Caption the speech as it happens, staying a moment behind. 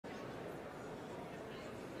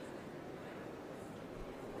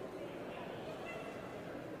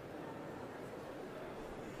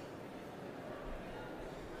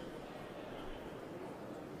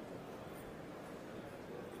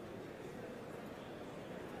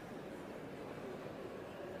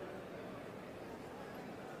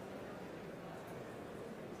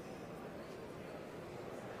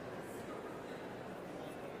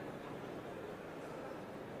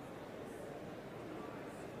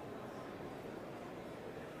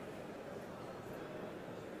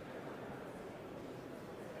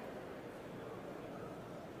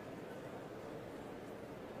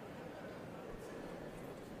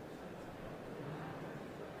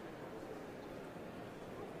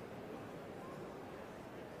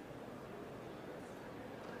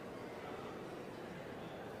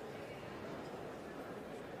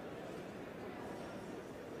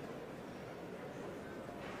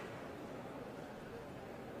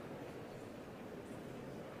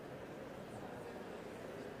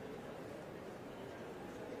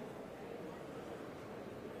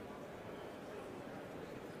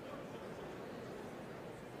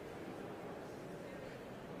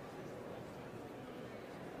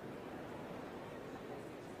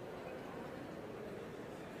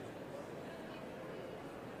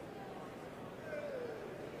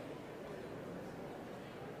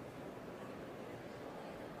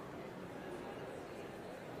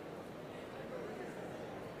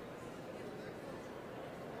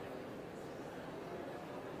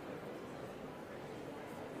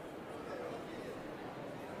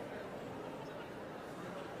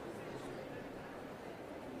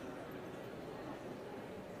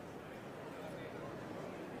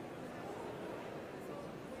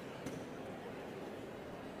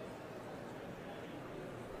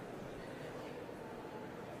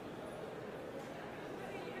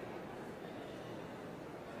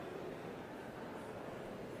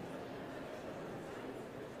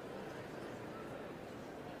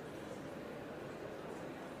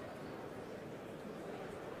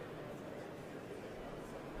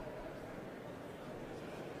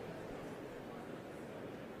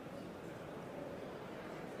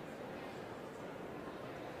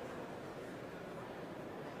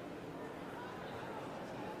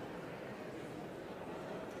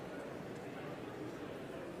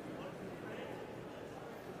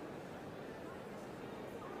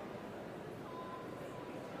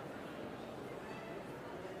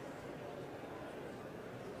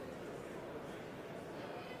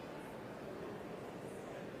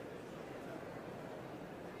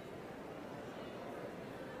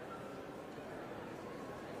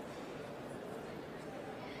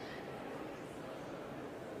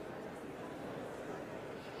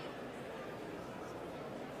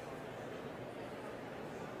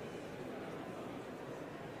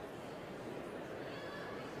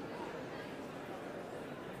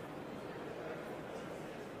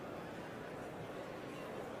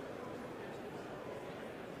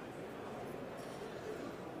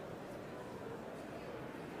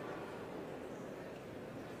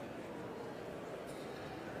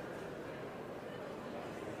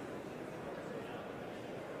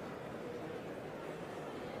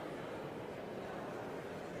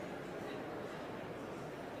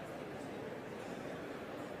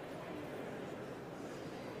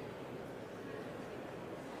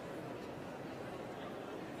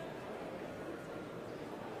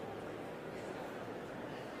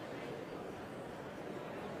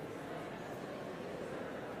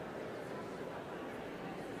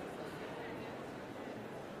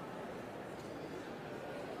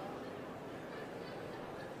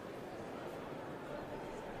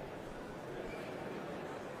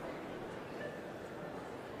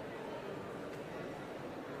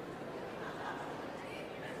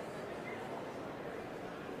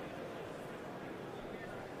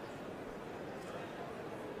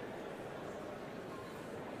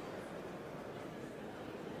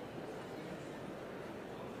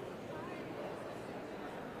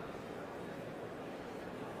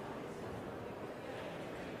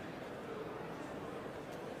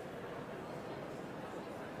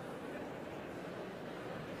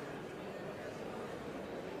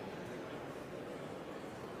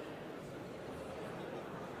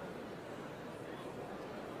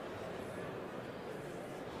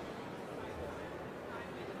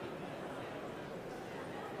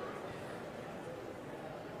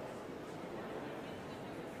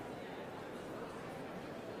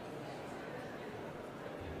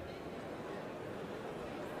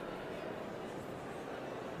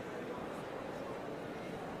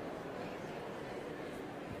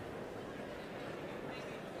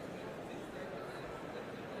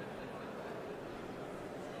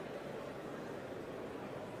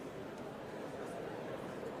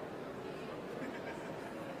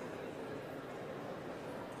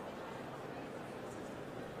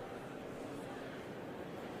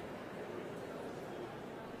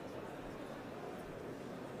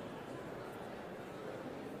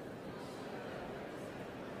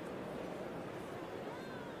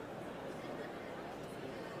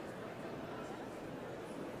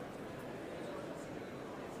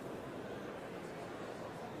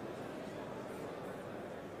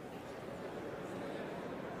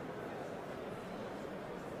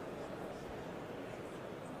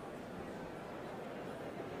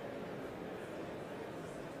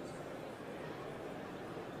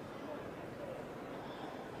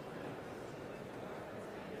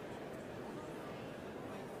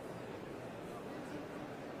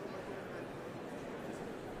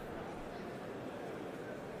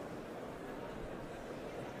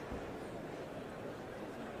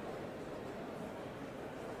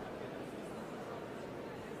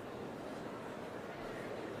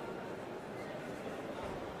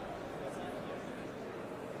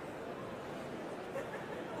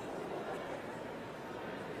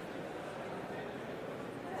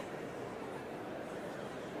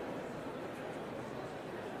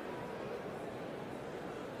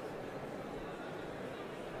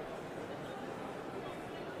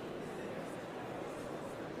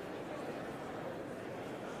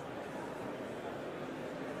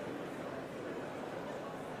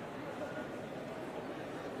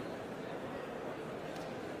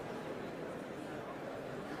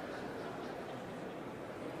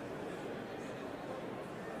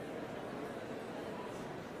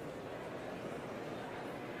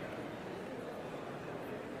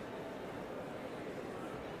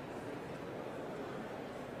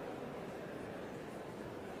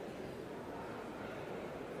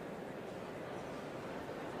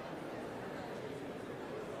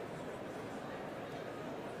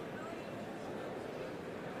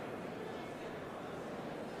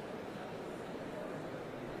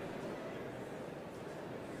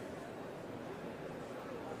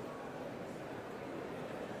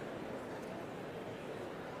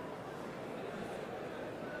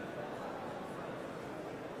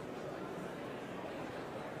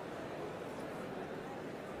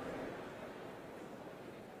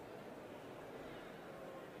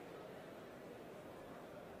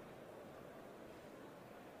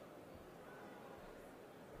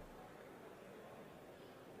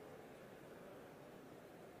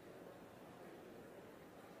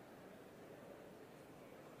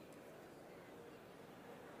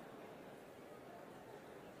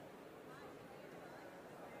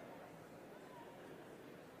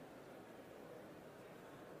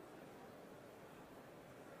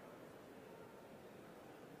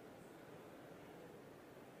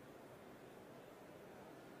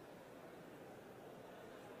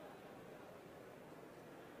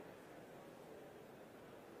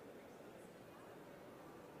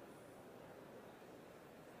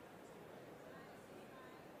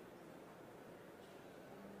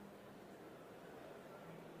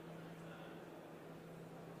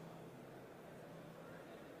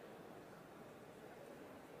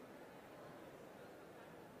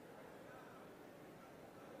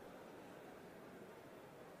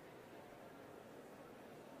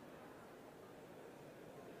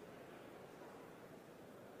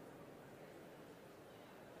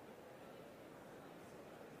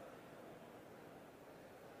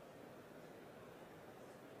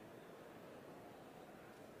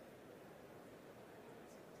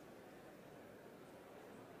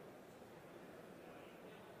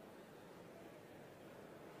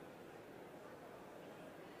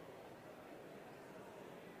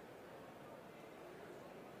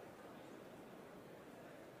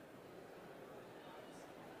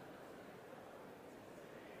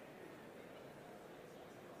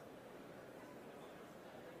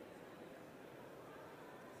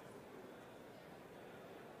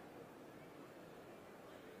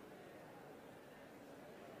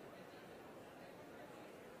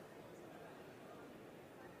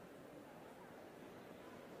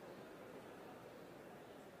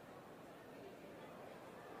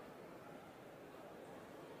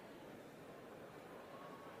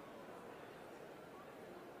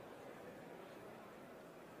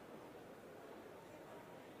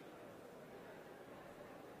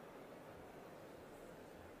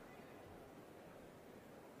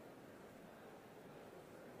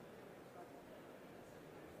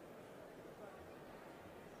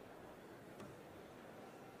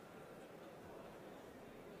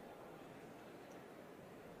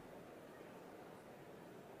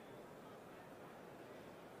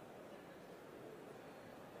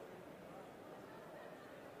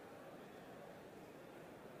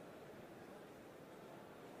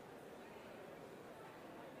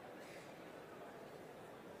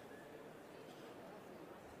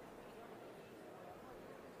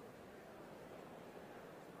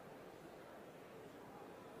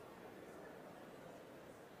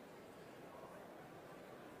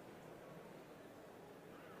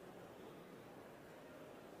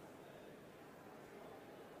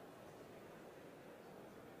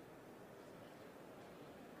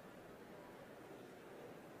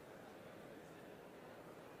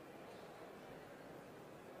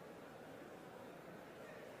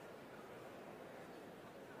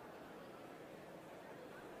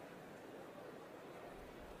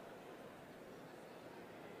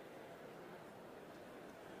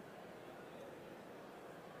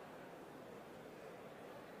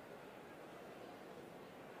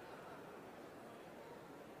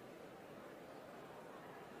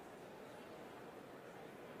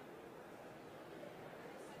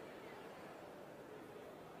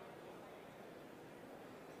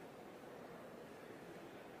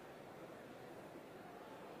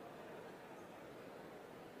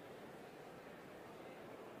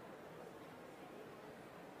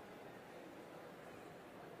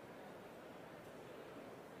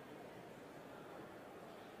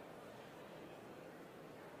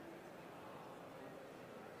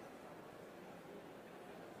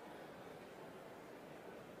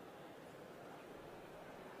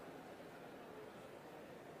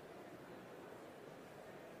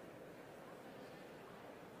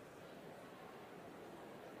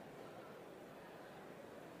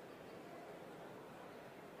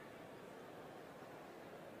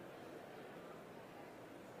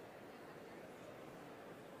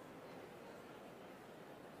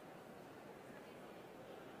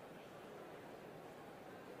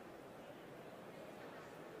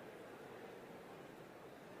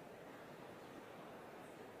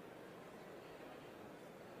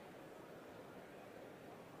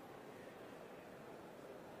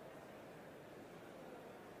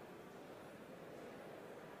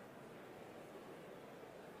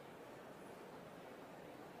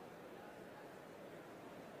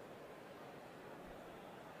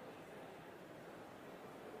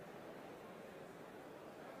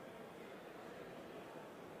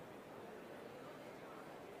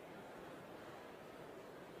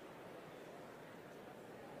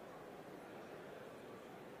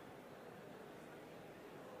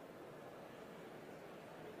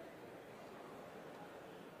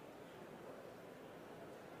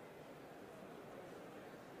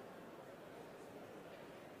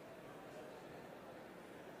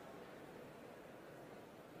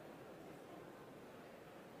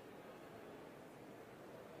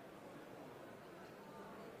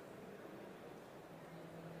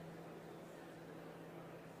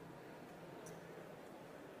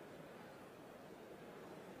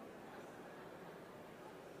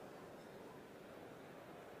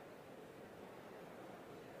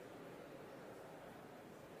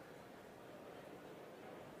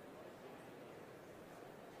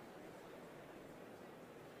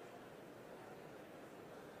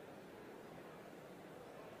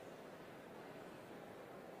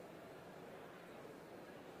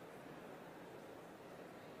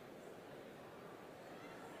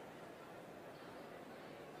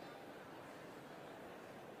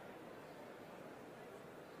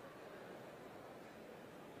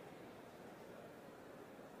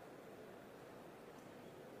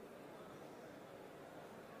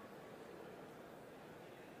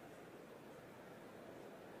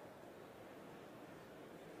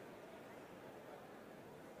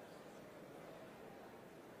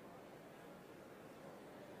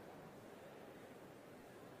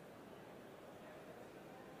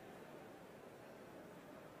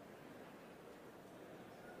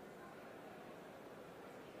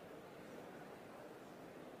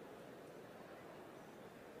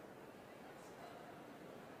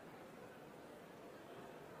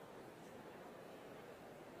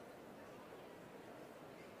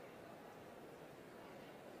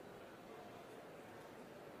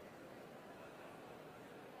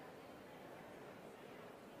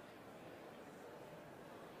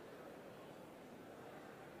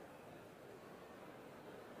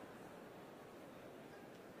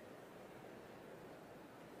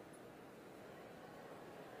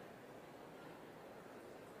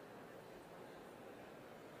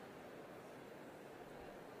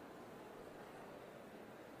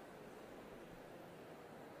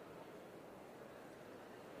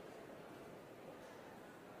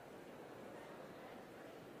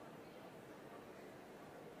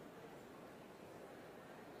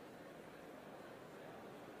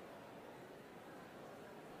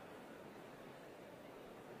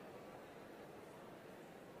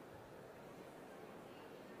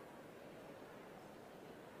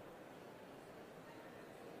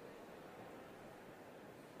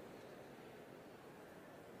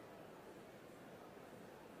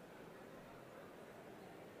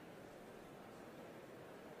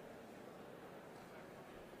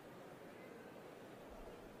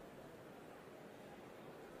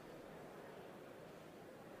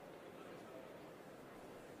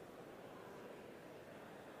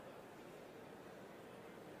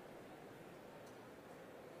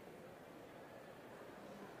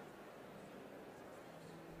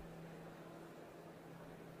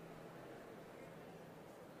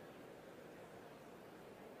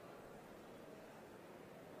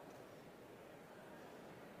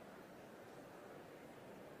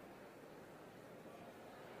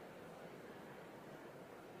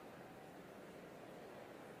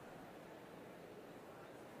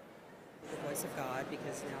grace of God,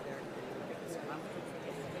 because now they're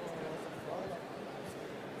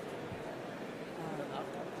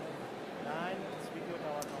Nein, das Video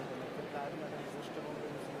dauert noch. Wir bleiben an dieser Stimmung.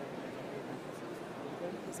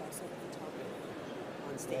 He's also the photographer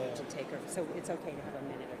on stage and take her. So it's okay to have a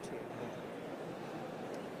minute or two.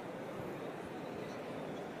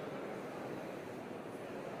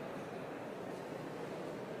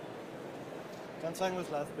 Dann zeigen wir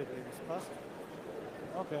das Live-Bild, das passt.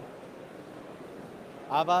 Okay.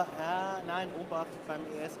 Aber, nein, Obacht, beim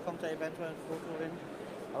ES kommt da eventuell ein Foto hin,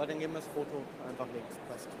 aber dann geben wir das Foto einfach links,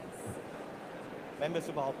 passt. Wenn wir es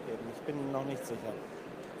überhaupt geben, ich bin noch nicht sicher.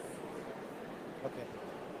 Okay.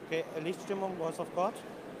 Okay, Lichtstimmung, Voice of God.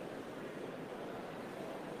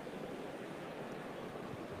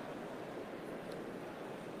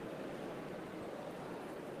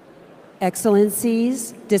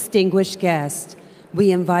 Excellencies, distinguished guests,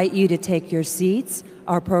 we invite you to take your seats.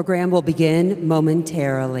 Our program will begin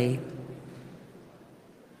momentarily.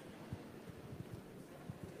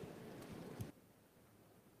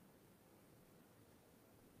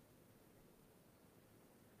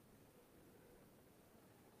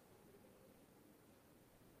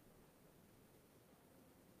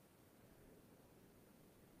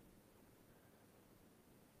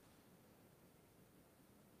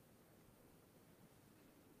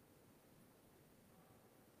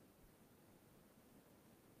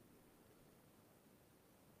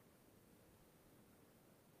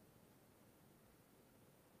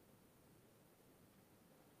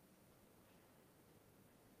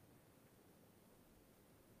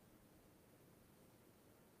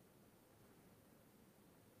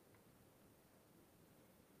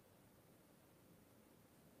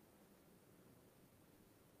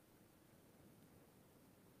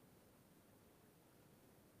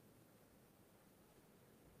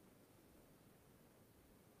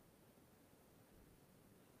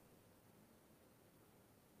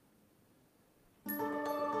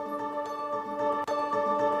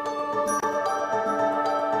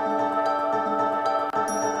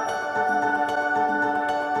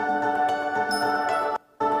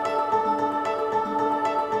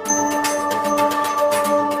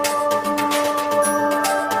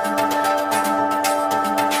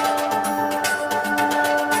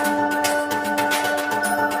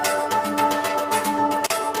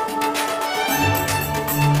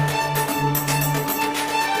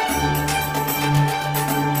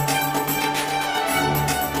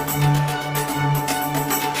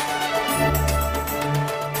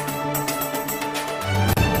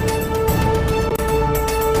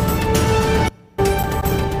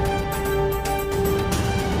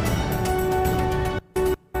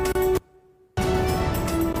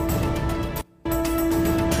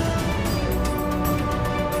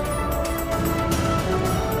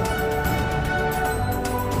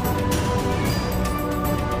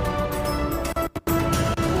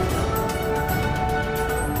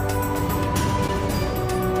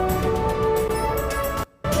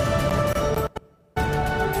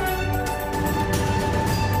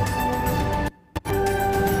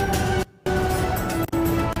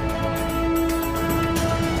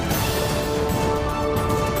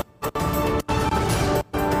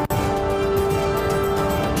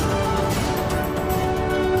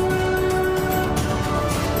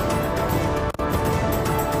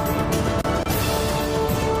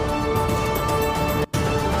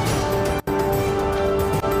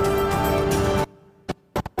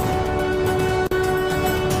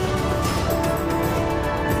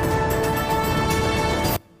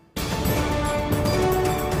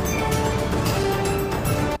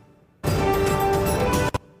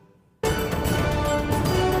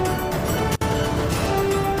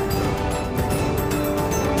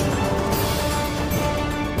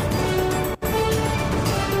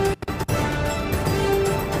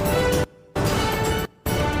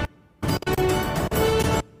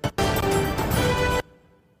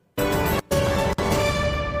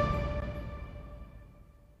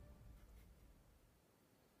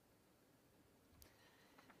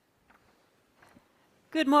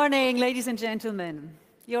 Good morning, ladies and gentlemen,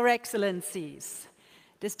 Your Excellencies,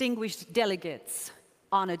 distinguished delegates,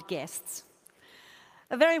 honored guests.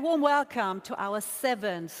 A very warm welcome to our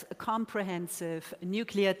 7th Comprehensive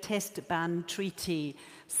Nuclear Test Ban Treaty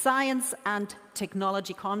Science and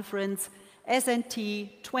Technology Conference,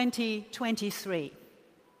 SnT 2023.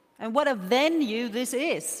 And what a venue this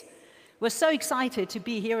is. We're so excited to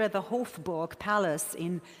be here at the Hofburg Palace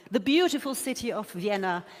in the beautiful city of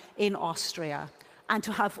Vienna in Austria, and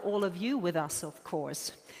to have all of you with us, of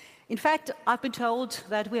course. In fact, I've been told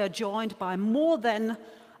that we are joined by more than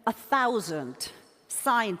 1,000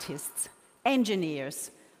 scientists,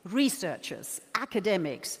 engineers, researchers,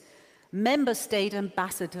 academics, member state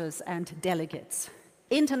ambassadors and delegates,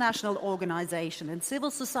 international organizations and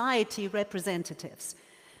civil society representatives,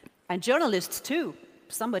 and journalists too.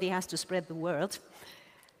 Somebody has to spread the word.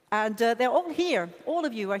 And they're all here, all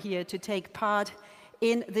of you are here to take part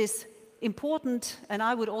in this important, and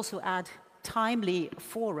I would also add, timely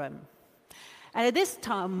forum. And at this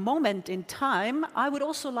moment in time, I would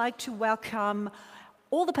also like to welcome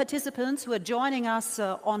all the participants who are joining us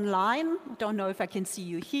online. Don't know if I can see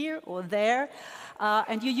you here or there.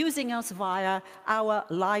 And you're using us via our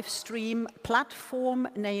live stream platform,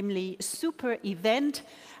 namely Super Event.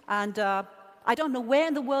 And I don't know where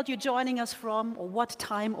in the world you're joining us from or what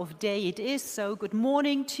time of day it is. So good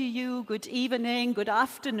morning to you, good evening, good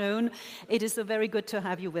afternoon. It is very good to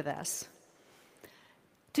have you with us.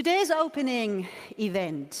 Today's opening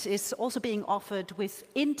event is also being offered with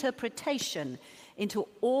interpretation into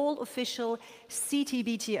all official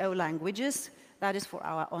CTBTO languages. That is for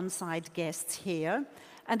our on-site guests here.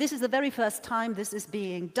 And this is the very first time this is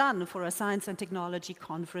being done for a Science and Technology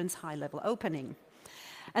Conference high-level opening.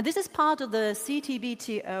 And this is part of the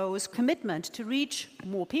CTBTO's commitment to reach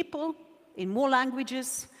more people in more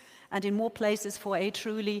languages and in more places for a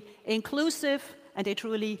truly inclusive and a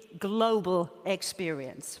truly global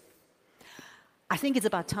experience. I think it's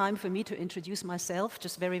about time for me to introduce myself,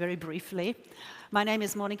 just very, very briefly. My name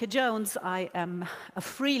is Monica Jones. I am a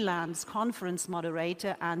freelance conference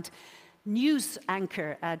moderator and news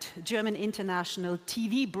anchor at German international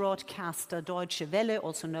TV broadcaster Deutsche Welle,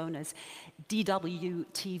 also known as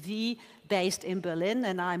DWTV, based in Berlin.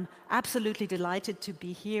 And I'm absolutely delighted to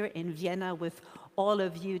be here in Vienna with all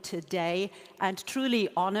of you today, and truly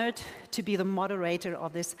honored to be the moderator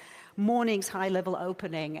of this morning's high-level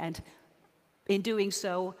opening, and in doing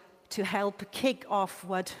so, to help kick off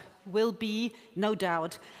what will be, no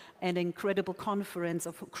doubt, an incredible conference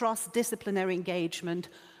of cross-disciplinary engagement,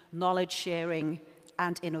 knowledge sharing,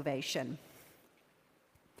 and innovation.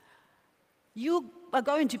 You are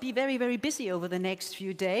going to be very, very busy over the next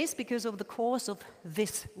few days because over the course of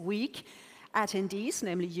this week, attendees,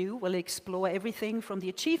 namely you, will explore everything from the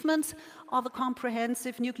achievements of a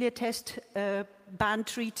comprehensive nuclear test ban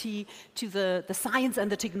treaty to the science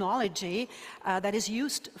and the technology that is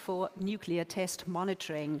used for nuclear test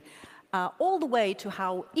monitoring, all the way to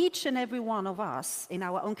how each and every one of us in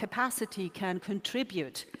our own capacity can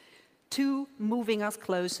contribute to moving us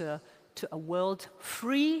closer to a world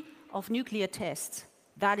free of nuclear tests.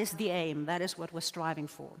 That is the aim, that is what we're striving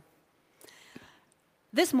for.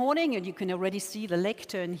 This morning, and you can already see the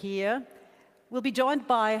lectern here, we'll be joined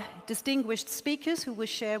by distinguished speakers who will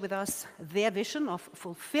share with us their vision of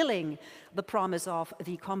fulfilling the promise of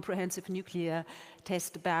the Comprehensive Nuclear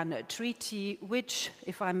Test Ban Treaty, which,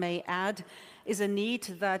 if I may add, is a need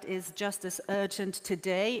that is just as urgent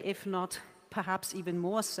today, if not perhaps even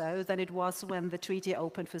more so than it was when the treaty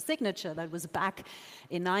opened for signature. That was back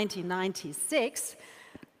in 1996.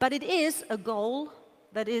 But it is a goal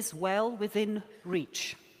that is well within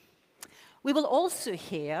reach. We will also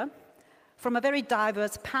hear from a very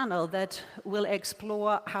diverse panel that will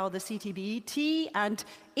explore how the CTBT, and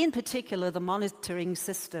in particular the monitoring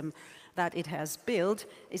system that it has built,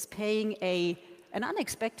 is paying an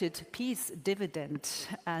unexpected peace dividend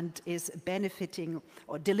and is benefiting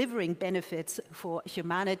or delivering benefits for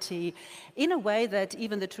humanity in a way that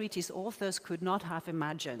even the treaty's authors could not have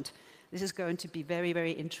imagined. This is going to be very,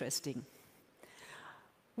 very interesting.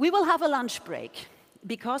 We will have a lunch break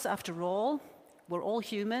because, after all, we're all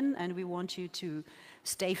human and we want you to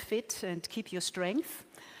stay fit and keep your strength.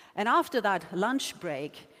 And after that lunch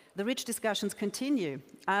break, the rich discussions continue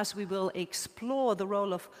as we will explore the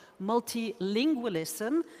role of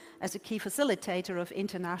multilingualism as a key facilitator of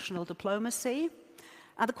international diplomacy,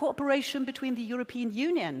 and the cooperation between the European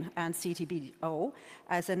Union and CTBTO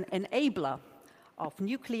as an enabler of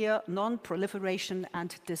nuclear non-proliferation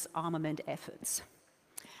and disarmament efforts.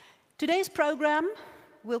 Today's program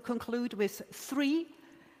will conclude with 3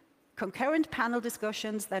 concurrent panel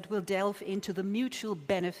discussions that will delve into the mutual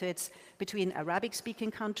benefits between Arabic-speaking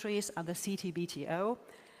countries and the CTBTO,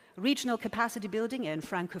 regional capacity building in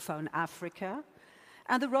Francophone Africa,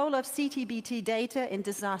 and the role of CTBT data in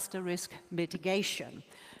disaster risk mitigation.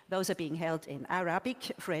 Those are being held in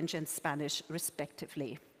Arabic, French, and Spanish,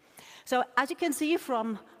 respectively. So, as you can see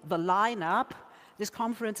from the lineup, this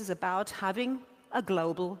conference is about having a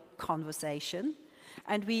global conversation,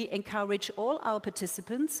 and we encourage all our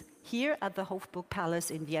participants here at the Hofburg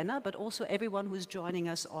Palace in Vienna, but also everyone who is joining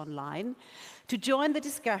us online, to join the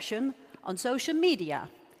discussion on social media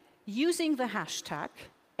using the hashtag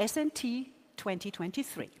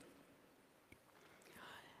SnT2023.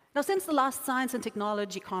 Now, since the last Science and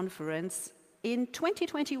Technology Conference, in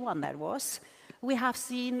 2021 that was, we have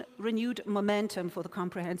seen renewed momentum for the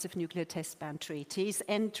Comprehensive Nuclear Test Ban Treaty's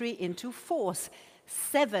entry into force.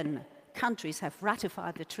 7 countries have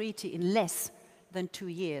ratified the treaty in less than 2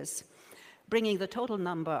 years, bringing the total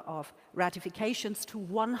number of ratifications to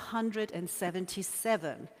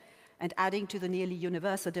 177, and adding to the nearly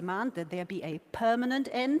universal demand that there be a permanent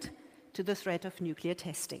end to the threat of nuclear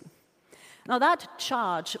testing. Now, that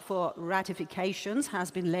charge for ratifications has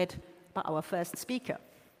been led by our first speaker.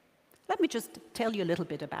 Let me just tell you a little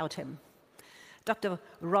bit about him. Dr.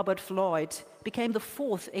 Robert Floyd became the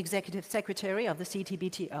 4th Executive Secretary of the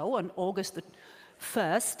CTBTO on August the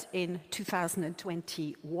 1st in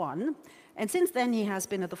 2021. And since then, he has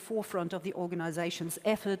been at the forefront of the organization's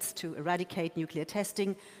efforts to eradicate nuclear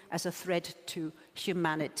testing as a threat to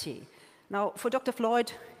humanity. Now, for Dr.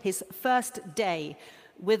 Floyd, his first day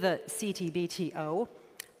with the CTBTO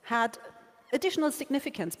had additional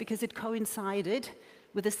significance because it coincided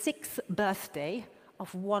with the 6th birthday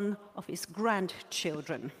of one of his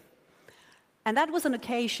grandchildren. And that was an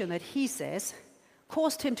occasion that he says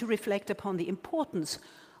caused him to reflect upon the importance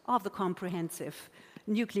of the Comprehensive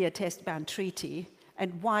Nuclear Test Ban Treaty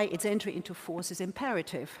and why its entry into force is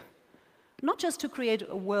imperative. Not just to create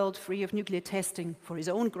a world free of nuclear testing for his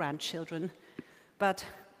own grandchildren, but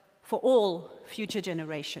for all future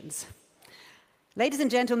generations. Ladies and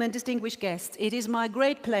gentlemen, distinguished guests, it is my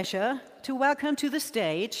great pleasure to welcome to the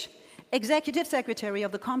stage Executive Secretary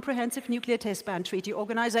of the Comprehensive Nuclear Test Ban Treaty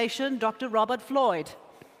Organization, Dr. Robert Floyd.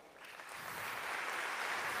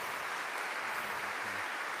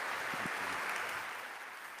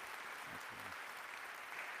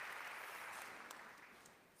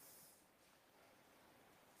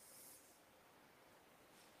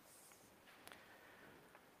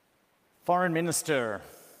 Foreign Minister,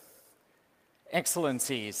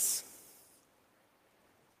 Excellencies,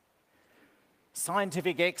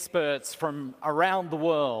 scientific experts from around the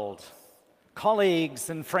world, colleagues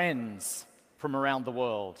and friends from around the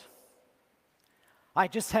world. I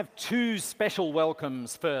just have 2 special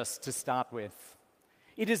welcomes first to start with.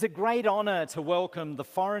 It is a great honor to welcome the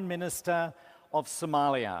Foreign Minister of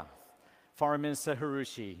Somalia, Foreign Minister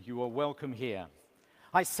Harushi. You are welcome here.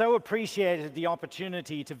 I so appreciated the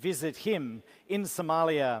opportunity to visit him in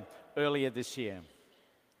Somalia earlier this year.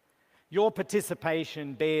 Your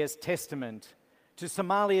participation bears testament to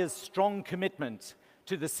Somalia's strong commitment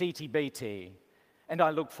to the CTBT, and I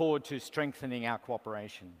look forward to strengthening our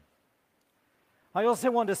cooperation. I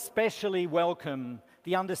also want to specially welcome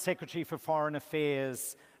the Undersecretary for Foreign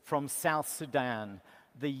Affairs from South Sudan,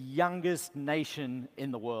 the youngest nation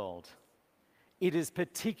in the world. It is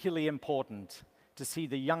particularly important to see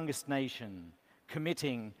the youngest nation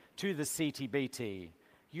committing to the CTBT.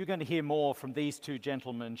 You're going to hear more from these 2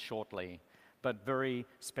 gentlemen shortly, but very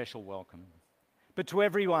special welcome. But to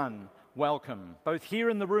everyone, welcome, both here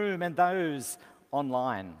in the room and those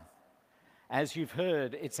online. As you've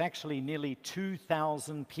heard, it's actually nearly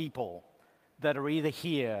 2,000 people that are either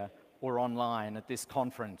here or online at this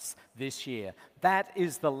conference this year. That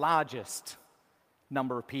is the largest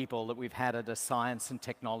number of people that we've had at a science and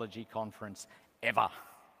technology conference ever.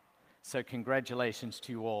 So congratulations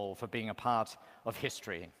to you all for being a part of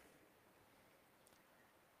history.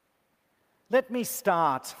 Let me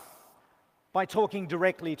start by talking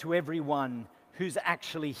directly to everyone who's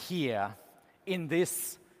actually here in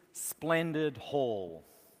this splendid hall.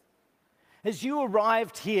 As you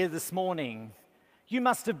arrived here this morning, you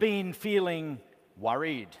must have been feeling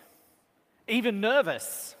worried, even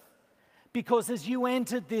nervous, because as you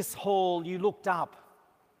entered this hall, you looked up.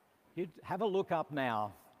 You'd have a look up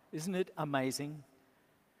now. Isn't it amazing?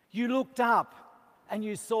 You looked up and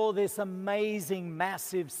you saw this amazing,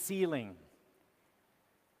 massive ceiling.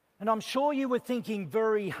 And I'm sure you were thinking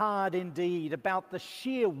very hard indeed about the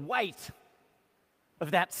sheer weight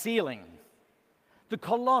of that ceiling, the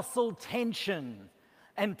colossal tension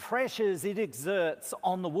and pressures it exerts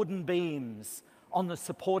on the wooden beams, on the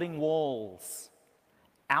supporting walls,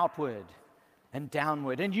 outward and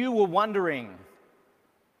downward. And you were wondering,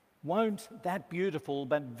 won't that beautiful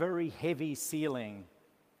but very heavy ceiling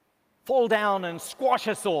fall down and squash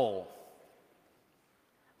us all?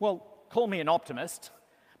 Well, call me an optimist,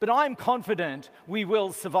 but I'm confident we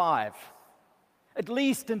will survive, at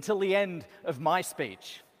least until the end of my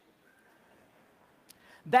speech.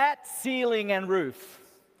 That ceiling and roof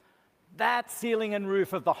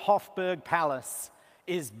of the Hofburg Palace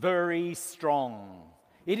is very strong.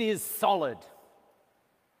 It is solid.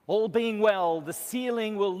 All being well, the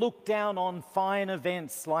ceiling will look down on fine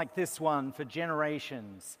events like this one for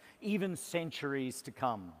generations, even centuries to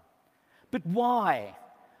come. But why?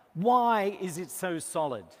 Why is it so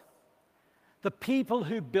solid? The people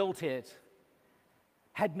who built it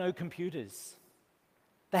had no computers.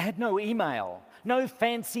 They had no email, no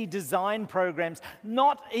fancy design programs,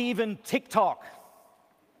 not even TikTok.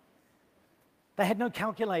 They had no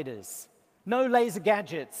calculators, no laser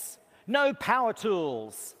gadgets, no power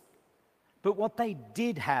tools. But what they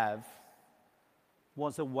did have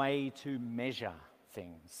was a way to measure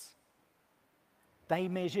things. They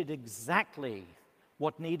measured exactly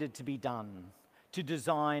what needed to be done to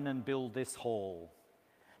design and build this hall.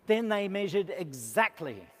 Then they measured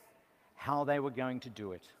exactly how they were going to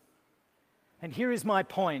do it. And here is my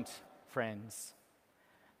point, friends.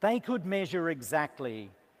 They could measure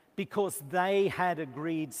exactly because they had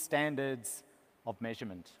agreed standards of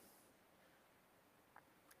measurement.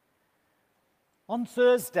 On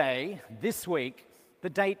Thursday this week, the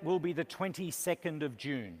date will be the 22nd of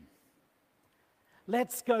June.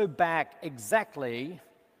 Let's go back exactly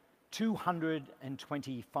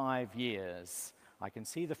 225 years. I can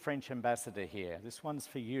see the French ambassador here. This one's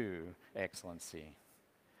for you, Excellency.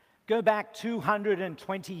 Go back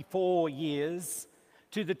 224 years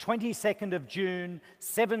to the 22nd of June,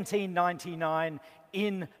 1799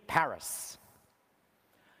 in Paris.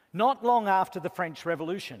 Not long after the French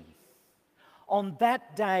Revolution. On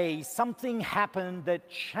that day, something happened that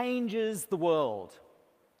changes the world.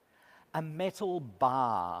 A metal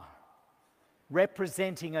bar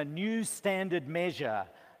representing a new standard measure,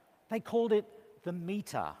 they called it the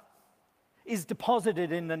meter, is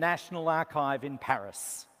deposited in the National Archive in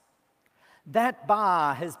Paris. That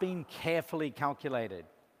bar has been carefully calculated.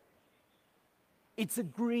 It's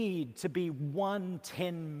agreed to be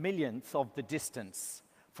 1/10,000,000th of the distance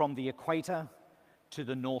from the equator to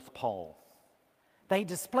the North Pole. They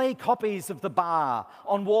display copies of the bar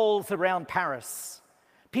on walls around Paris.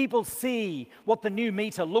 People see what the new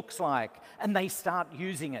meter looks like, and they start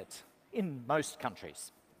using it in most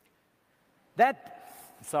countries. That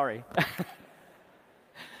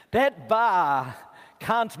bar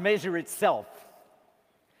can't measure itself.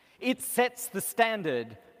 It sets the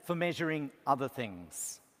standard for measuring other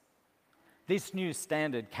things. This new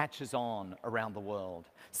standard catches on around the world.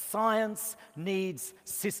 Science needs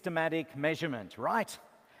systematic measurement, right?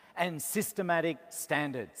 And systematic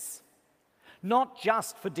standards. Not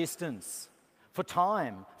just for distance, for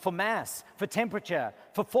time, for mass, for temperature,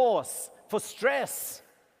 for force, for stress,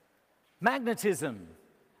 magnetism,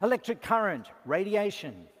 electric current,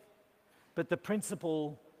 radiation. But the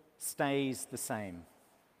principle stays the same.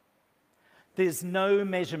 There's no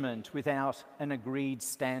measurement without an agreed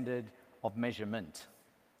standard of measurement.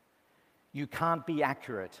 You can't be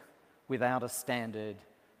accurate without a standard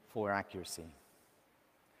for accuracy.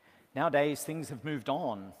 Nowadays, things have moved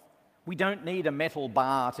on. We don't need a metal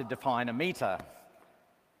bar to define a meter.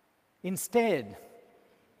 Instead,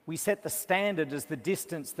 we set the standard as the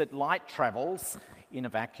distance that light travels in a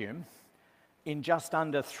vacuum in just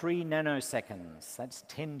under 3 nanoseconds. That's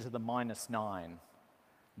 10 to the minus 9.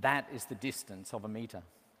 That is the distance of a meter.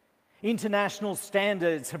 International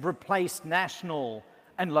standards have replaced national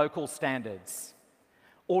and local standards,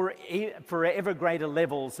 or for ever greater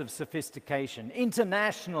levels of sophistication.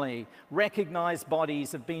 Internationally recognized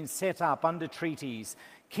bodies have been set up under treaties,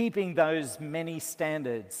 keeping those many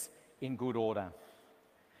standards in good order.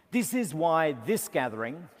 This is why this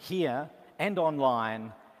gathering, here and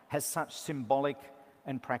online, has such symbolic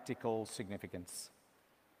and practical significance.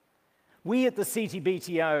 We at the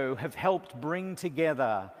CTBTO have helped bring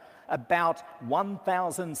together about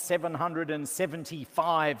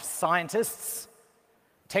 1,775 scientists,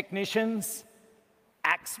 technicians,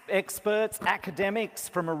 experts, academics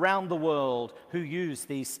from around the world who use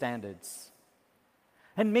these standards.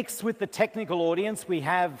 And mixed with the technical audience, we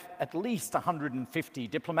have at least 150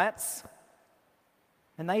 diplomats,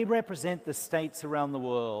 and they represent the states around the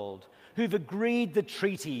world who've agreed the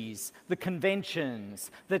treaties, the conventions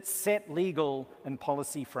that set legal and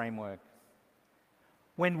policy framework.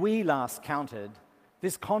 When we last counted,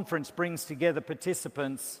 this conference brings together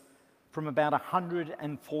participants from about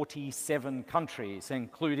 147 countries,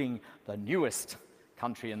 including the newest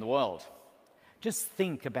country in the world. Just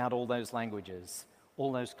think about all those languages,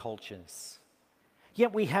 all those cultures.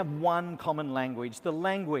 Yet we have one common language, the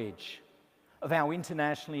language of our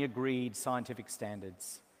internationally agreed scientific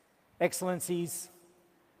standards. Excellencies,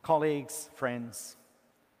 colleagues, friends,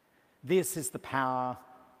 this is the power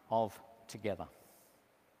of together.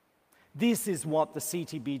 This is what the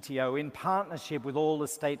CTBTO, in partnership with all the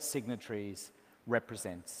state signatories,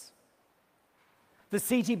 represents. The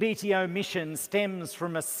CTBTO mission stems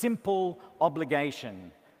from a simple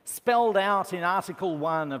obligation spelled out in Article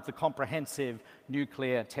 1 of the Comprehensive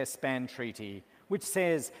Nuclear Test Ban Treaty, which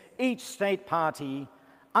says each state party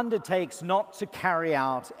undertakes not to carry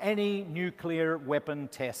out any nuclear weapon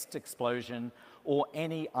test explosion or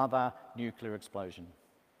any other nuclear explosion.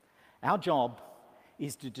 Our job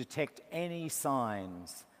is to detect any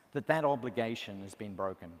signs that that obligation has been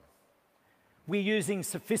broken. We're using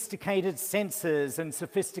sophisticated sensors and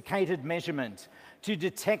sophisticated measurement to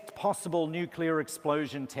detect possible nuclear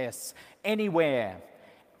explosion tests anywhere,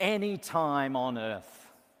 anytime on Earth.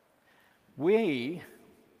 We,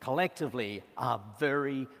 collectively, are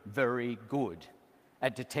very, very good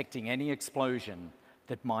at detecting any explosion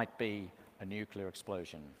that might be a nuclear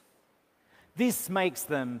explosion. This makes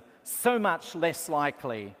them so much less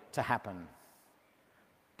likely to happen.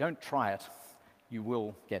 Don't try it, you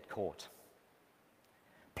will get caught.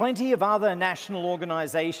 Plenty of other national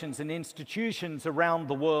organizations and institutions around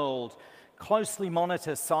the world closely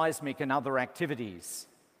monitor seismic and other activities.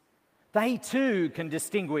 They too can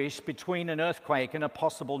distinguish between an earthquake and a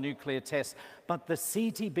possible nuclear test, but the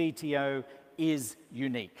CTBTO is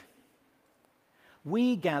unique.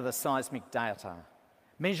 We gather seismic data,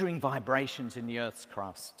 measuring vibrations in the Earth's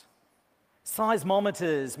crust,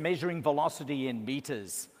 seismometers measuring velocity in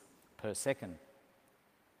meters per second.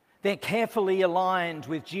 They're carefully aligned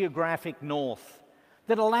with geographic north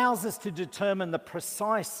that allows us to determine the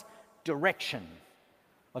precise direction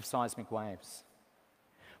of seismic waves.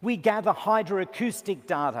 We gather hydroacoustic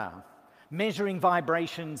data, measuring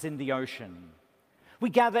vibrations in the ocean. We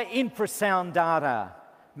gather infrasound data,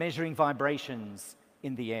 measuring vibrations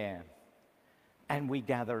in the air. And we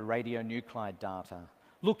gather radionuclide data,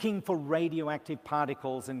 looking for radioactive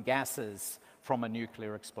particles and gases from a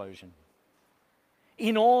nuclear explosion.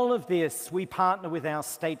 In all of this, we partner with our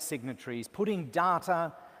state signatories, putting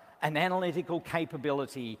data and analytical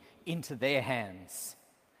capability into their hands.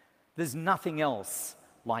 There's nothing else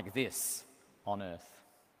like this on Earth.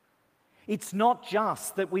 It's not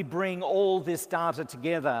just that we bring all this data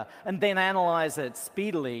together and then analyze it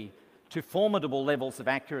speedily to formidable levels of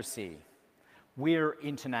accuracy. We're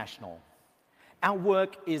international. Our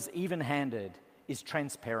work is even-handed, is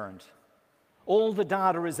transparent. All the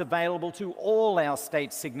data is available to all our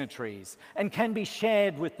state signatories and can be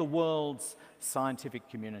shared with the world's scientific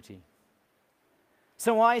community.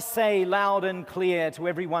 So I say loud and clear to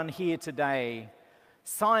everyone here today,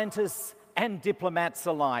 scientists and diplomats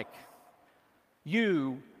alike,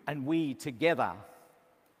 you and we together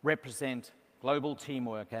represent global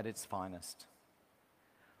teamwork at its finest.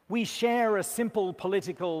 We share a simple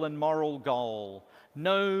political and moral goal: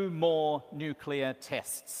 no more nuclear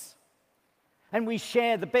tests. And we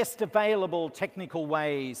share the best available technical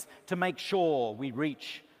ways to make sure we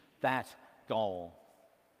reach that goal.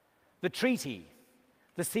 The treaty,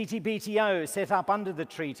 the CTBTO set up under the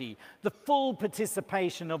treaty, the full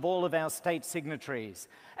participation of all of our state signatories,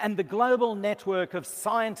 and the global network of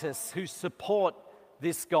scientists who support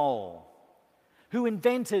this goal, who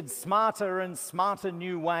invented smarter and smarter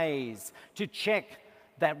new ways to check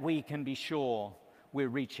that we can be sure we're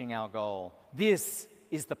reaching our goal. This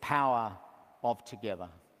is the power of together.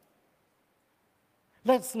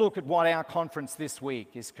 Let's look at what our conference this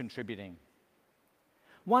week is contributing.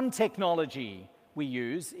 One technology we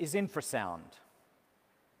use is infrasound.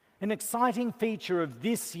 An exciting feature of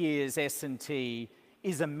this year's SnT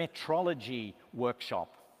is a metrology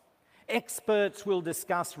workshop. Experts will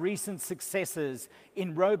discuss recent successes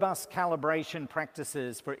in robust calibration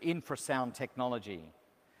practices for infrasound technology.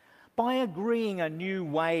 By agreeing a new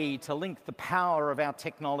way to link the power of our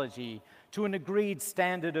technology to an agreed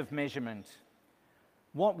standard of measurement,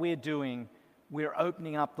 what we're doing, we're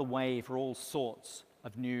opening up the way for all sorts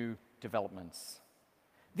of new developments.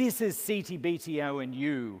 This is CTBTO and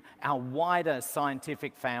you, our wider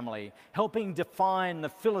scientific family, helping define the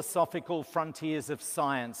philosophical frontiers of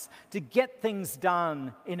science to get things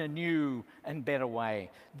done in a new and better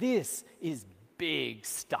way. This is big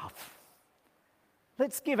stuff.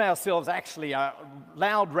 Let's give ourselves actually a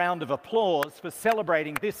loud round of applause for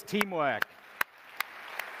celebrating this teamwork.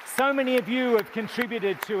 So many of you have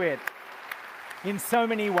contributed to it in so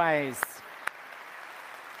many ways.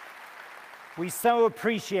 We so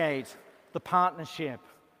appreciate the partnership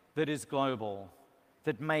that is global,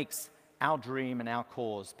 that makes our dream and our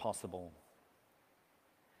cause possible.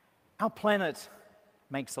 Our planet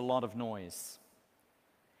makes a lot of noise.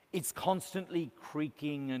 It's constantly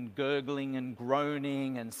creaking and gurgling and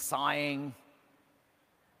groaning and sighing.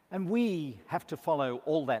 And we have to follow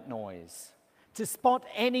all that noise to spot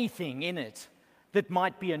anything in it that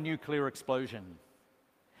might be a nuclear explosion.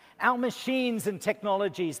 Our machines and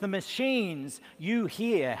technologies, the machines you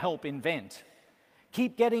here help invent,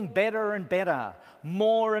 keep getting better and better,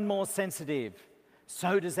 more and more sensitive,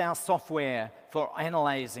 So does our software for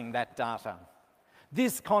analyzing that data.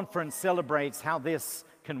 This conference celebrates how this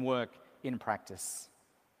can work in practice.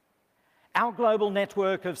 Our global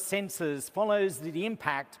network of sensors follows the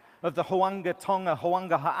impact of the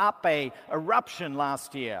Hoanga-Tonga-Hoanga-Ha'ape eruption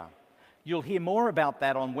last year. You'll hear more about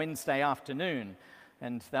that on Wednesday afternoon,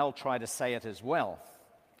 and they'll try to say it as well.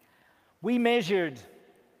 We measured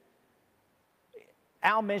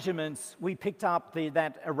our measurements, we picked up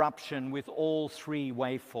that eruption with all three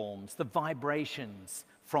waveforms. The vibrations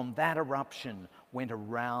from that eruption went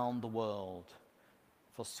around the world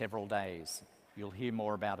for several days. You'll hear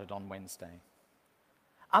more about it on Wednesday.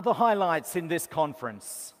 Other highlights in this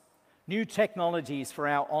conference: new technologies for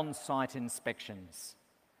our on-site inspections.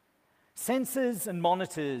 Sensors and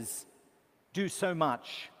monitors do so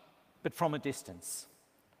much, but from a distance.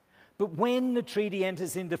 But when the treaty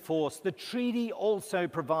enters into force, the treaty also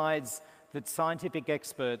provides that scientific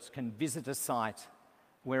experts can visit a site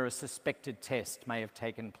where a suspected test may have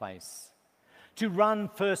taken place, to run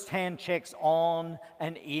first-hand checks on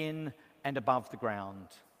and in and above the ground.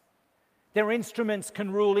 Their instruments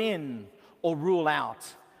can rule in or rule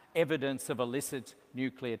out evidence of illicit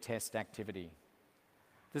nuclear test activity.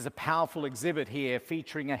 There's a powerful exhibit here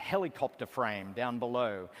featuring a helicopter frame down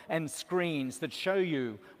below and screens that show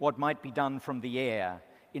you what might be done from the air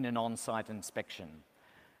in an on-site inspection.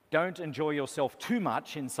 Don't enjoy yourself too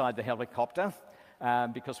much inside the helicopter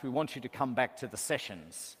because we want you to come back to the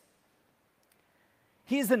sessions.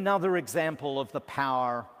 Here's another example of the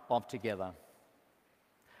power of together.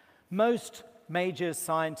 Most major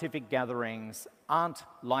scientific gatherings aren't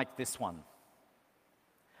like this one.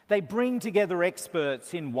 They bring together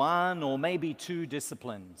experts in one or maybe two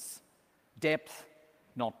disciplines, depth,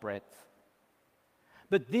 not breadth.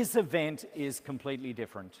 But this event is completely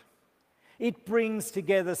different. It brings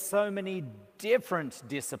together so many different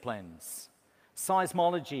disciplines: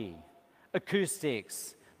 seismology,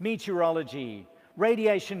 acoustics, meteorology,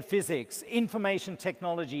 radiation physics, information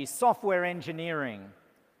technology, software engineering,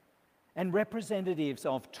 and representatives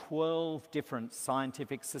of 12 different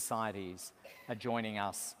scientific societies are joining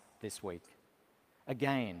us this week.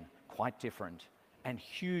 Again, quite different and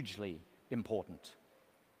hugely important.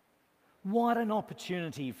 What an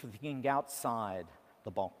opportunity for thinking outside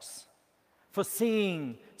the box, for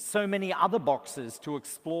seeing so many other boxes to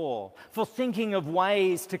explore, for thinking of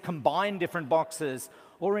ways to combine different boxes,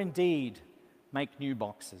 or indeed make new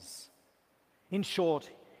boxes. In short,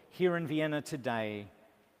 here in Vienna today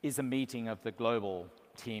is a meeting of the global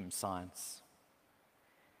team science.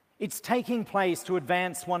 It's taking place to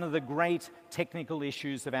advance one of the great technical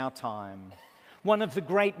issues of our time, one of the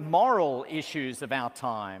great moral issues of our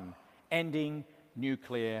time: ending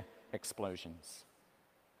nuclear explosions.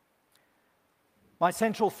 My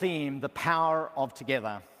central theme, the power of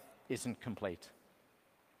together, isn't complete.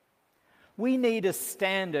 We need a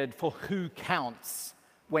standard for who counts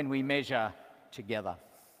when we measure together.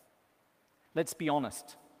 Let's be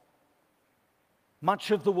honest.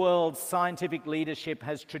 Much of the world's scientific leadership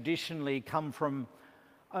has traditionally come from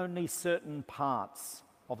only certain parts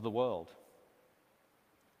of the world,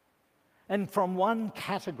 and from one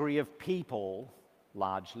category of people,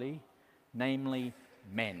 largely, namely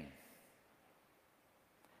men.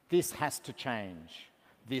 This has to change.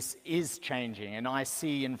 This is changing, and I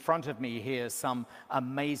see in front of me here some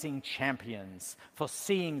amazing champions for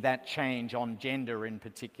seeing that change on gender in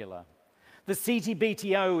particular. The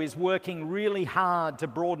CTBTO is working really hard to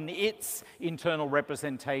broaden its internal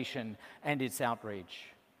representation and its outreach.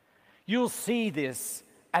 You'll see this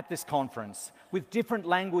at this conference with different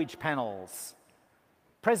language panels,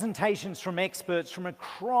 presentations from experts from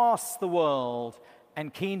across the world,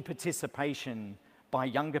 and keen participation by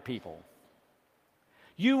younger people.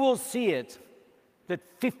 You will see it that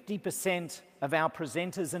 50% of our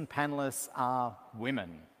presenters and panelists are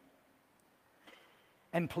women.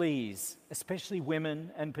 And please, especially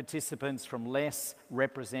women and participants from less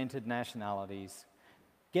represented nationalities,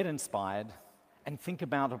 get inspired and think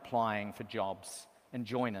about applying for jobs and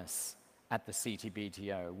join us at the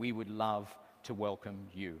CTBTO. We would love to welcome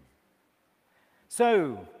you.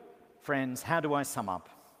 So, friends, how do I sum up?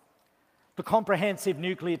 The Comprehensive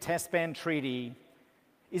Nuclear Test Ban Treaty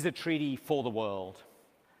is a treaty for the world.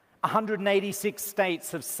 186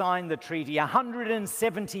 states have signed the treaty,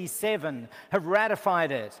 177 have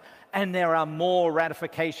ratified it, and there are more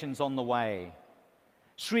ratifications on the way.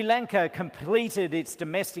 Sri Lanka completed its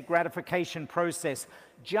domestic ratification process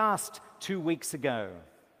just 2 weeks ago.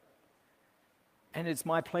 And it's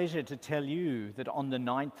my pleasure to tell you that on the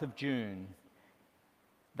 9th of June,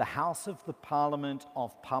 the House of the Parliament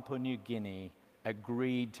of Papua New Guinea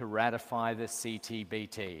agreed to ratify the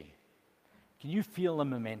CTBT. Can you feel the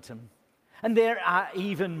momentum? And there are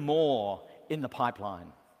even more in the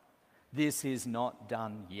pipeline. This is not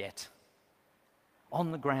done yet.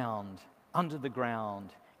 On the ground, under the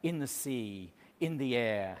ground, in the sea, in the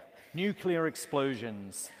air, nuclear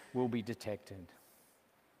explosions will be detected.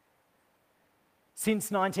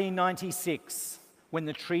 Since 1996, when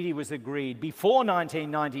the treaty was agreed, before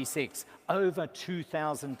 1996, over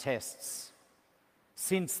 2,000 tests.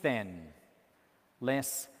 Since then,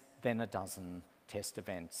 less than a dozen test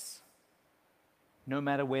events. No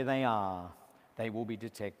matter where they are, they will be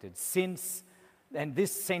detected. And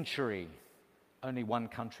this century, only one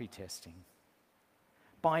country testing.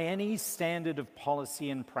 By any standard of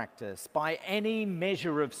policy and practice, by any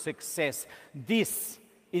measure of success, this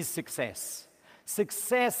is success.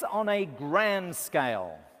 Success on a grand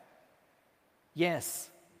scale.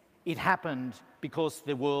 Yes, it happened because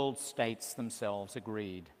the world states themselves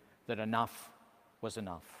agreed that enough was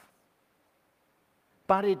enough.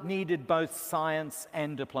 But it needed both science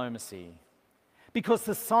and diplomacy, because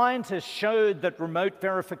the scientists showed that remote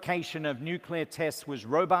verification of nuclear tests was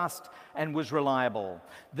robust and was reliable.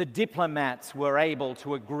 The diplomats were able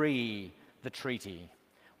to agree the treaty.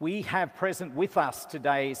 We have present with us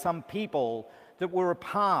today some people that were a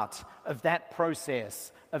part of that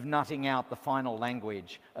process of nutting out the final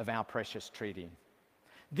language of our precious treaty.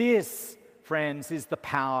 This, friends, is the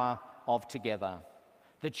power of together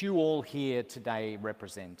that you all here today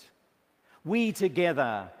represent. We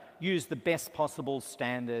together use the best possible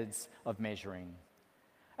standards of measuring.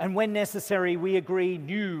 And when necessary, we agree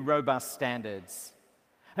new robust standards.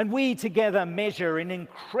 And we together measure in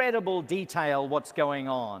incredible detail what's going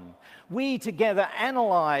on. We together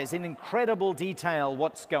analyze in incredible detail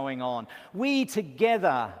what's going on. We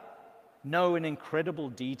together know in incredible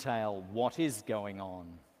detail what is going on.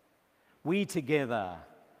 We together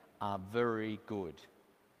are very good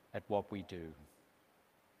at what we do.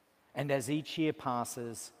 And as each year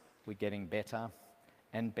passes, we're getting better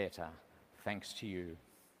and better, thanks to you.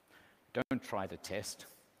 Don't try to test.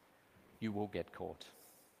 You will get caught.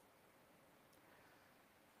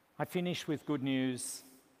 I finish with good news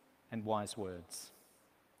and wise words.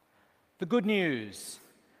 The good news: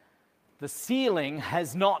 the ceiling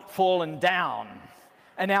has not fallen down,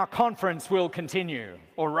 and our conference will continue,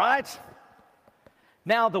 all right?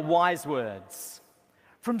 Now the wise words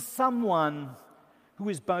from someone who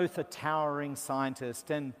is both a towering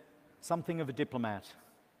scientist and something of a diplomat.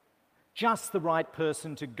 Just the right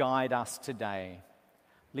person to guide us today,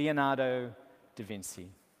 Leonardo da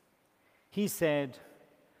Vinci. He said,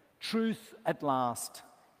 "Truth at last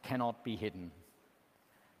cannot be hidden.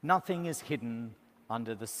 Nothing is hidden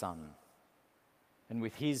under the sun." And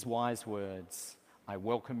with his wise words, I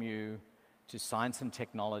welcome you to Science and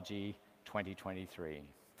Technology 2023.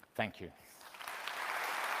 Thank you.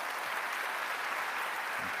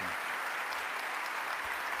 Thank you.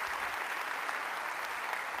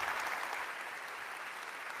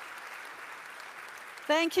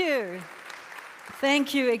 Thank you.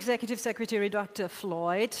 Thank you, Executive Secretary Dr.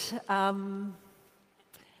 Floyd.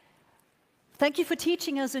 Thank you for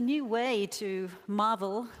teaching us a new way to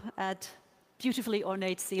marvel at beautifully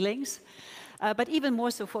ornate ceilings, but even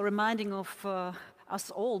more so for reminding of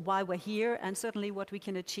us all why we're here and certainly what we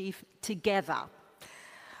can achieve together.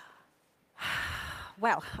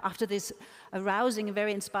 Well, after this arousing and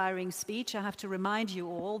very inspiring speech, I have to remind you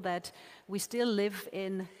all that we still live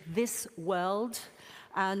in this world.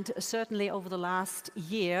 And certainly over the last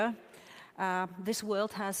year, this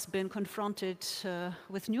world has been confronted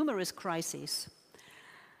with numerous crises.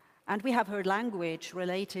 And we have heard language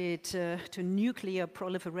related to nuclear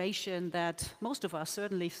proliferation that most of us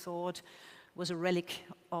certainly thought was a relic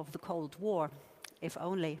of the Cold War, if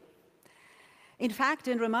only. In fact,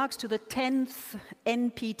 in remarks to the 10th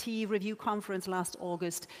NPT Review Conference last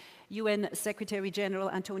August, UN Secretary General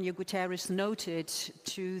Antonio Guterres noted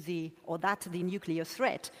that the nuclear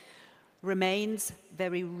threat remains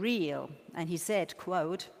very real. And he said,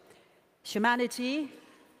 quote, "Humanity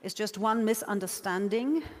is just one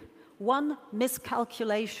misunderstanding, one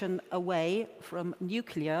miscalculation away from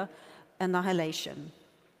nuclear annihilation."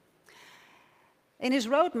 In his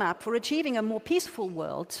roadmap for achieving a more peaceful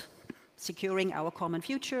world, securing our common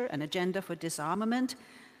future, an agenda for disarmament,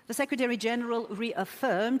 the Secretary General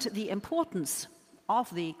reaffirmed the importance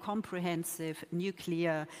of the Comprehensive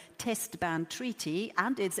Nuclear Test Ban Treaty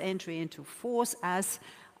and its entry into force as,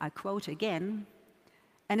 I quote again,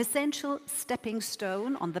 "an essential stepping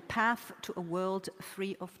stone on the path to a world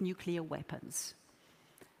free of nuclear weapons."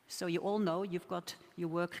 So you all know you've got your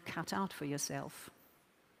work cut out for yourself.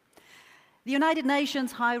 The United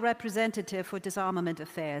Nations High Representative for Disarmament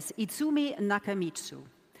Affairs, Izumi Nakamitsu,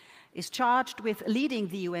 is charged with leading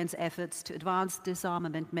the UN's efforts to advance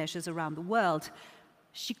disarmament measures around the world.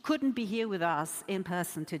 She couldn't be here with us in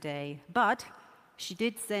person today, but she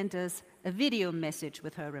did send us a video message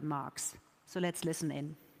with her remarks. So let's listen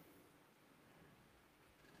in.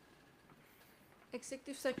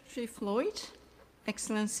 Executive Secretary Floyd,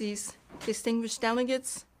 Excellencies, distinguished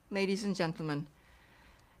delegates, ladies and gentlemen.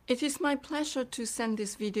 It is my pleasure to send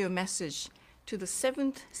this video message to the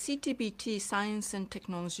 7th CTBT Science and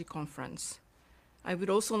Technology Conference. I would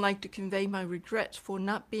also like to convey my regret for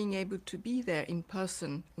not being able to be there in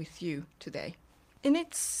person with you today. In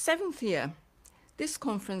its 7th year, this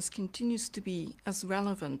conference continues to be as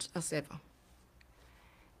relevant as ever.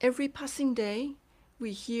 Every passing day,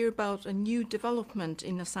 we hear about a new development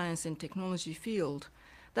in the science and technology field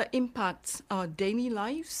that impacts our daily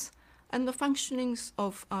lives and the functionings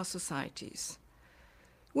of our societies.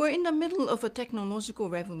 We're in the middle of a technological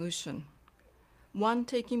revolution, one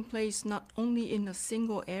taking place not only in a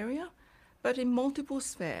single area, but in multiple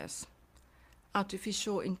spheres.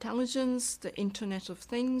 Artificial intelligence, the Internet of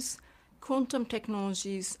Things, quantum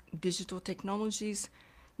technologies, digital technologies,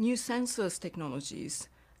 new sensors technologies,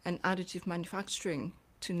 and additive manufacturing,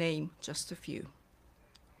 to name just a few.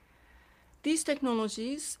 These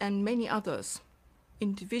technologies and many others,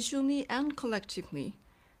 individually and collectively,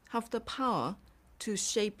 have the power to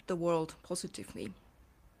shape the world positively.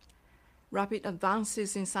 Rapid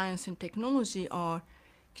advances in science and technology are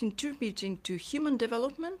contributing to human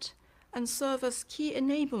development and serve as key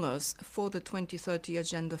enablers for the 2030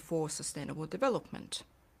 Agenda for Sustainable Development.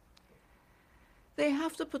 They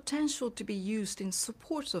have the potential to be used in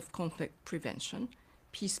support of conflict prevention,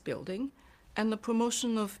 peace building, and the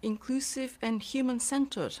promotion of inclusive and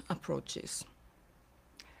human-centered approaches.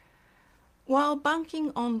 While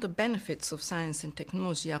banking on the benefits of science and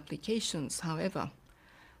technology applications, however,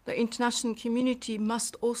 the international community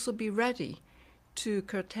must also be ready to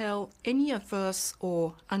curtail any adverse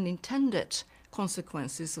or unintended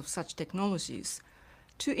consequences of such technologies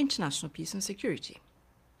to international peace and security.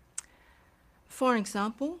 For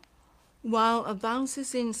example, while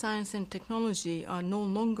advances in science and technology are no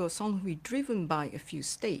longer solely driven by a few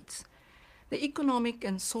states, the economic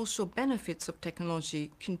and social benefits of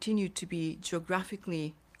technology continue to be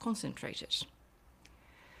geographically concentrated.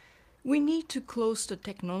 We need to close the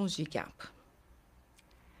technology gap.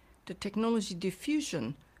 The technology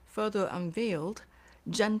diffusion further unveiled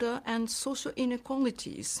gender and social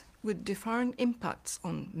inequalities with differing impacts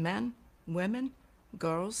on men, women,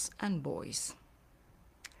 girls, and boys.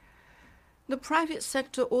 The private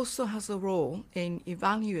sector also has a role in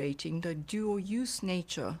evaluating the dual-use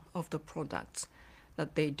nature of the products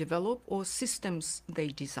that they develop or systems they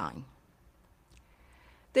design.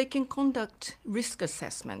 They can conduct risk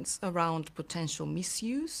assessments around potential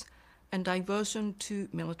misuse and diversion to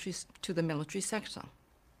the military sector.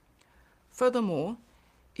 Furthermore,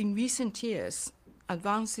 in recent years,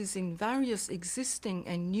 advances in various existing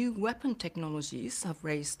and new weapon technologies have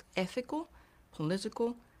raised ethical,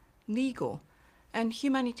 political, legal, and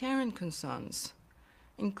humanitarian concerns,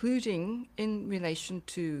 including in relation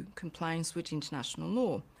to compliance with international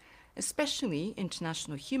law, especially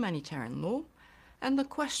international humanitarian law, and the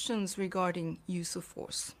questions regarding use of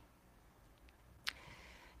force.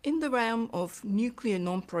 In the realm of nuclear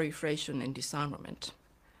non-proliferation and disarmament,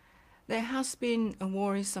 there has been a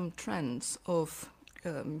worrisome trend of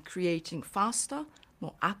creating faster,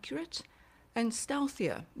 more accurate, and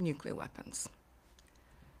stealthier nuclear weapons.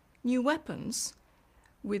 New weapons,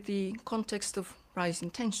 with the context of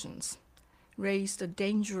rising tensions, raise a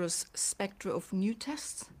dangerous spectre of new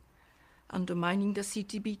tests, undermining the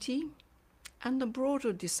CTBT and the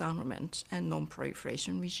broader disarmament and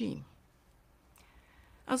non-proliferation regime.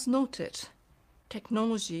 As noted,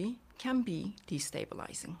 technology can be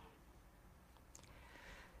destabilizing.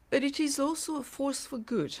 But it is also a force for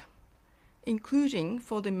good, including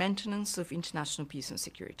for the maintenance of international peace and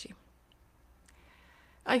security.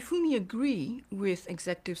 I fully agree with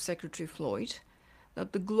Executive Secretary Floyd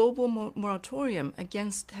that the global moratorium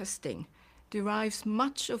against testing derives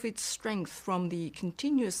much of its strength from the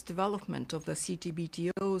continuous development of the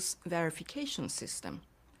CTBTO's verification system.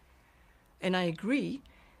 And I agree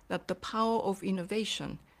that the power of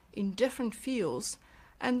innovation in different fields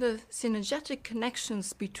and the synergetic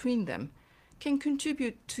connections between them can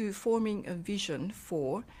contribute to forming a vision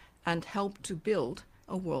for and help to build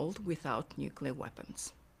a world without nuclear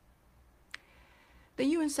weapons. The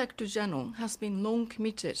UN Secretary General has been long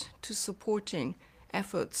committed to supporting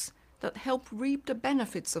efforts that help reap the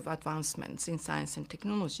benefits of advancements in science and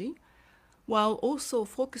technology, while also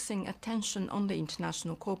focusing attention on the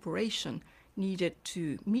international cooperation needed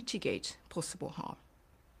to mitigate possible harm.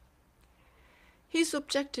 His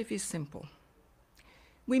objective is simple.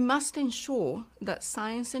 We must ensure that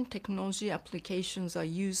science and technology applications are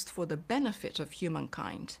used for the benefit of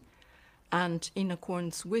humankind and in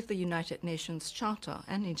accordance with the United Nations Charter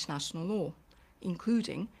and international law,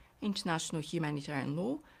 including international humanitarian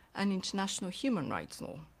law and international human rights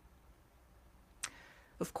law.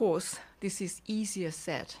 Of course, this is easier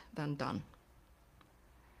said than done.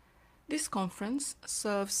 This conference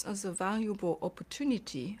serves as a valuable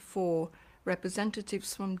opportunity for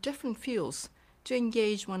representatives from different fields to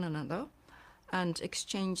engage one another and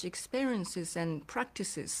exchange experiences and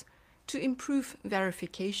practices to improve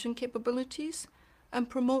verification capabilities and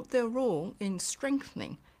promote their role in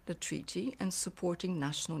strengthening the treaty and supporting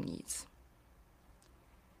national needs.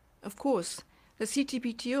 Of course, the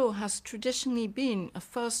CTBTO has traditionally been a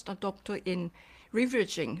first adopter in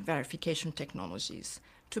leveraging verification technologies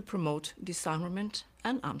to promote disarmament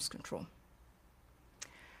and arms control.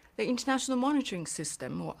 The International Monitoring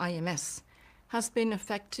System, or IMS, has been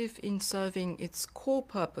effective in serving its core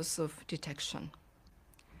purpose of detection.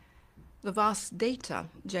 The vast data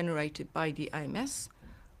generated by the IMS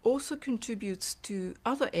also contributes to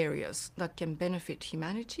other areas that can benefit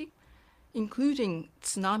humanity, including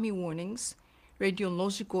tsunami warnings,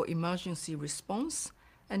 radiological emergency response,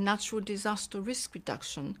 and natural disaster risk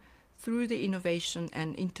reduction through the innovation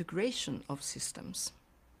and integration of systems.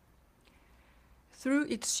 Through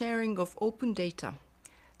its sharing of open data,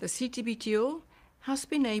 the CTBTO has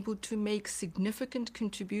been able to make significant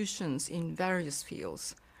contributions in various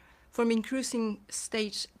fields, from increasing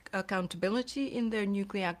state accountability in their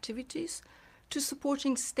nuclear activities to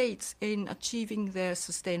supporting states in achieving their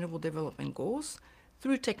sustainable development goals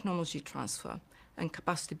through technology transfer and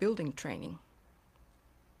capacity building training.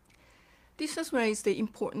 This has raised the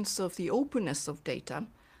importance of the openness of data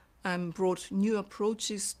and brought new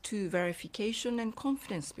approaches to verification and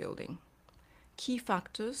confidence building, key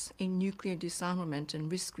factors in nuclear disarmament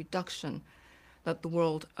and risk reduction that the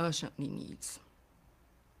world urgently needs.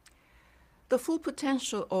 The full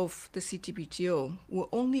potential of the CTBTO will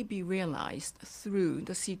only be realized through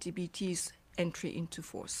the CTBT's entry into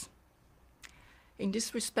force. In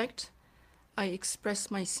this respect, I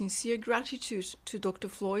express my sincere gratitude to Dr.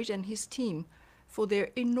 Floyd and his team for their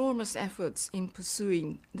enormous efforts in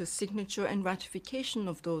pursuing the signature and ratification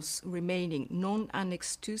of those remaining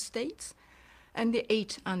non-Annex II states and the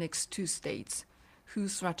 8 Annex II states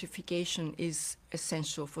whose ratification is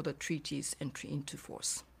essential for the treaty's entry into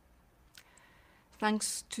force.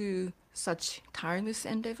 Thanks to such tireless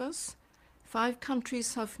endeavors, 5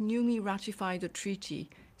 countries have newly ratified the treaty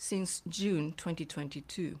since June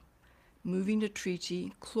 2022, moving the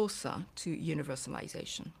treaty closer to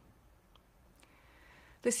universalization.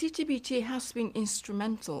 The CTBT has been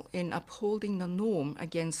instrumental in upholding the norm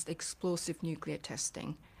against explosive nuclear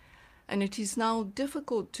testing, and it is now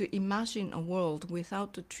difficult to imagine a world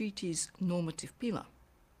without the treaty's normative pillar.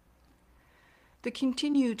 The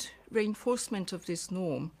continued reinforcement of this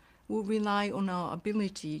norm will rely on our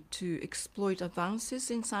ability to exploit advances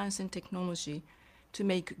in science and technology to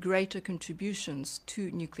make greater contributions to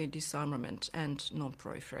nuclear disarmament and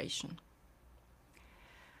non-proliferation.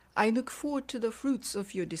 I look forward to the fruits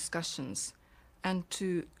of your discussions and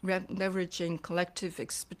to leveraging collective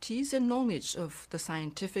expertise and knowledge of the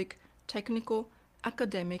scientific, technical,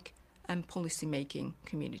 academic, and policymaking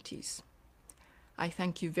communities. I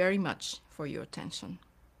thank you very much for your attention.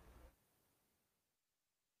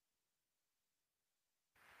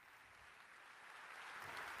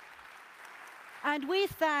 And we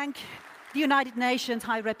thank the United Nations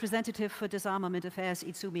High Representative for Disarmament Affairs,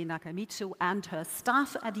 Izumi Nakamitsu, and her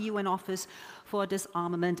staff at the UN Office for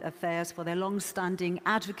Disarmament Affairs for their long-standing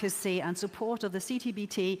advocacy and support of the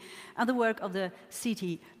CTBT and the work of the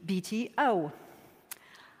CTBTO.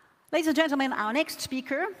 Ladies and gentlemen, our next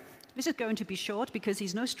speaker, this is going to be short because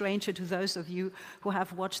he's no stranger to those of you who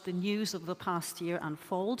have watched the news of the past year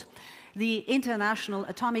unfold. The International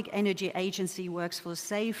Atomic Energy Agency works for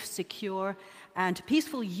safe, secure, and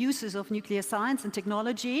peaceful uses of nuclear science and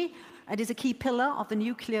technology, and is a key pillar of the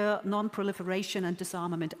nuclear non-proliferation and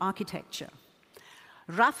disarmament architecture.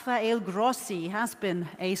 Raffaele Grossi has been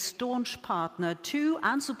a staunch partner to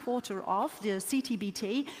and supporter of the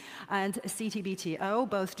CTBT and CTBTO,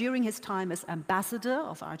 both during his time as ambassador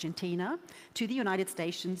of Argentina to the United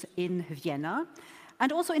States in Vienna,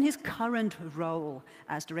 and also in his current role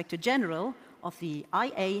as Director General of the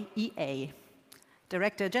IAEA.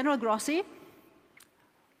 Director General Grossi,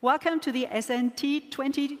 welcome to the SNT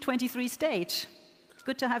 2023 stage. It's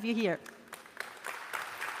good to have you here.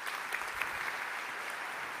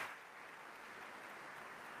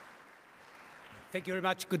 Thank you very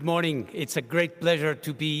much. Good morning. It's a great pleasure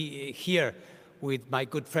to be here with my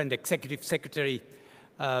good friend, Executive Secretary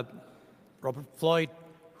Robert Floyd,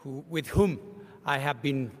 with whom I have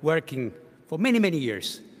been working for many, many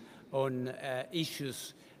years on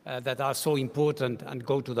issues that are so important and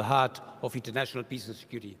go to the heart of international peace and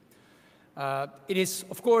security. It is,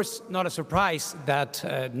 of course, not a surprise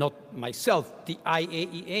that not myself, the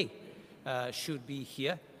IAEA, should be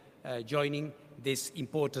here joining this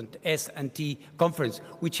important SnT conference,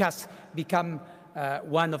 which has become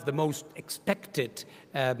one of the most expected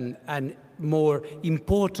and more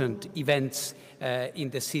important events in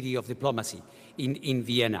the city of diplomacy in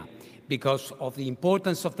Vienna, because of the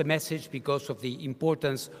importance of the message, because of the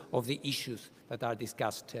importance of the issues that are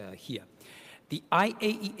discussed here. The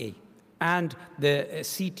IAEA and the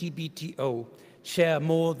CTBTO share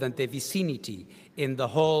more than the vicinity in the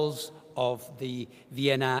halls of the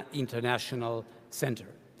Vienna International Center.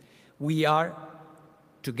 We are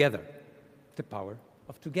together, the power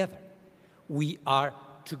of together. We are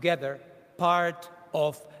together part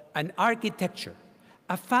of an architecture,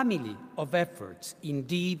 a family of efforts,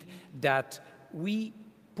 indeed, that we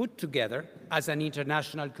put together as an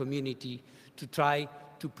international community to try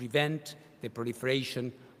to prevent the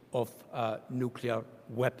proliferation of nuclear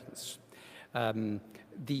weapons.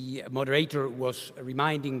 The moderator was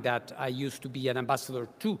reminding that I used to be an ambassador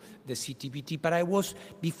to the CTBT, but I was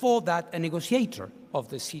before that a negotiator of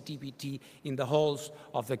the CTBT in the halls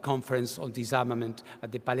of the Conference on Disarmament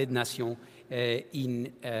at the Palais des Nations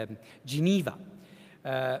in Geneva.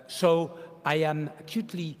 So I am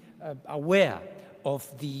acutely aware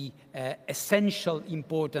of the essential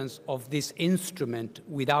importance of this instrument,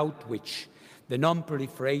 without which the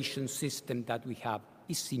non-proliferation system that we have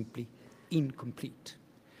is simply incomplete.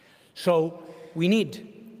 So we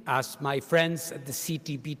need, as my friends at the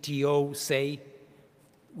CTBTO say,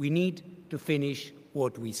 we need to finish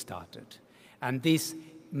what we started. And this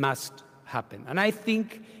must happen. And I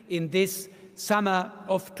think in this summer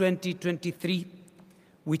of 2023,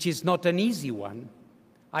 which is not an easy one,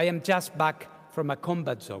 I am just back from a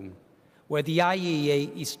combat zone where the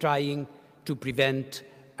IAEA is trying to prevent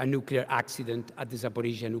a nuclear accident at the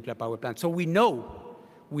Zaporizhzhia nuclear power plant. So we know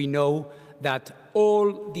that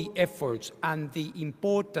all the efforts and the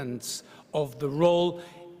importance of the role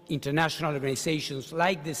international organizations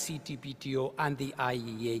like the CTBTO and the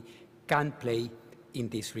IAEA can play in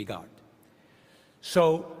this regard.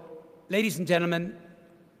 So, ladies and gentlemen,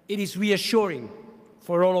 it is reassuring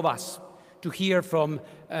for all of us to hear from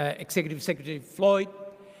Executive Secretary Floyd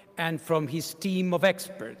and from his team of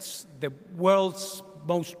experts, the world's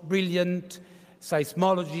most brilliant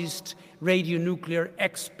seismologists, radionuclear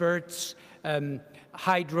experts,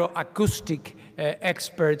 hydroacoustic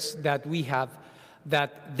experts that we have,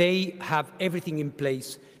 that they have everything in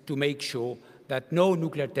place to make sure that no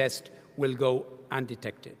nuclear test will go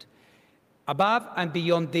undetected. Above and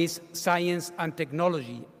beyond this, science and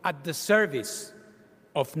technology at the service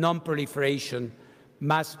of non-proliferation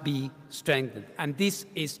must be strengthened. And this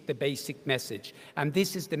is the basic message. And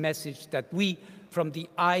this is the message that we from the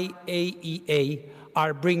IAEA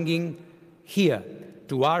are bringing here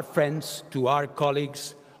to our friends, to our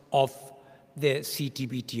colleagues of the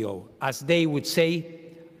CTBTO. As they would say,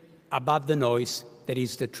 above the noise, there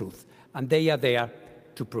is the truth. And they are there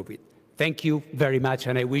to prove it. Thank you very much,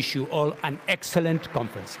 and I wish you all an excellent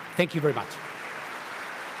conference. Thank you very much.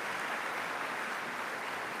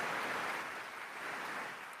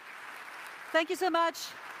 Thank you so much,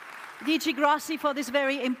 DG Grossi, for this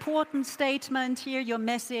very important statement here, your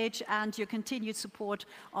message and your continued support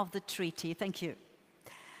of the treaty. Thank you.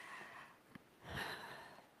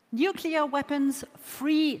 Nuclear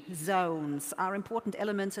weapons-free zones are important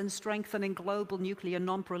elements in strengthening global nuclear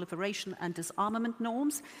non-proliferation and disarmament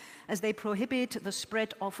norms, as they prohibit the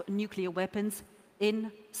spread of nuclear weapons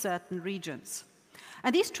in certain regions.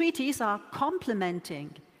 And these treaties are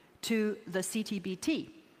complementing to the CTBT.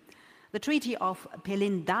 The Treaty of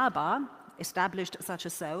Pelindaba established such a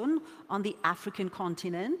zone on the African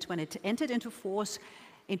continent when it entered into force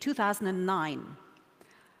in 2009.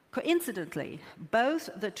 Coincidentally, both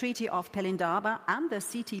the Treaty of Pelindaba and the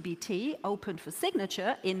CTBT opened for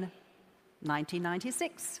signature in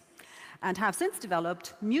 1996 and have since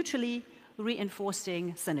developed mutually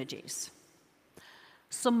reinforcing synergies.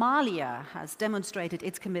 Somalia has demonstrated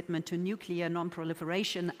its commitment to nuclear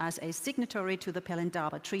non-proliferation as a signatory to the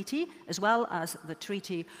Pelindaba Treaty, as well as the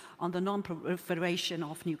Treaty on the Non-Proliferation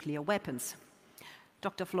of Nuclear Weapons.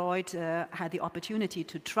 Dr. Floyd had the opportunity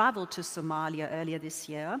to travel to Somalia earlier this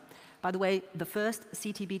year. By the way, the first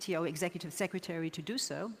CTBTO Executive Secretary to do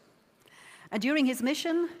so. And during his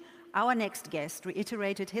mission, our next guest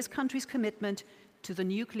reiterated his country's commitment to the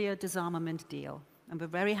nuclear disarmament deal. and we're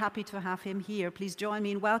very happy to have him here. Please join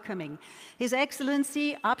me in welcoming His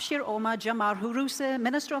Excellency Abshir Omar Jamar Huruse,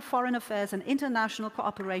 Minister of Foreign Affairs and International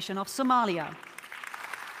Cooperation of Somalia.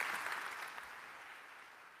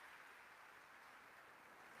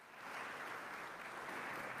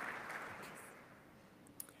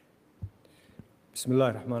 بسم الله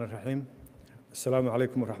الرحمن الرحيم. السلام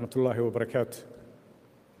عليكم ورحمة الله وبركاته.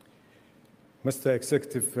 Mr.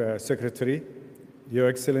 Executive Secretary, Your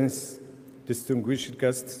Excellency, distinguished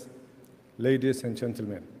guests, ladies and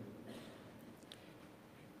gentlemen,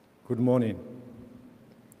 good morning.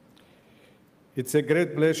 It's a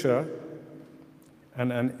great pleasure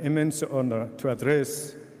and an immense honor to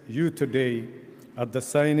address you today at the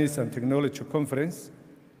Science and Technology Conference,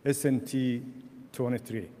 SnT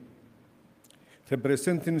 23.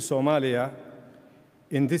 Representing Somalia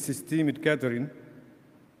in this esteemed gathering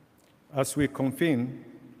as we convene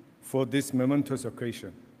for this momentous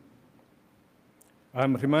occasion.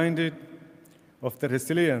 I'm reminded of the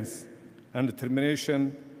resilience and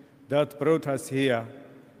determination that brought us here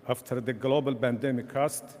after the global pandemic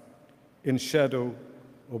cast in shadow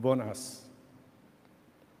upon us.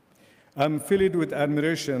 I'm filled with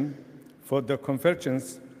admiration for the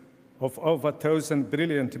convergence of over 1,000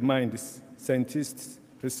 brilliant minds, scientists,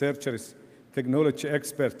 researchers, technology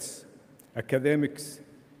experts, academics,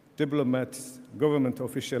 diplomats, government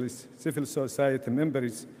officials, civil society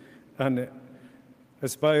members, and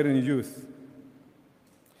aspiring youth.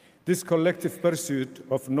 This collective pursuit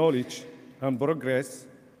of knowledge and progress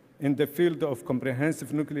in the field of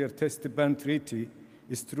comprehensive nuclear test ban treaty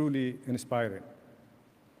is truly inspiring.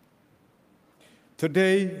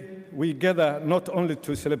 Today, we gather not only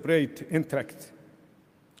to celebrate interact,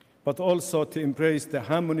 but also to embrace the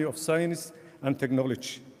harmony of science and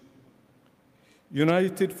technology,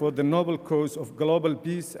 united for the noble cause of global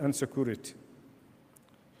peace and security.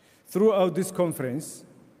 Throughout this conference,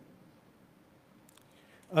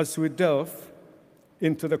 as we delve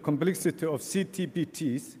into the complexity of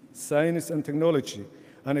CTBT's science and technology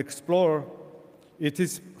and explore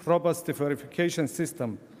its robust verification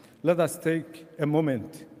system, let us take a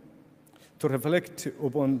moment to reflect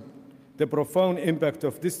upon the profound impact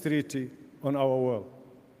of this treaty on our world.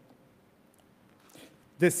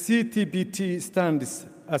 The CTBT stands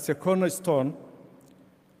as a cornerstone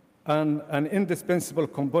and an indispensable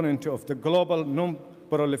component of the global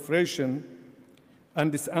non-proliferation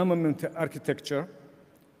and disarmament architecture,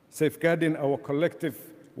 safeguarding our collective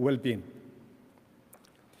well-being.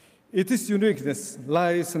 Its uniqueness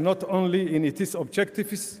lies not only in its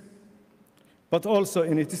objectives, but also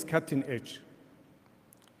in its cutting-edge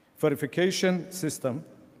verification system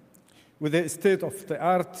with a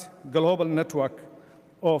state-of-the-art global network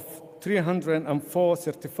of 304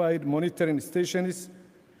 certified monitoring stations.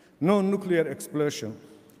 No nuclear explosion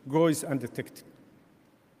goes undetected,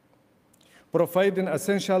 providing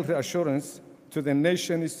essential reassurance to the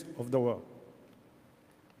nations of the world.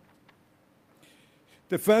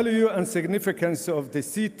 The value and significance of the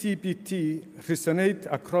CTBT resonate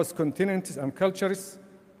across continents and cultures,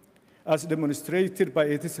 as demonstrated by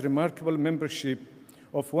its remarkable membership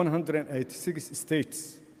of 186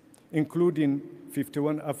 states, including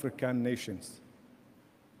 51 African nations.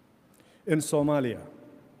 In Somalia,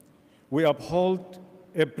 we uphold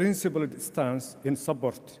a principled stance in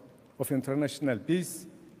support of international peace,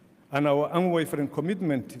 and our unwavering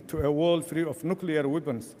commitment to a world free of nuclear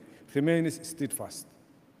weapons remains steadfast.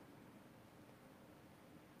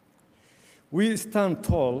 We stand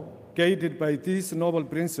tall, guided by these noble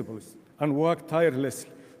principles, and work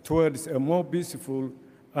tirelessly towards a more peaceful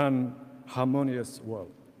and harmonious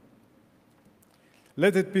world.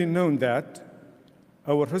 Let it be known that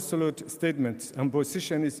our resolute statements and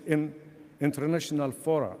positions in international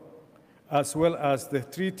fora, as well as the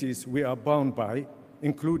treaties we are bound by,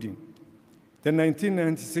 including the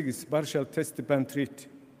 1996 Partial Test Ban Treaty,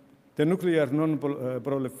 the Nuclear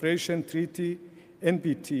Non-Proliferation Treaty,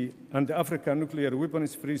 NPT, and the African Nuclear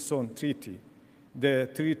Weapons Free Zone Treaty, the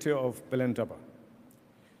Treaty of Belendaba,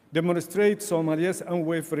 demonstrate Somalia's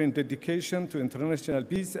unwavering dedication to international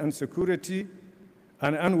peace and security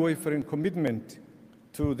and unwavering commitment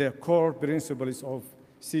to the core principles of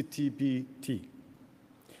CTBT,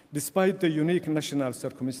 despite the unique national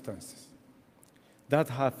circumstances that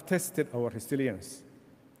have tested our resilience.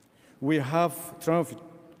 We have triumphed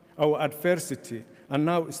our adversity and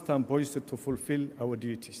now stand poised to fulfill our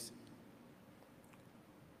duties.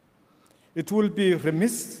 It will be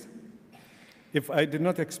remiss if I did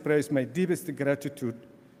not express my deepest gratitude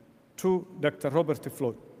to Dr. Robert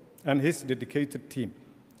Floyd and his dedicated team.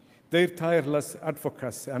 Their tireless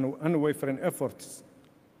advocacy and unwavering efforts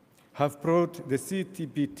have brought the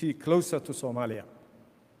CTBT closer to Somalia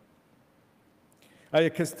I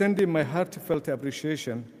extended my heartfelt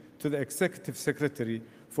appreciation to the Executive Secretary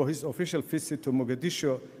for his official visit to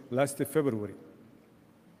Mogadishu last February,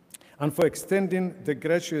 and for extending the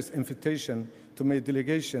gracious invitation to my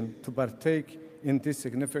delegation to partake in this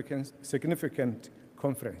significant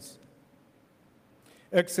conference.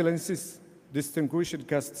 Excellencies, distinguished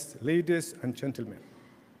guests, ladies and gentlemen,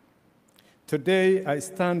 today I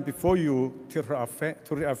stand before you to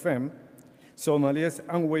reaffirm Somalia's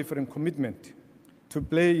unwavering commitment to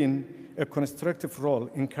playing a constructive role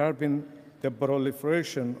in curbing the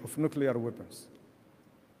proliferation of nuclear weapons.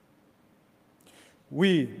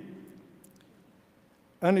 We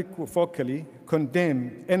unequivocally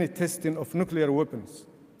condemn any testing of nuclear weapons,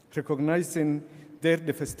 recognizing their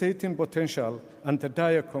devastating potential and the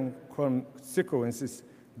dire consequences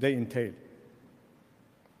they entail.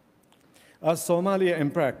 As Somalia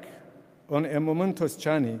embarks on a momentous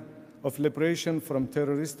journey of liberation from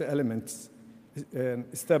terrorist elements,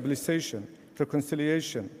 stabilization,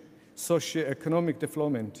 reconciliation, socio-economic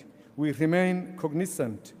development, we remain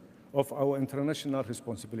cognizant of our international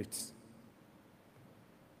responsibilities.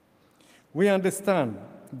 We understand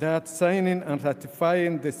that signing and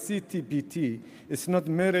ratifying the CTBT is not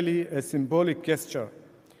merely a symbolic gesture,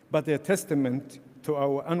 but a testament to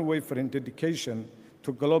our unwavering dedication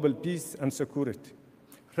to global peace and security.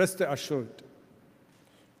 Rest assured,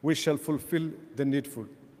 we shall fulfill the needful.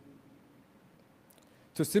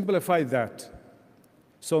 To simplify that,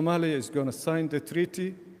 Somalia is going to sign the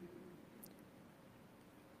treaty,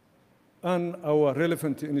 and our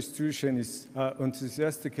relevant institutions are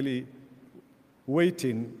enthusiastically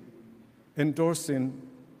waiting, endorsing,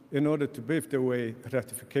 in order to pave the way the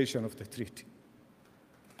ratification of the treaty.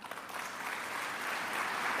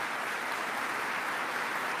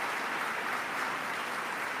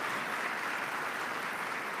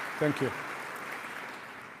 Thank you.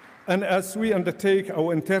 And as we undertake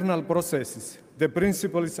our internal processes, the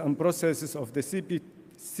principles and processes of the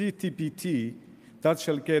CTBT that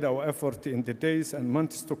shall guide our effort in the days and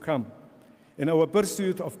months to come. In our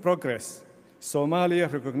pursuit of progress, Somalia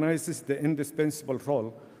recognizes the indispensable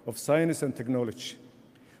role of science and technology.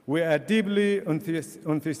 We are deeply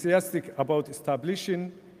enthusiastic about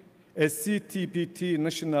establishing a CTBT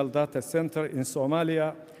National Data Center in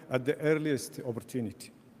Somalia at the earliest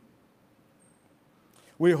opportunity.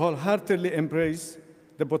 We wholeheartedly embrace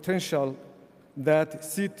the potential that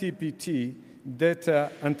CTBT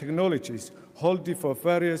data and technologies hold for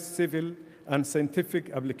various civil and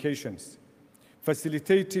scientific applications,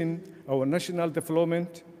 facilitating our national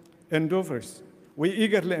development endeavors. We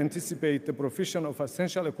eagerly anticipate the provision of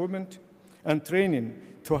essential equipment and training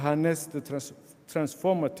to harness the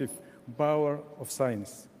transformative power of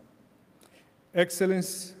science.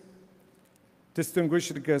 Excellence,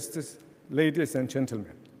 distinguished guests, ladies and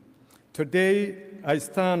gentlemen, today I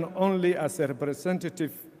stand not only as a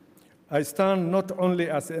representative of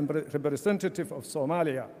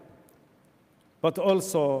Somalia, but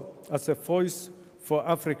also as a voice for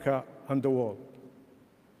Africa and the world.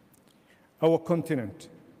 Our continent,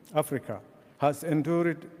 Africa, has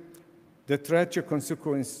endured the tragic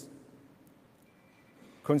consequences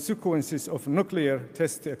of nuclear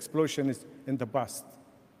test explosions in the past.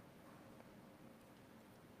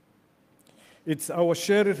 It's our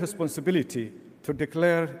shared responsibility to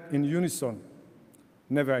declare in unison,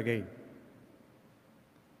 never again.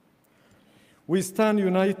 We stand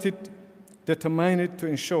united, determined to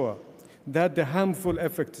ensure that the harmful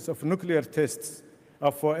effects of nuclear tests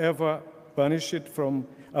are forever banished from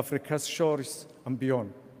Africa's shores and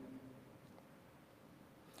beyond.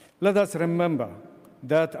 Let us remember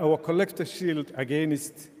that our collective shield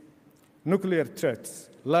against nuclear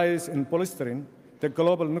threats lies in bolstering the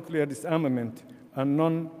global nuclear disarmament and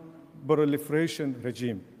non-proliferation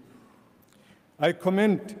regime. I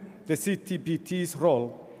commend the CTBT's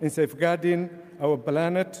role in safeguarding our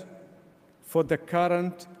planet for the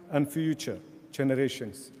current and future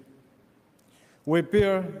generations. We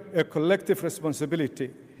bear a collective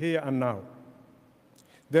responsibility here and now.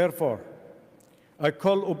 Therefore, I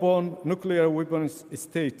call upon nuclear weapons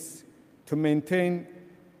states to maintain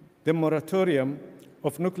the moratorium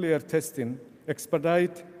of nuclear testing,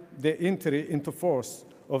 expedite the entry into force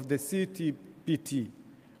of the CTBT,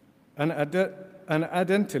 and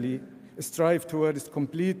ardently strive towards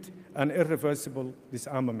complete and irreversible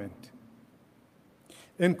disarmament.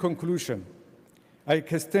 In conclusion, I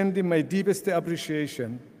extend my deepest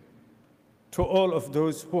appreciation to all of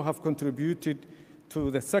those who have contributed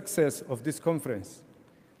to the success of this conference.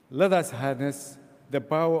 Let us harness the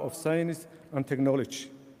power of science and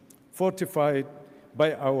technology, fortified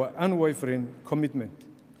by our unwavering commitment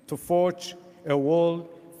to forge a world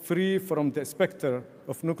free from the specter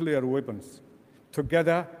of nuclear weapons.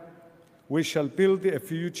 Together, we shall build a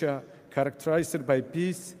future characterized by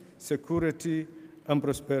peace, security, and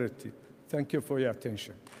prosperity. Thank you for your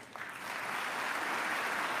attention.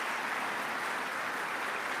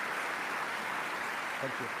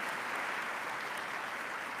 Thank you.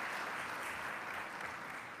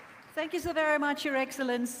 Thank you so very much, Your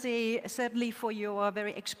Excellency, certainly for your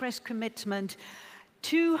very express commitment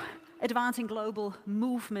to advancing global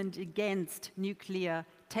movement against nuclear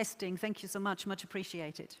testing. Thank you so much, much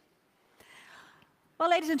appreciated. Well,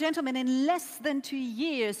 ladies and gentlemen, in less than 2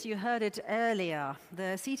 years, you heard it earlier,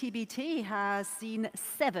 the CTBT has seen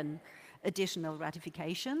 7 additional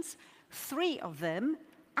ratifications, 3 of them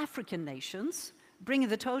African nations, bringing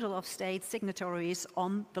the total of state signatories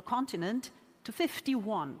on the continent to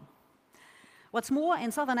 51. What's more,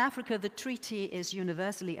 in Southern Africa, the treaty is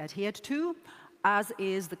universally adhered to, as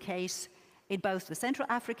is the case in both the Central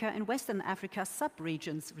Africa and Western Africa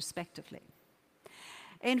sub-regions, respectively.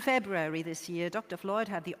 In February this year, Dr. Floyd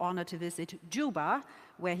had the honor to visit Juba,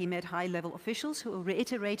 where he met high-level officials who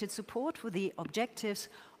reiterated support for the objectives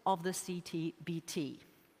of the CTBT.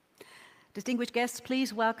 Distinguished guests,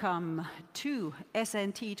 please welcome to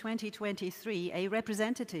SnT 2023 a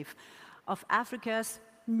representative of Africa's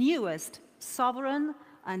newest sovereign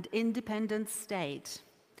and independent state,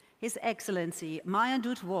 His Excellency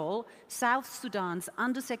Mayandut Wall, South Sudan's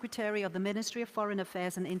Undersecretary of the Ministry of Foreign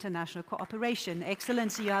Affairs and International Cooperation.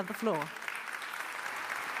 Excellency, you have the floor.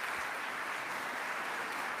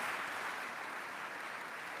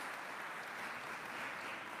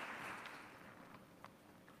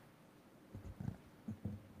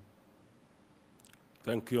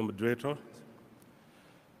 Thank you, Moderator.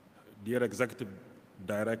 Dear Executive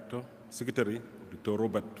Director, Secretary, Dr.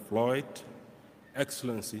 Robert Floyd,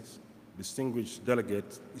 Excellencies, distinguished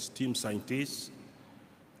delegates, esteemed scientists,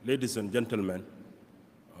 ladies and gentlemen,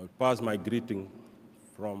 I'll pass my greeting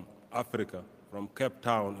from Africa, from Cape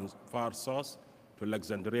Town in far south to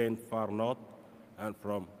Alexandria in far north, and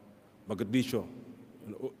from Mogadishu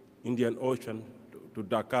in Indian Ocean to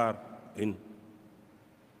Dakar in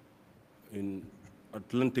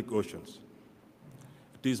Atlantic Oceans.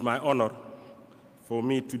 It is my honor for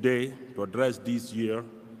me today to address this year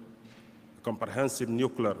Comprehensive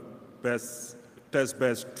Nuclear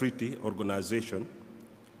Test-Based Treaty Organization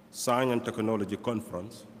Science and Technology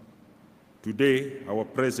Conference. Today, our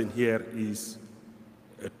presence here is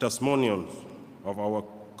a testimonial of our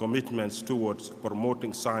commitments towards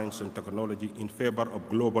promoting science and technology in favor of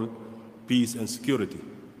global peace and security.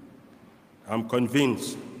 I'm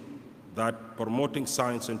convinced that promoting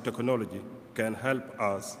science and technology can help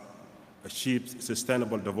us achieve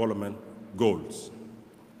sustainable development goals,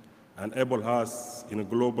 enable us in a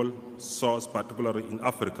global south, particularly in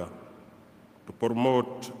Africa, to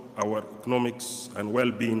promote our economics and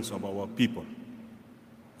well-being of our people.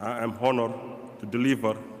 I am honored to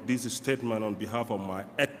deliver this statement on behalf of my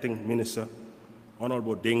acting minister,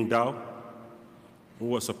 Honorable Deng Dao, who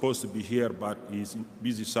was supposed to be here but is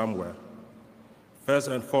busy somewhere. First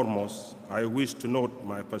and foremost, I wish to note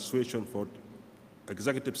my appreciation for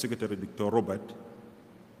Executive Secretary Dr. Robert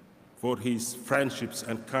for his friendships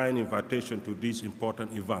and kind invitation to these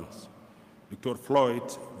important events. Dr.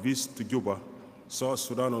 Floyd's visit to Juba, South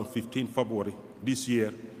Sudan on 15 February this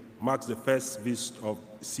year marks the first visit of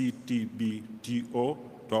CTBTO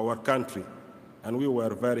to our country, and we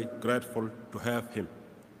were very grateful to have him.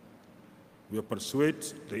 We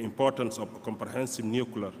appreciate the importance of a comprehensive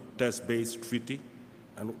nuclear test-based treaty,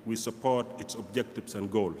 and we support its objectives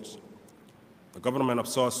and goals. The government of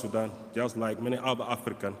South Sudan, just like many other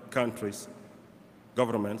African countries,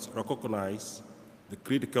 governments recognize the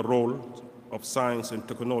critical role of science and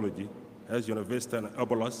technology as universal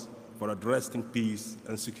enablers for addressing peace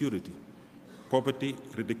and security, poverty,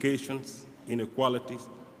 eradications, inequalities,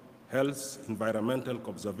 health, environmental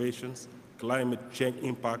conservations, climate change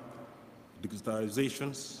impact,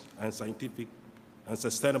 digitalizations, and scientific and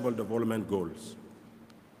sustainable development goals.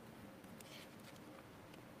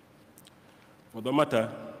 For the matter,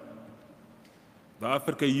 the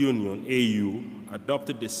African Union, AU,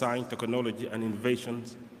 adopted the Science, Technology, and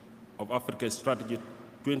Innovations of Africa Strategy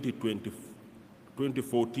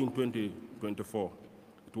 2014-2024.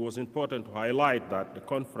 It was important to highlight that the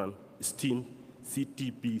conference esteemed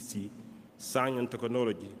CTBC, Science and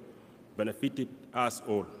Technology, benefited us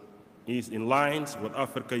all. It is in line with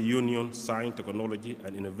African Union Science, Technology,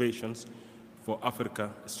 and Innovations for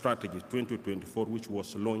Africa Strategy 2024, which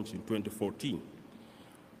was launched in 2014.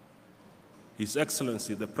 His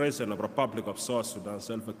Excellency, the President of the Republic of South Sudan,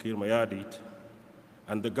 Salva Kiir Mayardit,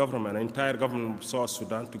 and the government, entire government of South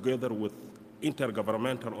Sudan, together with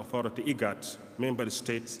Intergovernmental Authority, IGAD, member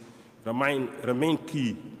states remain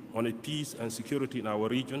key on peace and security in our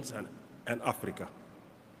regions and Africa.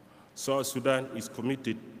 South Sudan is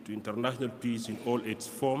committed to international peace in all its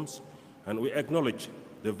forms, and we acknowledge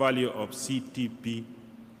the value of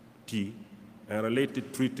CTBTO and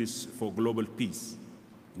related treaties for global peace.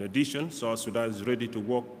 In addition, South Sudan is ready to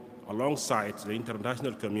work alongside the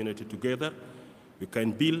international community. Together, we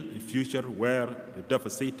can build a future where the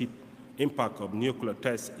devastating impact of nuclear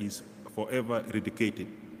tests is forever eradicated.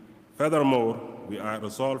 Furthermore, we are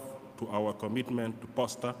resolved to our commitment to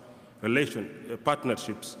foster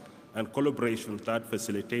partnerships and collaboration that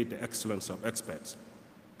facilitate the excellence of experts,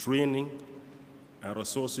 training, and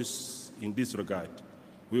resources in this regard.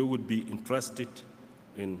 We would be interested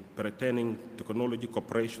in pertaining technology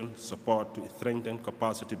cooperation support to strengthen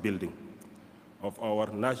capacity building of our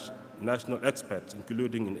national experts,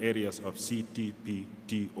 including in areas of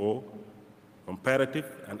CTBTO, comparative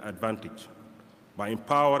and advantage. By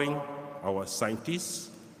empowering our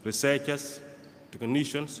scientists, researchers,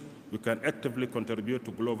 technicians, we can actively contribute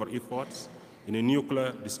to global efforts in the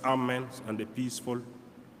nuclear disarmament and the peaceful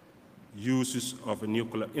uses of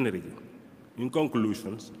nuclear energy. In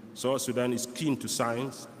conclusion, South Sudan is keen to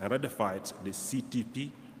sign and ratify the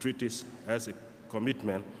CTP treaties as a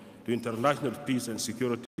commitment to international peace and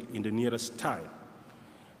security in the nearest time.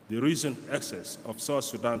 The recent access of South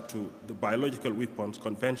Sudan to the Biological Weapons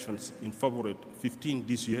Conventions in February 15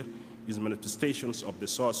 this year is manifestations of the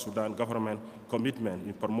South Sudan government commitment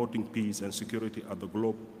in promoting peace and security at the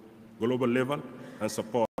global level and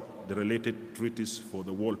support the related treaties for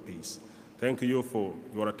the world peace. Thank you for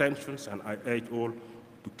your attention, and I urge all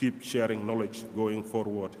to keep sharing knowledge going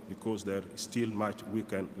forward because there is still much we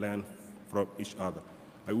can learn from each other.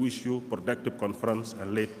 I wish you a productive conference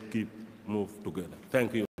and let's keep move together.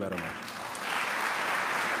 Thank you very much.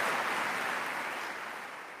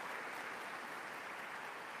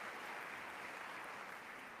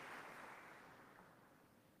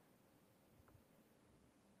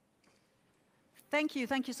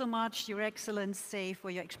 Thank you so much, Your Excellency,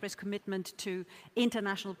 for your express commitment to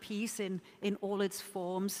international peace in all its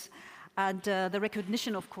forms, and the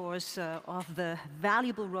recognition, of course, of the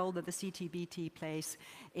valuable role that the CTBT plays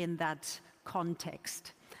in that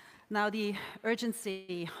context. Now, the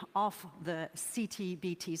urgency of the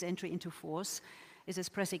CTBT's entry into force is as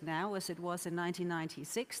pressing now as it was in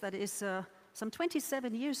 1996. That is some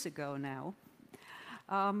 27 years ago now.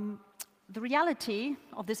 The reality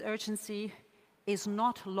of this urgency is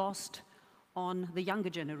not lost on the younger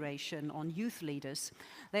generation, on youth leaders.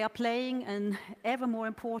 They are playing an ever more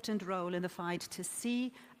important role in the fight to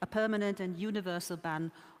see a permanent and universal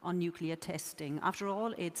ban on nuclear testing. After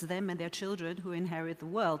all, it's them and their children who inherit the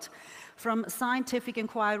world. From scientific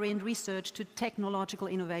inquiry and research to technological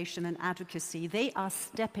innovation and advocacy, they are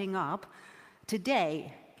stepping up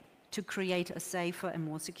today to create a safer and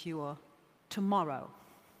more secure tomorrow.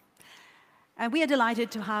 And we are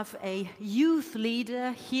delighted to have a youth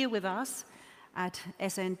leader here with us at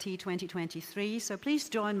SNT 2023. So please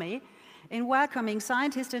join me in welcoming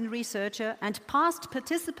scientist and researcher and past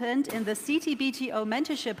participant in the CTBTO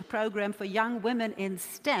mentorship program for young women in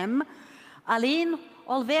STEM, Aline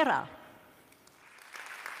Olvera.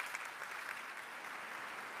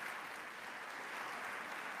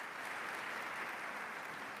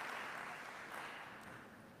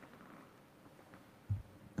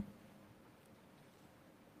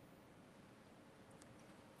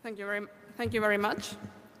 Thank you very much.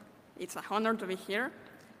 It's an honor to be here.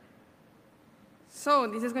 So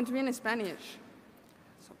this is going to be in Spanish.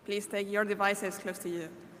 So please take your devices close to you.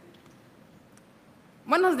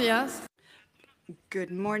 Buenos días.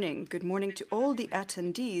 Good morning. Good morning to all the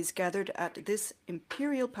attendees gathered at this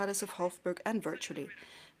Imperial Palace of Hofburg and virtually.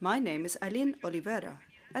 My name is Aline Olivera,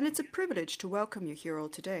 and it's a privilege to welcome you here all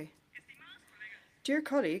today. Dear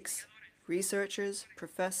colleagues, researchers,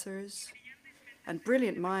 professors, and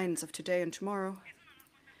brilliant minds of today and tomorrow,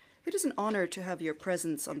 it is an honor to have your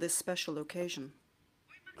presence on this special occasion.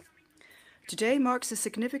 Today marks a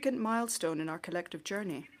significant milestone in our collective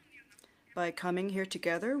journey. By coming here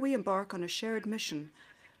together, we embark on a shared mission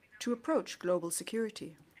to approach global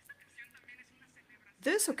security.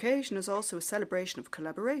 This occasion is also a celebration of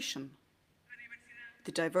collaboration.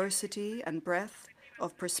 The diversity and breadth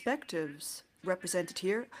of perspectives represented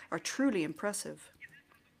here are truly impressive,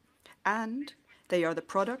 and they are the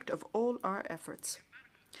product of all our efforts.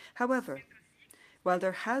 However, while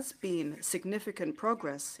there has been significant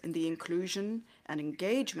progress in the inclusion and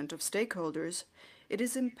engagement of stakeholders, it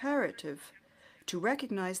is imperative to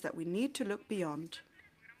recognize that we need to look beyond.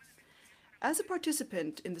 As a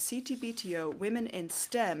participant in the CTBTO Women in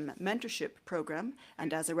STEM mentorship program,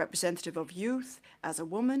 and as a representative of youth, as a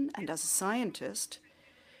woman, and as a scientist,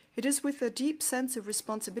 it is with a deep sense of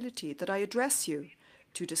responsibility that I address you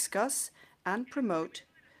to discuss and promote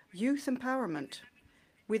youth empowerment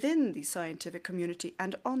within the scientific community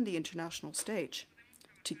and on the international stage.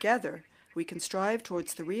 Together, we can strive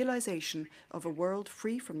towards the realization of a world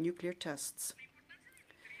free from nuclear tests.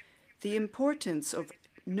 The importance of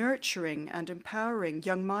nurturing and empowering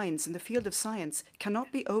young minds in the field of science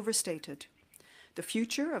cannot be overstated. The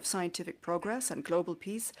future of scientific progress and global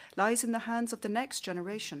peace lies in the hands of the next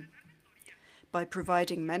generation. By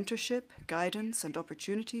providing mentorship, guidance, and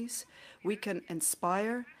opportunities, we can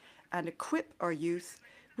inspire and equip our youth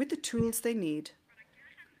with the tools they need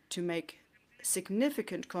to make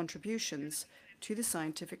significant contributions to the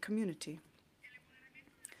scientific community.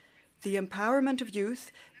 The empowerment of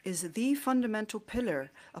youth is the fundamental pillar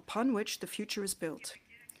upon which the future is built,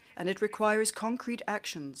 and it requires concrete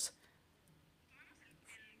actions.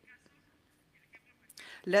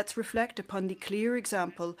 Let's reflect upon the clear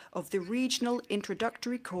example of the regional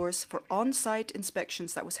introductory course for on-site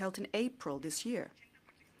inspections that was held in April this year.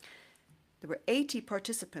 There were 80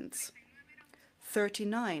 participants.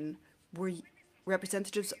 39 were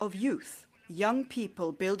representatives of youth, young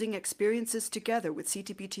people building experiences together with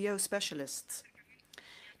CTBTO specialists.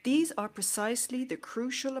 These are precisely the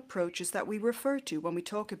crucial approaches that we refer to when we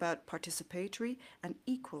talk about participatory and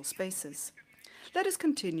equal spaces. Let us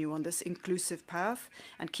continue on this inclusive path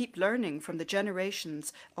and keep learning from the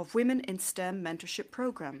generations of Women in STEM mentorship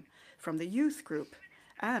program, from the youth group,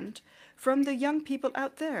 and from the young people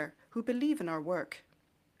out there who believe in our work.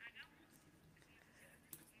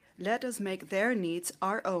 Let us make their needs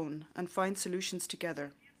our own and find solutions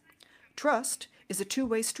together. Trust is a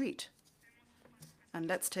two-way street. And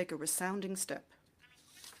let's take a resounding step.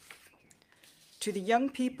 To the young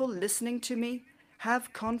people listening to me,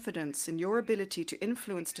 have confidence in your ability to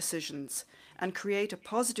influence decisions and create a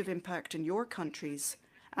positive impact in your countries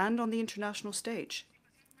and on the international stage.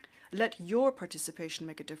 Let your participation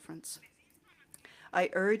make a difference. I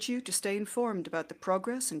urge you to stay informed about the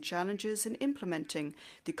progress and challenges in implementing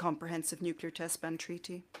the Comprehensive Nuclear Test Ban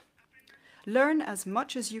Treaty. Learn as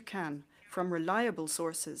much as you can from reliable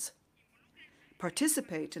sources.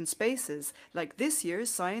 Participate in spaces like this year's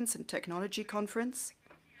Science and Technology Conference,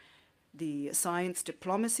 the Science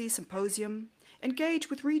Diplomacy Symposium, engage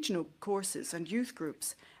with regional courses and youth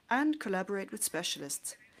groups, and collaborate with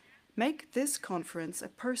specialists. Make this conference a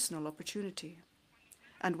personal opportunity.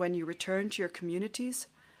 And when you return to your communities,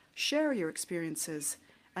 share your experiences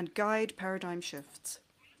and guide paradigm shifts.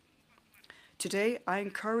 Today, I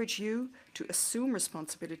encourage you to assume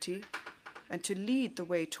responsibility and to lead the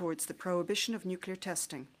way towards the prohibition of nuclear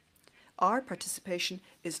testing. Our participation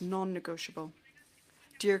is non-negotiable.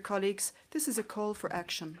 Dear colleagues, this is a call for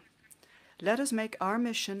action. Let us make our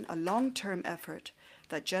mission a long-term effort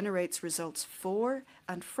that generates results for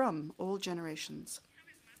and from all generations.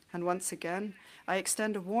 And once again, I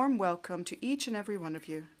extend a warm welcome to each and every one of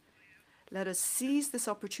you. Let us seize this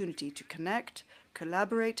opportunity to connect,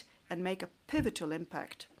 collaborate, and make a pivotal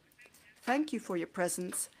impact. Thank you for your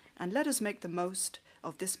presence, and let us make the most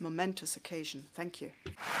of this momentous occasion. Thank you.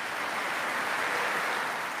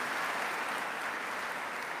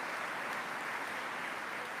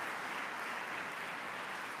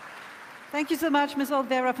 Thank you so much, Ms.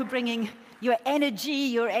 Olvera, for bringing your energy,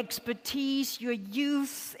 your expertise, your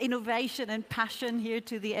youth, innovation and passion here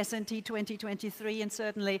to the SNT 2023, and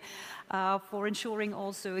certainly for ensuring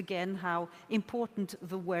also again how important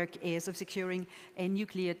the work is of securing a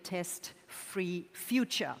nuclear test-free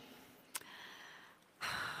future.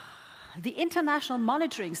 The International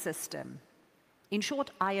Monitoring System, in short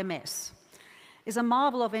IMS, is a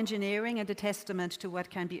marvel of engineering and a testament to what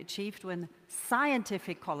can be achieved when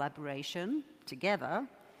scientific collaboration together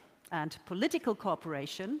and political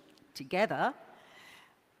cooperation together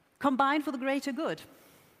combine for the greater good.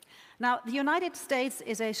 Now, the United States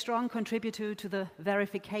is a strong contributor to the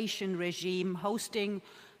verification regime, hosting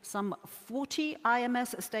some 40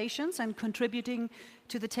 IMS stations and contributing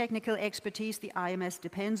to the technical expertise the IMS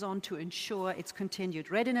depends on to ensure its continued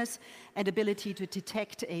readiness and ability to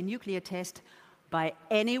detect a nuclear test by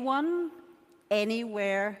anyone,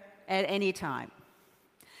 anywhere, at any time.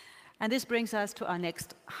 And this brings us to our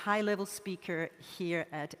next high-level speaker here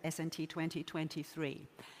at SNT 2023.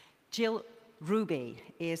 Jill Ruby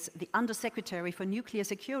is the Undersecretary for Nuclear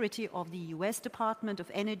Security of the US Department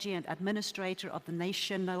of Energy and Administrator of the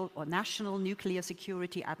National Nuclear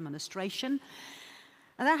Security Administration.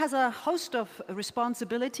 And that has a host of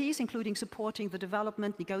responsibilities, including supporting the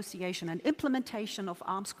development, negotiation, and implementation of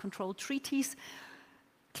arms control treaties,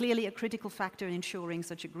 clearly a critical factor in ensuring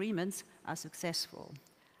such agreements are successful.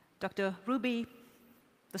 Dr. Ruby,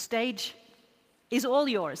 the stage is all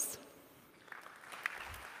yours.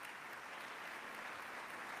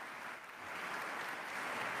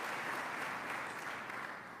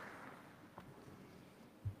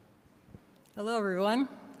 Hello, everyone.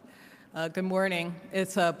 Good morning.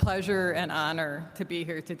 It's a pleasure and honor to be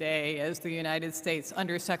here today as the United States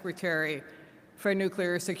Undersecretary for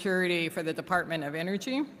Nuclear Security for the Department of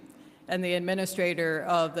Energy and the Administrator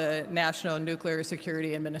of the National Nuclear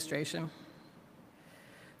Security Administration.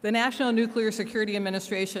 The National Nuclear Security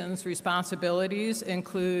Administration's responsibilities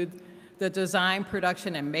include the design,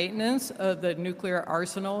 production, and maintenance of the nuclear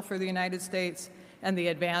arsenal for the United States and the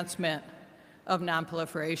advancement of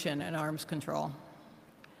nonproliferation and arms control.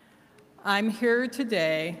 I'm here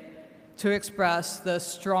today to express the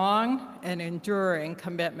strong and enduring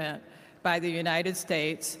commitment by the United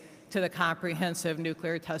States to the Comprehensive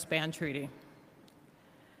Nuclear Test Ban Treaty.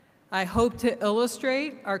 I hope to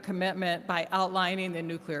illustrate our commitment by outlining the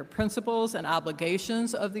nuclear principles and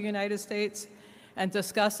obligations of the United States and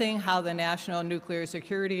discussing how the National Nuclear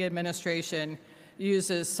Security Administration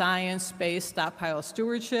uses science-based stockpile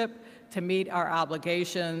stewardship to meet our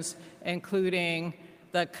obligations, including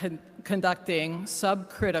the conducting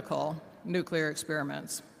subcritical nuclear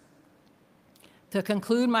experiments. To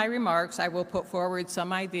conclude my remarks, I will put forward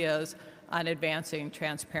some ideas on advancing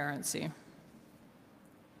transparency.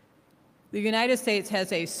 The United States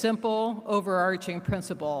has a simple, overarching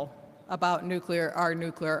principle about our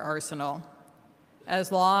nuclear arsenal.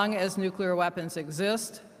 As long as nuclear weapons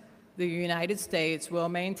exist, the United States will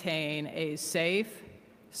maintain a safe,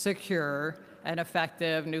 secure, and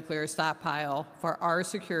effective nuclear stockpile for our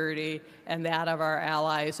security and that of our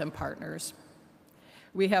allies and partners.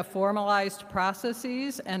 We have formalized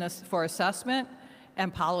processes for assessment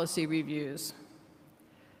and policy reviews.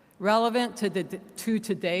 Relevant to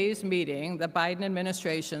today's meeting, the Biden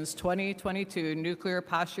administration's 2022 Nuclear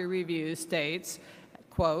Posture Review states,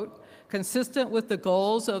 quote, consistent with the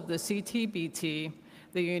goals of the CTBT,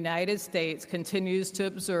 the United States continues to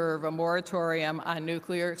observe a moratorium on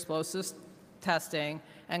nuclear explosives testing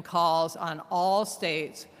and calls on all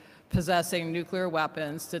states possessing nuclear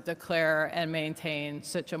weapons to declare and maintain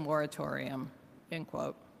such a moratorium, end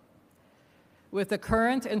quote. With the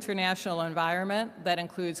current international environment that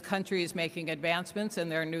includes countries making advancements in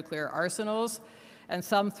their nuclear arsenals and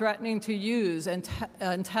some threatening to use and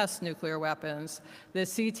test nuclear weapons, the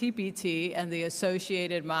CTBT and the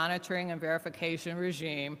associated monitoring and verification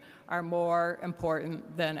regime are more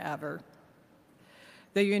important than ever.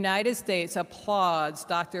 The United States applauds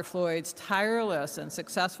Dr. Floyd's tireless and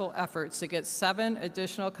successful efforts to get 7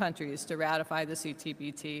 additional countries to ratify the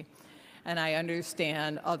CTBT, and I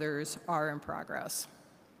understand others are in progress.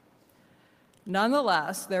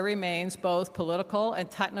 Nonetheless, there remains both political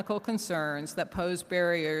and technical concerns that pose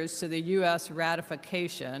barriers to the U.S.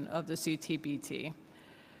 ratification of the CTBT.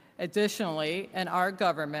 Additionally, in our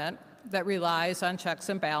government that relies on checks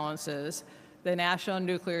and balances, the National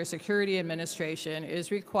Nuclear Security Administration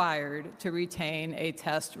is required to retain a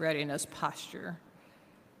test readiness posture.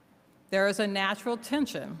 There is a natural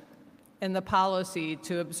tension in the policy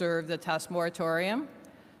to observe the test moratorium,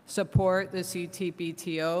 support the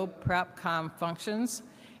CTBTO PrepCom functions,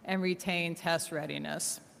 and retain test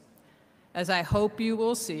readiness. As I hope you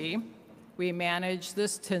will see, we manage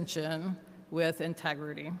this tension with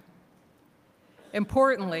integrity.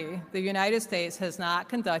 Importantly, the United States has not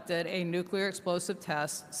conducted a nuclear explosive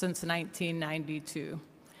test since 1992,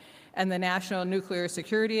 and the National Nuclear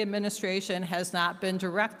Security Administration has not been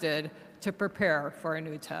directed to prepare for a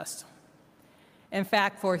new test. In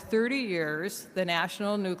fact, for 30 years, the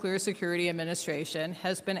National Nuclear Security Administration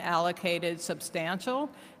has been allocated substantial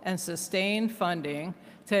and sustained funding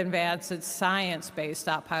to advance its science-based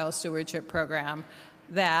stockpile stewardship program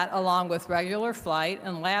that, along with regular flight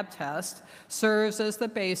and lab tests, serves as the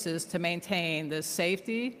basis to maintain the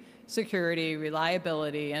safety, security,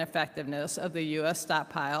 reliability, and effectiveness of the U.S.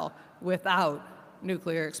 stockpile without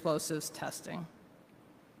nuclear explosives testing.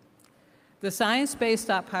 The Science-Based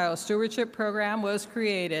Stockpile Stewardship Program was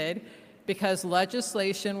created because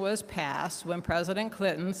legislation was passed when President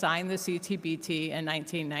Clinton signed the CTBT in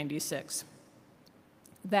 1996.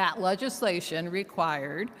 That legislation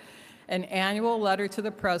required an annual letter to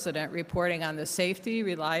the President reporting on the safety,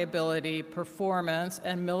 reliability, performance,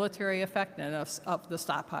 and military effectiveness of the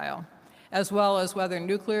stockpile, as well as whether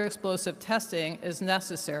nuclear explosive testing is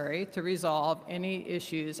necessary to resolve any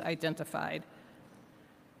issues identified.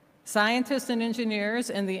 Scientists and engineers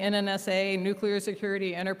in the NNSA nuclear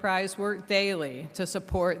security enterprise work daily to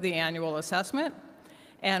support the annual assessment,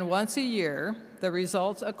 and once a year, the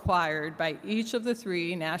results acquired by each of the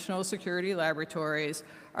 3 national security laboratories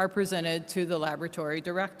are presented to the laboratory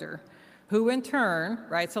director, who in turn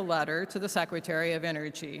writes a letter to the Secretary of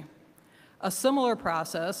Energy. A similar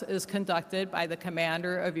process is conducted by the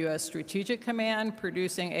commander of U.S. Strategic Command,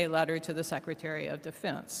 producing a letter to the Secretary of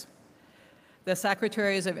Defense. The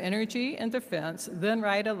Secretaries of Energy and Defense then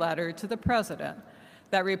write a letter to the President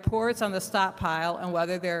that reports on the stockpile and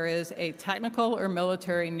whether there is a technical or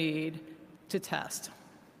military need to test.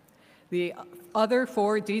 The other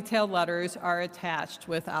 4 detailed letters are attached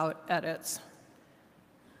without edits.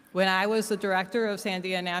 When I was the director of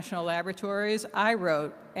Sandia National Laboratories, I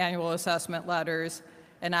wrote annual assessment letters,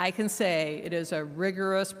 and I can say it is a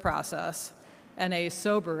rigorous process and a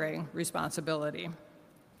sobering responsibility.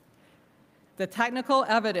 The technical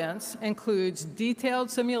evidence includes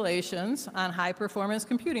detailed simulations on high-performance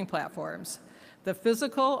computing platforms. The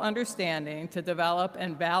physical understanding to develop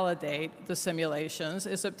and validate the simulations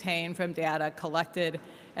is obtained from data collected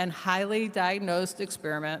in highly diagnosed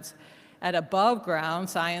experiments at above-ground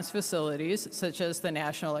science facilities, such as the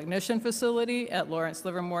National Ignition Facility at Lawrence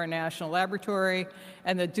Livermore National Laboratory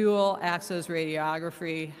and the Dual Axis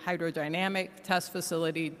Radiography Hydrodynamic Test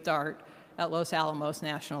Facility, DART, at Los Alamos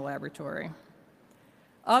National Laboratory.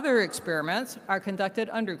 Other experiments are conducted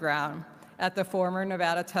underground at the former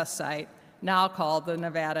Nevada Test Site, now called the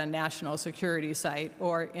Nevada National Security Site,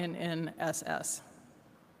 or NNSS.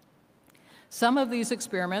 Some of these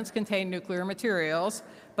experiments contain nuclear materials,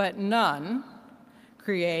 but none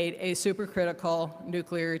create a supercritical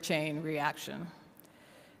nuclear chain reaction.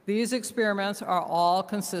 These experiments are all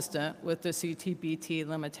consistent with the CTBT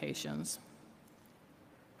limitations.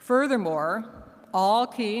 Furthermore, all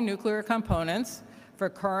key nuclear components for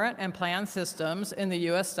current and planned systems in the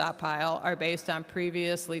U.S. stockpile are based on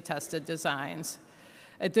previously tested designs.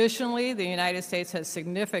 Additionally, the United States has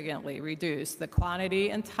significantly reduced the quantity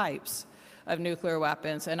and types of nuclear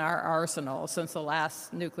weapons in our arsenal since the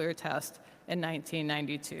last nuclear test in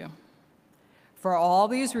 1992. For all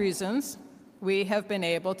these reasons, we have been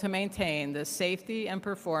able to maintain the safety and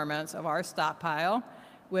performance of our stockpile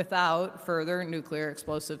without further nuclear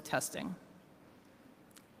explosive testing.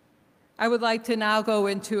 I would like to now go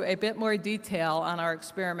into a bit more detail on our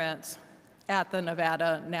experiments at the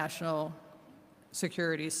Nevada National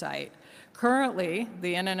Security Site. Currently,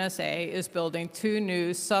 the NNSA is building 2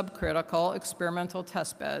 new subcritical experimental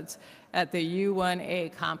test beds at the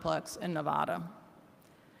U1A complex in Nevada.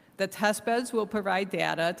 The test beds will provide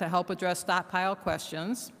data to help address stockpile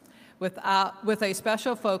questions with a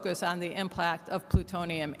special focus on the impact of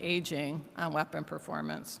plutonium aging on weapon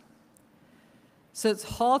performance. Since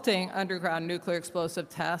halting underground nuclear explosive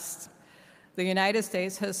tests, the United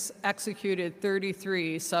States has executed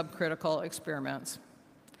 33 subcritical experiments.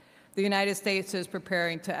 The United States is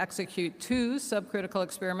preparing to execute 2 subcritical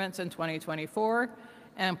experiments in 2024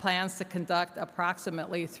 and plans to conduct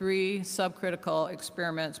approximately 3 subcritical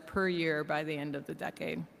experiments per year by the end of the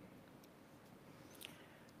decade.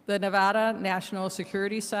 The Nevada National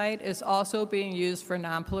Security Site is also being used for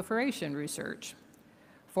nonproliferation research.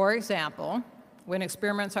 For example, when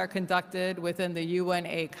experiments are conducted within the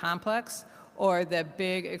U1A complex or the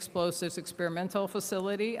Big Explosives Experimental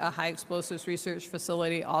Facility, a high explosives research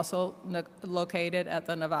facility also located at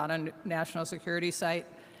the Nevada National Security Site,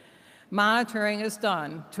 monitoring is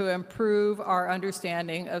done to improve our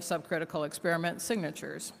understanding of subcritical experiment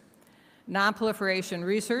signatures. Nonproliferation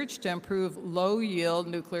research to improve low-yield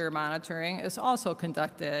nuclear monitoring is also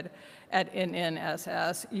conducted at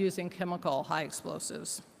NNSS using chemical high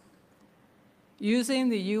explosives. Using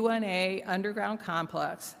the U1A underground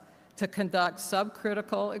complex to conduct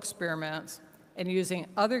subcritical experiments and using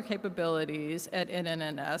other capabilities at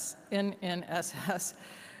NNSS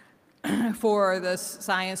for the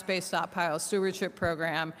Science-Based Stockpile Stewardship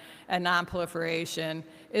Program and nonproliferation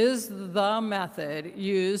is the method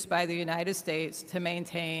used by the United States to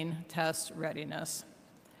maintain test readiness.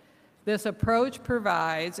 This approach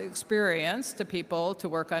provides experience to people to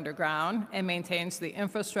work underground and maintains the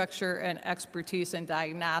infrastructure and expertise in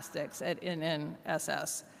diagnostics at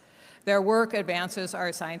NNSS. Their work advances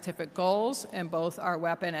our scientific goals in both our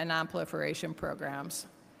weapon and nonproliferation programs.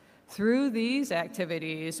 Through these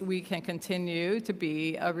activities, we can continue to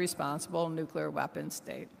be a responsible nuclear weapons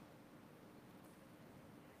state.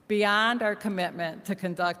 Beyond our commitment to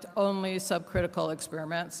conduct only subcritical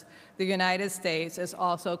experiments, the United States is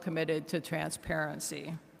also committed to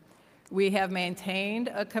transparency. We have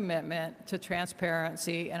maintained a commitment to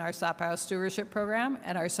transparency in our stockpile stewardship program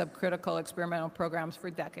and our subcritical experimental programs for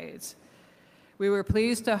decades. We were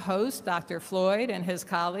pleased to host Dr. Floyd and his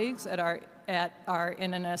colleagues at our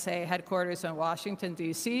NNSA headquarters in Washington,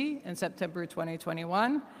 D.C. in September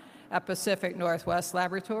 2021, at Pacific Northwest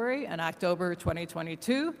Laboratory in October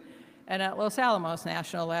 2022, and at Los Alamos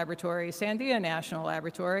National Laboratory, Sandia National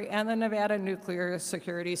Laboratory, and the Nevada Nuclear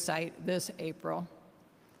Security Site this April.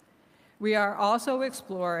 We are also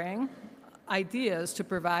exploring ideas to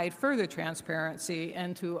provide further transparency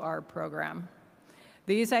into our program.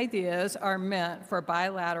 These ideas are meant for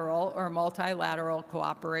bilateral or multilateral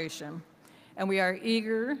cooperation, and we are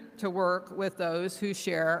eager to work with those who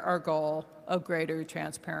share our goal of greater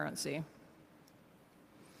transparency.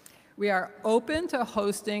 We are open to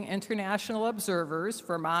hosting international observers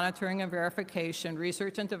for monitoring and verification,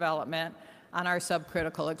 research and development on our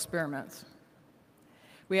subcritical experiments.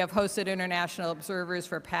 We have hosted international observers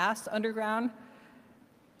for past underground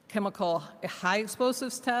chemical high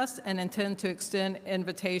explosives tests and intend to extend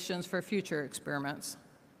invitations for future experiments.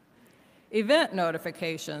 Event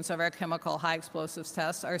notifications of our chemical high explosives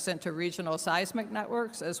tests are sent to regional seismic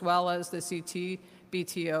networks as well as the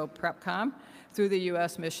CTBTO PrepCom through the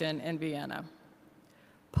U.S. mission in Vienna.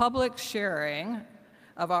 Public sharing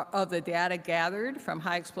of the data gathered from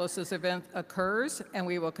high explosives events occurs, and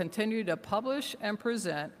we will continue to publish and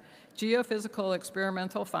present geophysical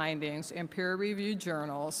experimental findings in peer-reviewed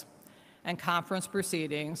journals and conference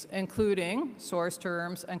proceedings, including source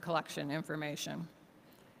terms and collection information.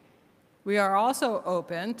 We are also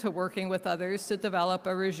open to working with others to develop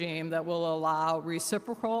a regime that will allow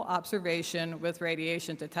reciprocal observation with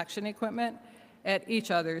radiation detection equipment at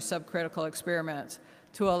each other's subcritical experiments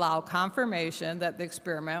to allow confirmation that the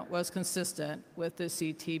experiment was consistent with the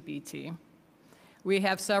CTBT. We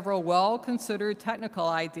have several well-considered technical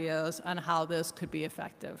ideas on how this could be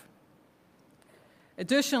effective.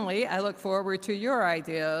 Additionally, I look forward to your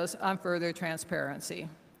ideas on further transparency.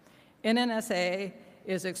 NNSA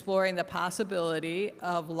is exploring the possibility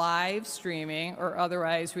of live streaming or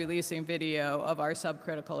otherwise releasing video of our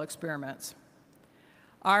subcritical experiments.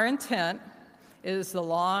 Our intent is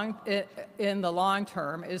in the long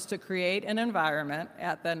term is to create an environment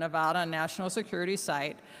at the Nevada National Security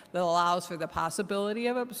Site that allows for the possibility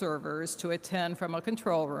of observers to attend from a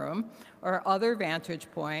control room or other vantage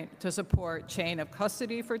point to support chain of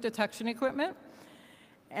custody for detection equipment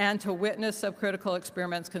and to witness subcritical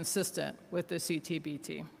experiments consistent with the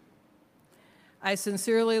CTBT. I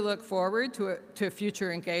sincerely look forward to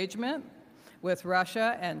future engagement with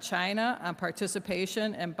Russia and China on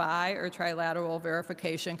participation in bi- or trilateral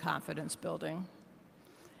verification confidence building,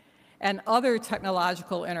 and other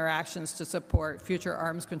technological interactions to support future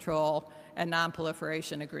arms control and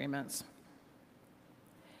non-proliferation agreements.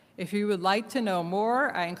 If you would like to know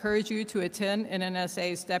more, I encourage you to attend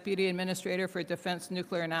NNSA's Deputy Administrator for Defense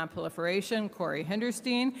Nuclear Non-Proliferation, Corey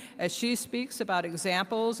Hinderstein, as she speaks about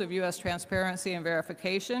examples of U.S. transparency and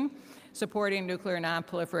verification supporting nuclear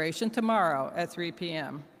non-proliferation tomorrow at 3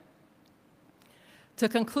 p.m. To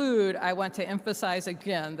conclude, I want to emphasize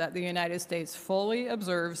again that the United States fully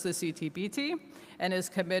observes the CTBT and is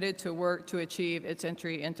committed to work to achieve its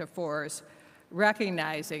entry into force,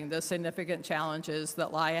 recognizing the significant challenges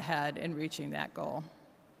that lie ahead in reaching that goal.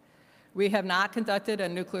 We have not conducted a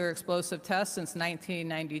nuclear explosive test since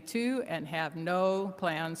 1992 and have no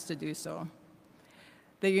plans to do so.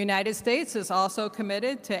 The United States is also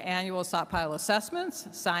committed to annual stockpile assessments,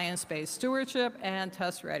 science-based stewardship, and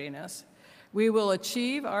test readiness. We will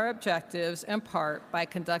achieve our objectives in part by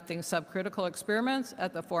conducting subcritical experiments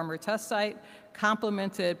at the former test site,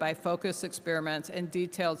 complemented by focused experiments and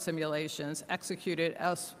detailed simulations executed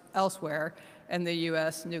elsewhere in the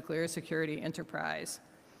U.S. nuclear security enterprise.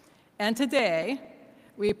 And today,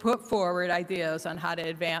 we put forward ideas on how to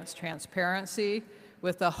advance transparency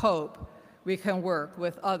with the hope we can work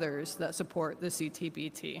with others that support the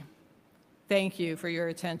CTBT. Thank you for your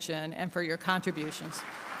attention and for your contributions.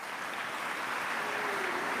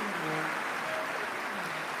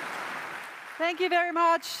 Thank you very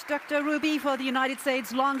much, Dr. Ruby, for the United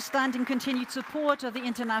States' long-standing continued support of the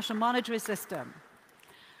International Monetary System.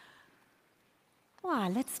 Well,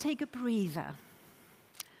 let's take a breather.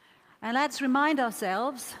 And let's remind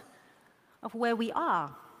ourselves of where we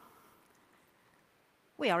are.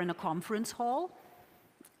 We are in a conference hall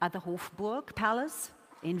at the Hofburg Palace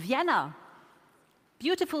in Vienna.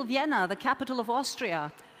 Beautiful Vienna, the capital of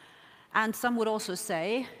Austria. And some would also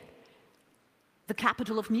say the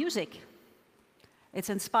capital of music.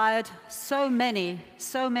 It's inspired so many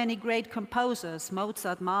great composers,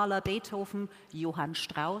 Mozart, Mahler, Beethoven, Johann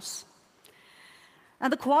Strauss.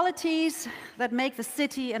 And the qualities that make the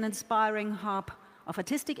city an inspiring hub of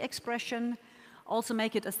artistic expression also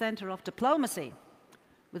make it a center of diplomacy,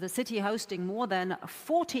 with the city hosting more than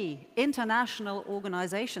 40 international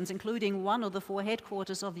organizations, including one of the 4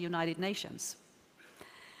 headquarters of the United Nations.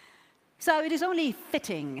 So it is only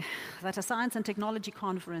fitting that a science and technology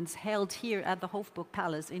conference held here at the Hofburg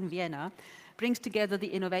Palace in Vienna brings together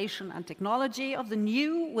the innovation and technology of the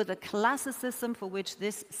new with the classicism for which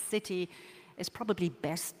this city is probably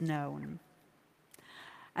best known.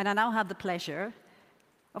 And I now have the pleasure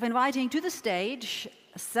of inviting to the stage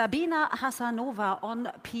Sabina Hasanova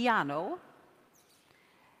on piano,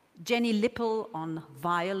 Jenny Lippel on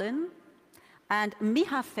violin, and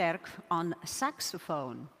Micha Ferk on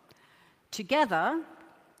saxophone. Together,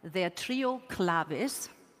 their trio Clavis,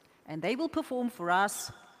 and they will perform for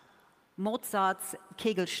us Mozart's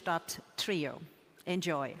Kegelstadt Trio.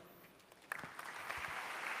 Enjoy.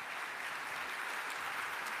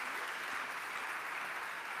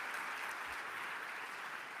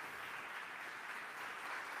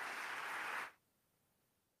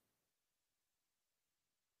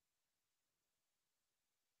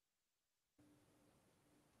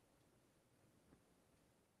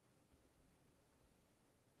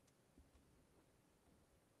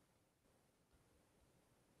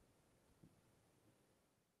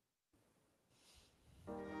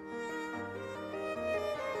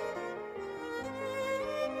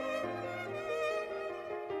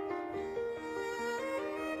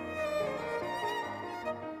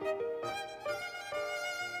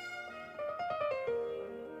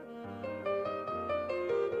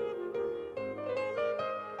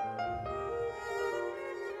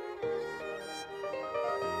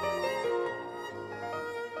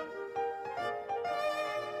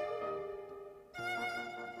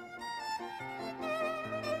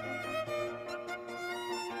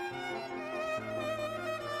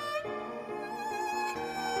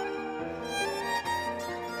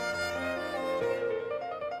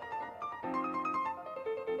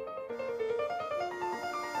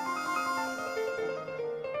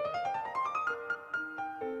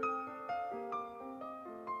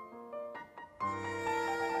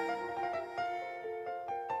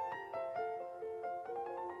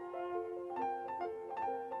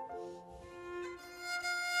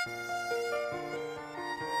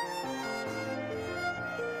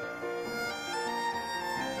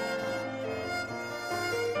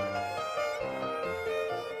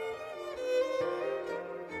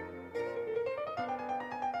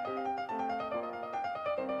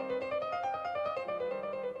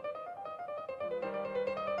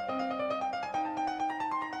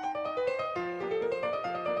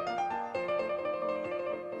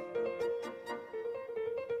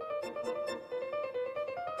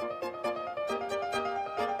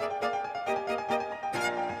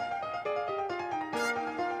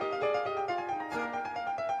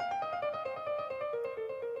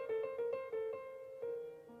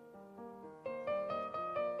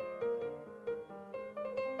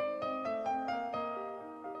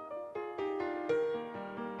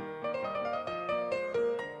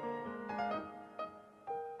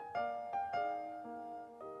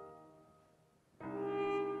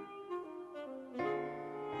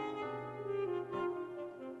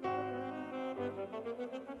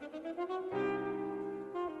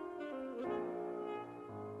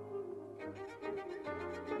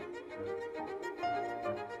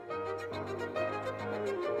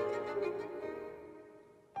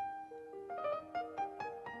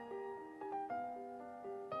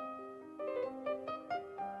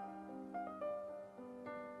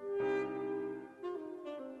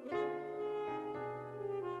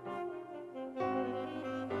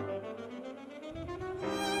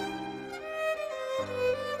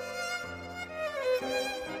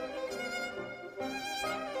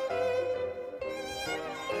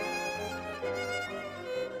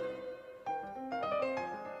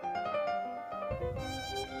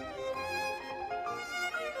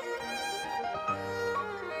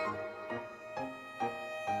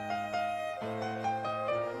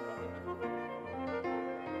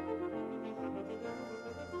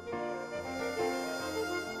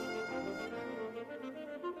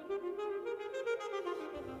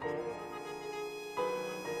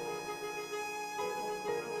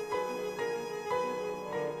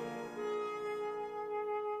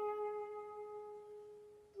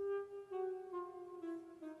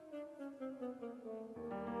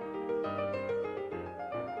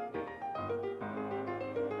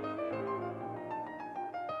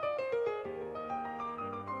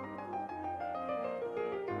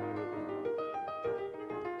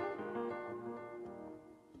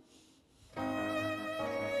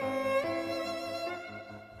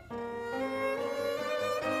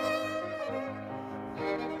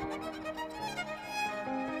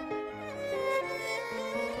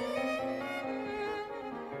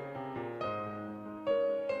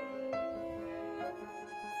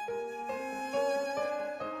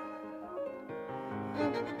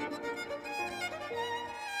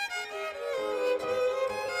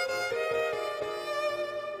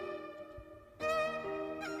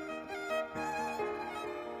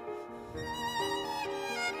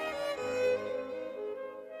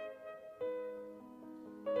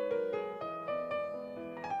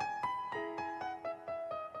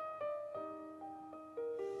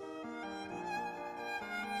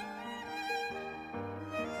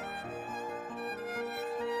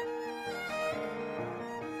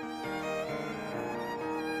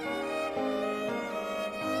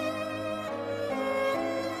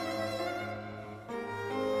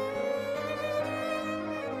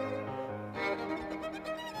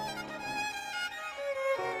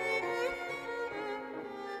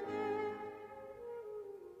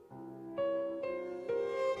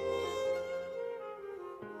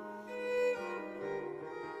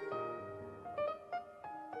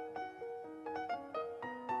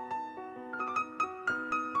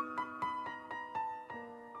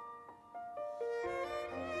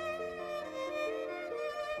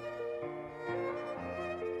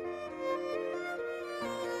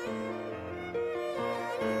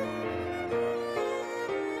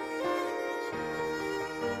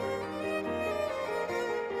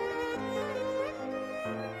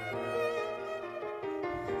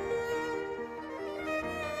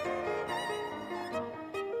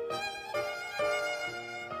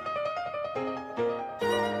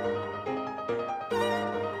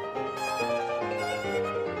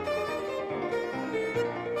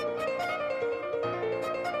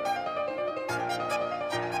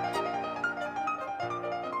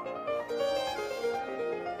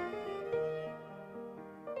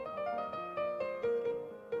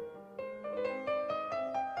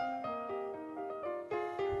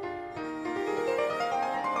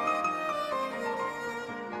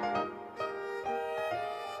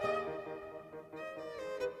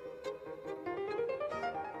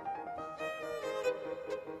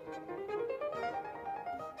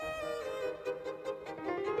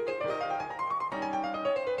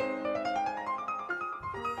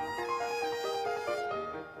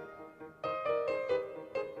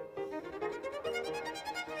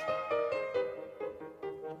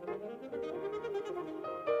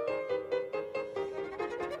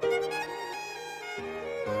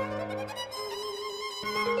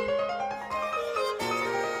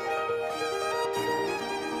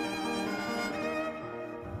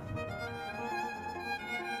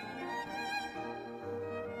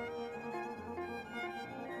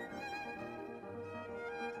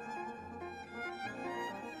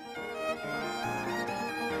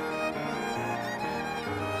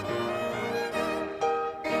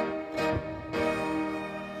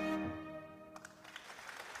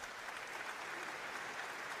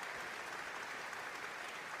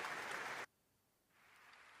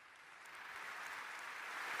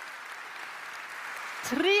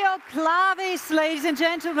 Trio Clavis, ladies and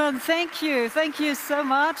gentlemen, thank you. Thank you so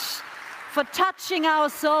much for touching our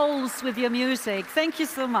souls with your music. Thank you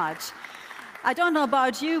so much. I don't know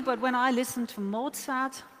about you, but when I listen to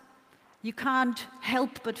Mozart, you can't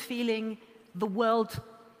help but feeling the world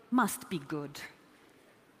must be good.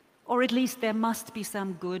 Or at least there must be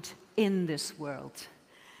some good in this world.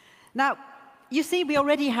 Now, you see, we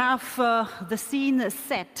already have the scene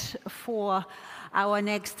set for our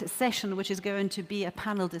next session, which is going to be a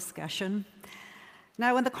panel discussion.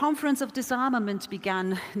 Now, when the Conference of Disarmament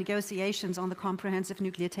began negotiations on the Comprehensive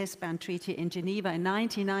Nuclear Test Ban Treaty in Geneva in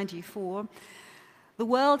 1994, the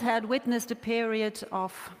world had witnessed a period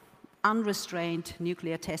of unrestrained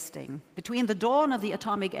nuclear testing between the dawn of the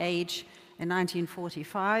atomic age in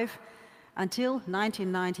 1945 until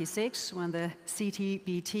 1996, when the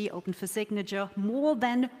CTBT opened for signature. More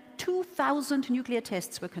than 2,000 nuclear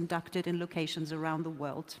tests were conducted in locations around the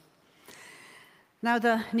world. Now,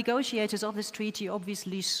 the negotiators of this treaty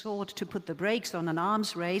obviously sought to put the brakes on an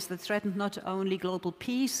arms race that threatened not only global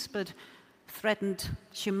peace, but threatened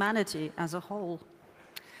humanity as a whole.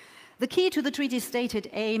 The key to the treaty's stated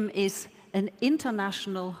aim is an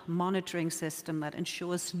international monitoring system that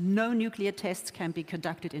ensures no nuclear tests can be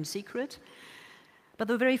conducted in secret. But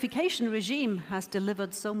the verification regime has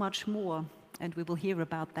delivered so much more, and we will hear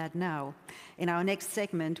about that now. In our next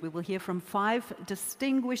segment, we will hear from 5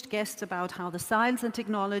 distinguished guests about how the science and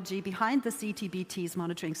technology behind the CTBT's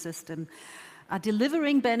monitoring system are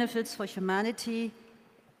delivering benefits for humanity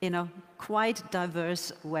in a quite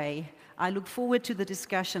diverse way. I look forward to the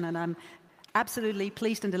discussion, and I'm absolutely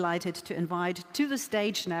pleased and delighted to invite to the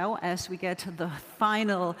stage now, as we get the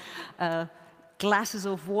final glasses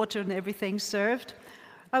of water and everything served,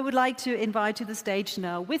 I would like to invite to the stage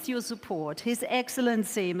now, with your support, His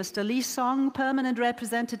Excellency Mr. Li Song, Permanent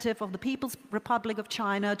Representative of the People's Republic of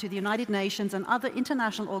China to the United Nations and other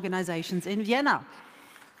international organizations in Vienna.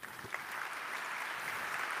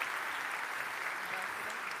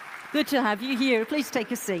 Good to have you here. Please take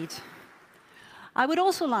a seat. I would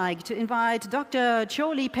also like to invite Dr.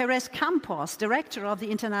 Choli Perez Campos, Director of the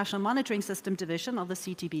International Monitoring System Division of the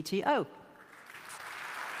CTBTO.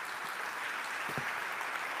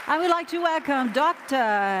 I would like to welcome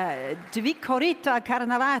Dr. Dwikorita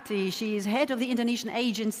Karnawati. She is head of the Indonesian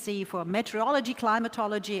Agency for Meteorology,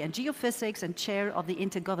 Climatology and Geophysics and chair of the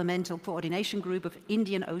Intergovernmental Coordination Group of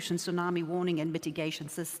Indian Ocean Tsunami Warning and Mitigation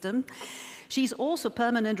System. She's also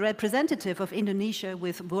permanent representative of Indonesia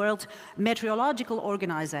with World Meteorological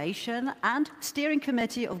Organization and steering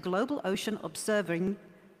committee of Global Ocean Observing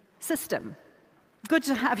System. Good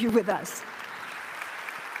to have you with us.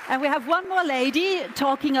 And we have one more lady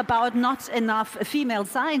talking about not enough female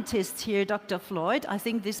scientists here, Dr. Floyd. I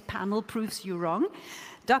think this panel proves you wrong.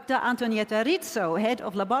 Dr. Antonietta Rizzo, Head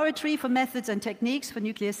of Laboratory for Methods and Techniques for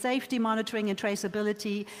Nuclear Safety, Monitoring and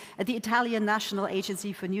Traceability at the Italian National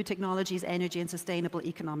Agency for New Technologies, Energy and Sustainable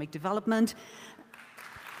Economic Development.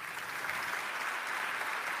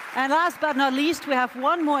 And last but not least, we have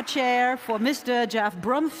one more chair for Mr. Jeff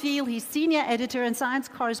Brumfield. He's Senior Editor and Science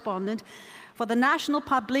Correspondent for the National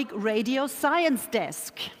Public Radio Science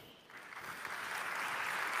Desk.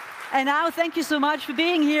 And now, thank you so much for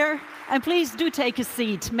being here. And please do take a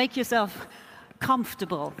seat. Make yourself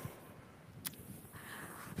comfortable.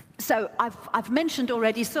 So I've mentioned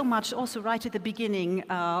already so much, also right at the beginning,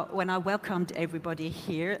 when I welcomed everybody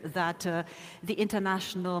here, that the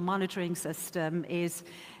international monitoring system is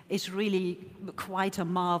really quite a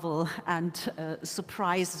marvel and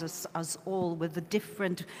surprises us all with the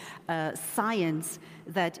different science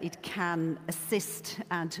that it can assist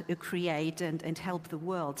and create and help the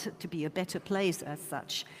world to be a better place as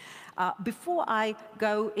such. Before I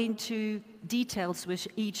go into details with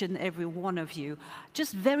each and every one of you,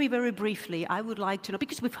 just very, very briefly, I would like to know,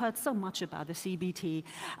 because we've heard so much about the CBT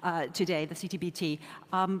today, the CTBT,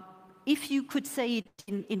 if you could say it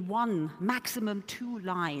in one, maximum 2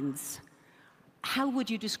 lines, how would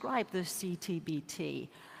you describe the CTBT?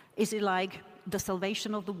 Is it like the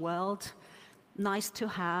salvation of the world, nice to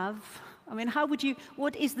have? I mean,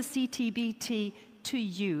 what is the CTBT to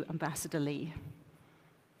you, Ambassador Lee?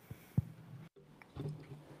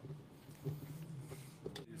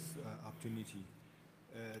 Opportunity.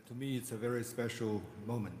 To me, it's a very special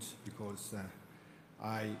moment because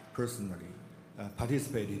I personally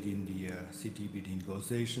participated in the CTBT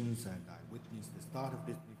negotiations, and I witnessed the start of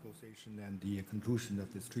this negotiation and the conclusion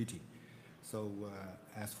of this treaty. So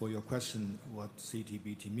as for your question, what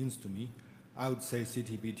CTBT means to me, I would say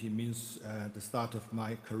CTBT means the start of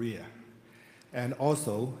my career. And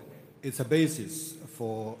also, it's a basis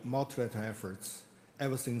for multilateral efforts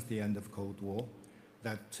ever since the end of Cold War,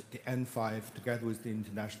 that the N5, together with the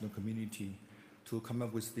international community, to come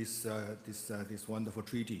up with this wonderful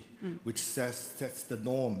treaty, which sets the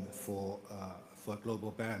norm for a global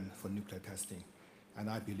ban for nuclear testing. And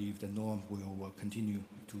I believe the norm will continue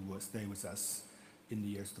to stay with us in the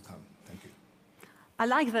years to come. Thank you. I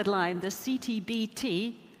like that line, the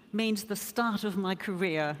CTBT means the start of my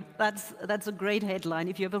career. That's a great headline.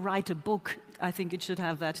 If you ever write a book, I think it should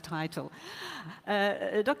have that title.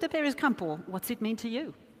 Dr. Perez Campo, what's it mean to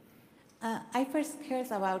you? I first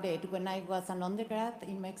heard about it when I was an undergrad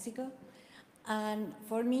in Mexico. And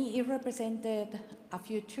for me, it represented a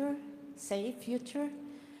future, safe future,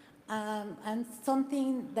 and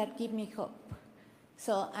something that gave me hope.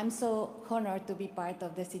 So I'm so honored to be part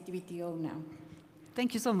of the CTBTO now.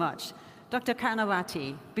 Thank you so much. Dr.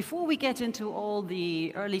 Karnawati, before we get into all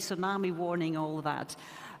the early tsunami warning, all that,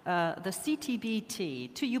 the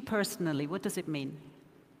CTBT, to you personally, what does it mean?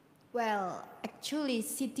 Well, actually,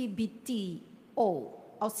 CTBTO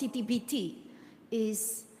or CTBT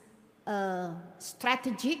is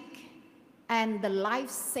strategic and the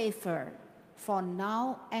lifesaver for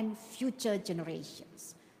now and future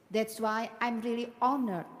generations. That's why I'm really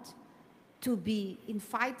honored to be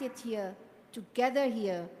invited here, together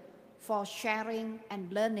here, for sharing and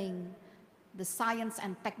learning the science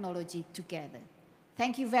and technology together.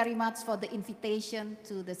 Thank you very much for the invitation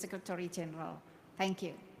to the Secretary General. Thank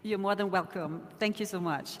you. You're more than welcome. Thank you so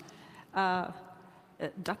much.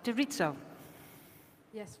 Dr. Rizzo.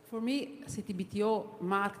 Yes, for me, CTBTO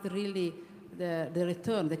marked really the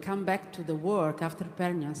return, the comeback to the work after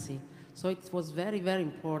pregnancy. So it was very, very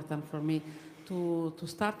important for me to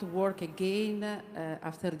start to work again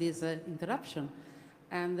after this interruption.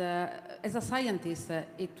 And as a scientist,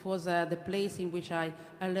 it was the place in which I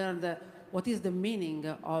learned what is the meaning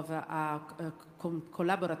of a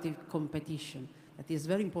collaborative competition. That is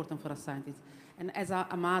very important for a scientist. And as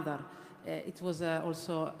a mother, it was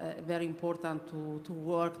also very important to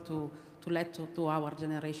work to let to our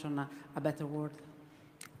generation a better world.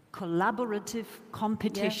 Collaborative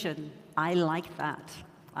competition. Yeah. I like that.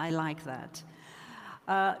 I like that.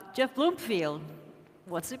 Jeff Bloomfield,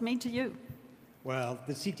 what's it mean to you? Well,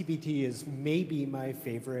 the CTBT is maybe my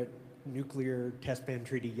favorite nuclear test ban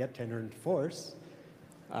treaty yet to enter into force.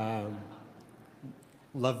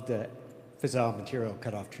 Love the fissile material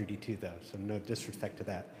cutoff treaty too, though, so no disrespect to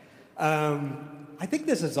that. I think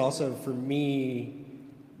this is also, for me,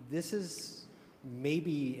 this is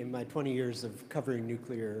maybe in my 20 years of covering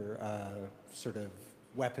nuclear sort of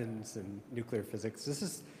weapons and nuclear physics,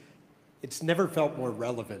 it's never felt more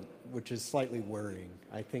relevant, which is slightly worrying.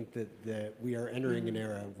 I think that we are entering an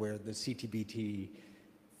era where the CTBT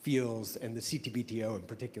feels, and the CTBTO in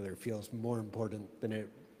particular, feels more important than it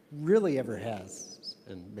really ever has.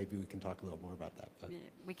 And maybe we can talk a little more about that. But.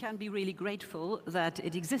 We can be really grateful that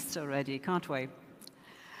it exists already, can't we?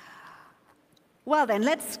 Well then,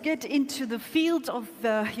 let's get into the field of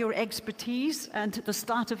your expertise and the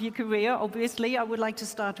start of your career. Obviously, I would like to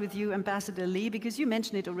start with you, Ambassador Lee, because you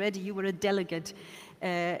mentioned it already. You were a delegate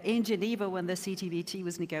in Geneva when the CTBT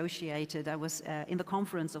was negotiated. I was in the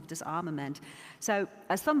conference of disarmament. So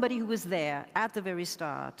as somebody who was there at the very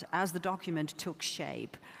start, as the document took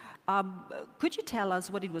shape, could you tell us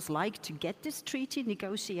what it was like to get this treaty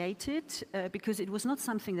negotiated? Because it was not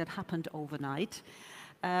something that happened overnight.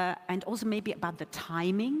 And also maybe about the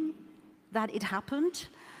timing that it happened.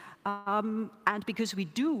 And because we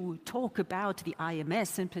do talk about the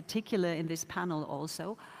IMS in particular in this panel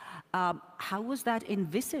also, how was that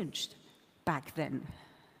envisaged back then?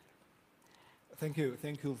 Thank you.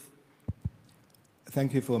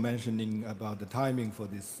 Thank you for mentioning about the timing for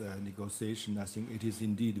this negotiation. I think it is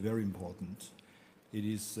indeed very important. It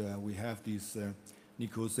is, we have this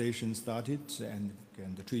negotiation started and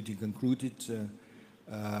the treaty concluded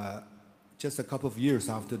just a couple of years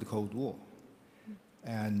after the Cold War.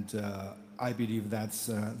 And I believe that's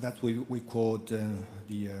what we called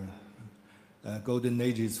the golden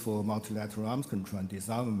ages for multilateral arms control and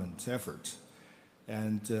disarmament effort.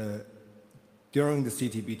 And during the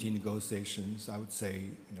CTBT negotiations, I would say,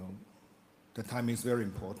 the timing is very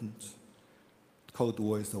important. Cold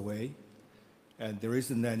War is away, and there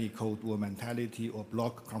isn't any Cold War mentality or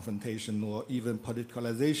bloc confrontation or even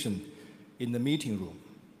politicalization in the meeting room.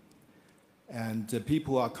 And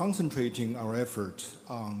people are concentrating our effort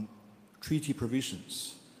on treaty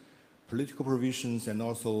provisions, political provisions, and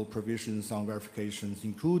also provisions on verifications,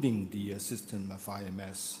 including the system of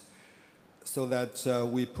IMS, so that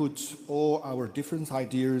we put all our different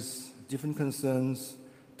ideas, different concerns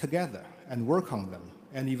together and work on them.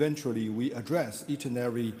 And eventually we address each and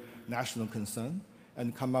every national concern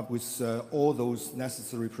and come up with all those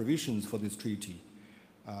necessary provisions for this treaty.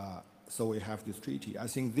 So we have this treaty. I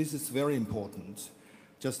think this is very important.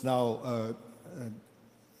 Just now,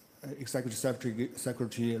 Executive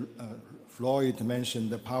Secretary Floyd mentioned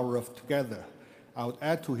the power of together. I would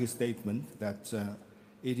add to his statement that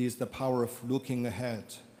it is the power of looking ahead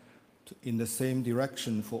in the same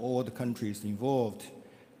direction for all the countries involved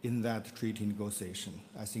in that treaty negotiation.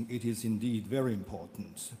 I think it is indeed very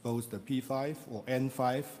important. Both the P5 or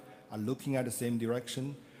N5 are looking at the same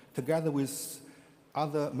direction, together with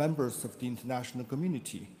other members of the international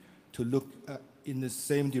community to look in the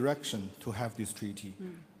same direction to have this treaty.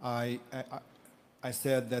 I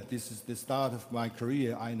said that this is the start of my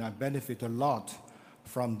career, and I benefit a lot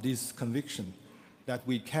from this conviction that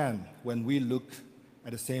we can, when we look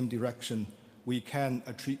at the same direction, we can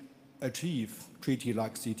achieve treaty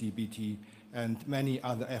like CTBT and many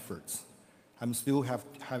other efforts. I'm still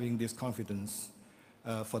having this confidence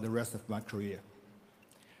for the rest of my career.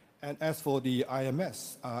 And as for the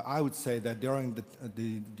IMS, I would say that during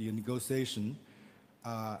the negotiation,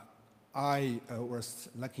 I was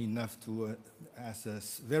lucky enough to, as a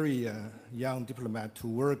very young diplomat, to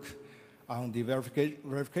work on the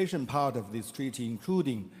verification part of this treaty,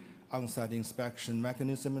 including on-site inspection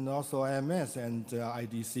mechanism and also IMS and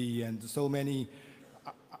IDC and so many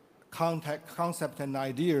concepts and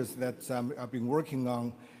ideas that I've been working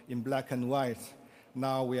on in black and white.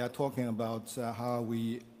 Now we are talking about how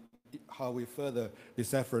we further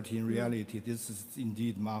this effort in reality. This is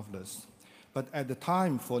indeed marvelous. But at the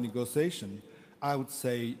time for negotiation, I would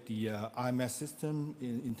say the IMS system,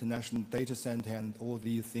 international data center, and all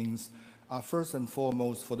these things are first and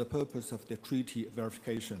foremost for the purpose of the treaty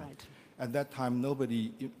verification. Right. At that time,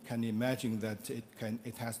 nobody can imagine that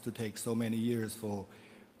it has to take so many years for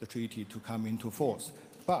the treaty to come into force.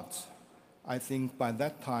 But I think by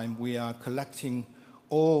that time, we are collecting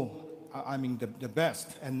all, the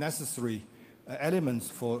best and necessary elements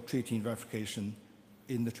for treaty verification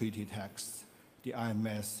in the treaty text, the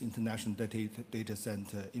IMS, International Data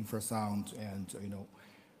Center, infrasound, and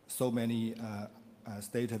so many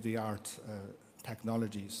state-of-the-art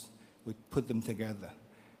technologies. We put them together.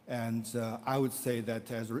 And I would say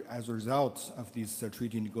that as a result of this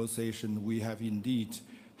treaty negotiation, we have indeed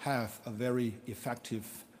have a very effective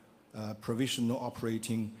provisional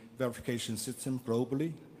operating verification system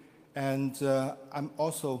globally. And I'm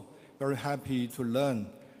also very happy to learn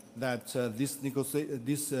that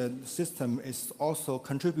this system is also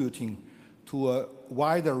contributing to a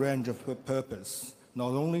wider range of purpose, not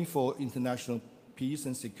only for international peace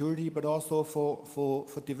and security, but also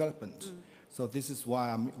for development. So this is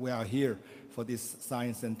why we are here for this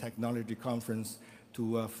Science and Technology Conference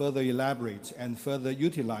to further elaborate and further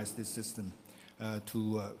utilize this system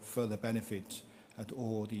to further benefit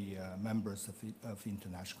all the members of the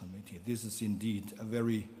International Committee. This is indeed a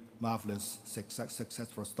very marvelous,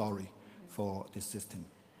 successful story for this system.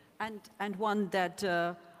 And one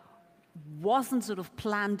that wasn't sort of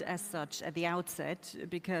planned as such at the outset,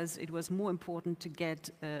 because it was more important to get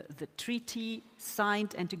the treaty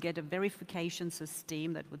signed and to get a verification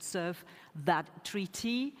system that would serve that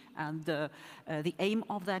treaty and the aim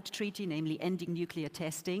of that treaty, namely ending nuclear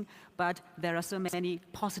testing. But there are so many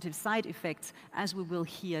positive side effects, as we will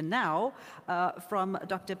hear now from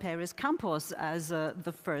Dr. Perez Campos as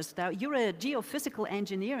the first. Now, you're a geophysical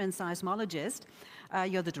engineer and seismologist.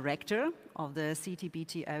 You're the director of the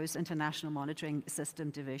CTBTO's International Monitoring System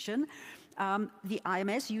Division. The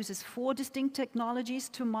IMS uses 4 distinct technologies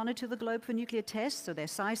to monitor the globe for nuclear tests. So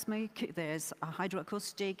there's seismic, there's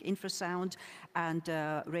hydroacoustic, infrasound, and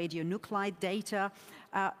radionuclide data.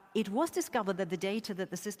 It was discovered that the data that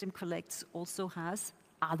the system collects also has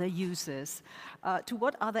other uses. To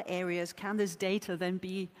what other areas can this data then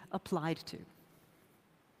be applied to?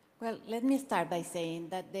 Well, let me start by saying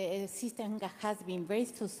that the system has been very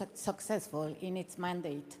successful in its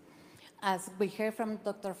mandate. As we heard from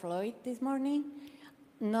Dr. Floyd this morning,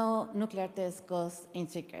 no nuclear test goes in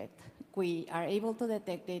secret. We are able to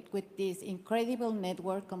detect it with this incredible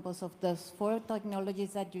network composed of those 4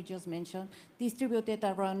 technologies that you just mentioned, distributed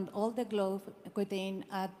around all the globe within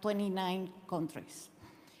 29 countries.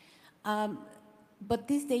 But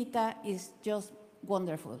this data is just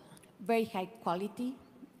wonderful, very high quality,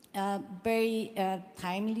 very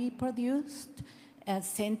timely produced,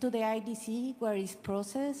 sent to the IDC where it's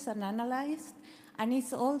processed and analyzed, and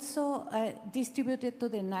it's also distributed to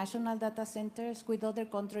the national data centers with other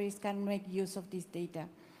countries can make use of this data.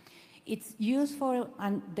 It's used for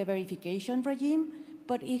the verification regime,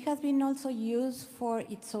 but it has been also used for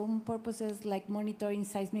its own purposes like monitoring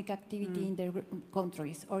seismic activity in the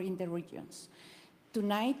countries or in the regions.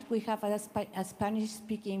 Tonight we have a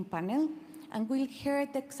Spanish-speaking panel, and we'll hear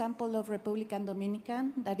the example of Republican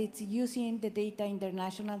Dominican that it's using the data in their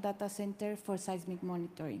national data center for seismic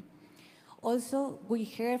monitoring. Also, we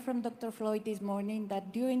heard from Dr. Floyd this morning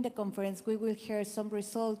that during the conference, we will hear some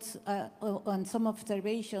results on some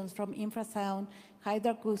observations from infrasound,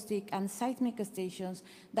 hydroacoustic, and seismic stations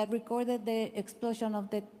that recorded the explosion of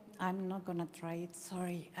the, I'm not gonna try it,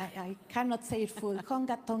 sorry, I cannot say it full,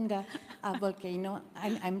 Honga Tonga volcano.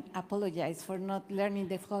 I apologize for not learning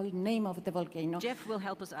the whole name of the volcano. Jeff will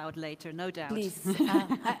help us out later, no doubt. Please,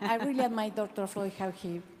 I really admire Dr. Floyd, how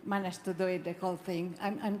he managed to do it, the whole thing.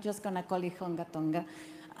 I'm just gonna call it Honga Tonga.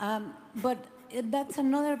 But that's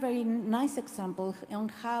another very nice example on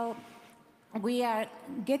how we are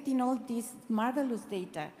getting all this marvelous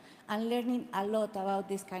data and learning a lot about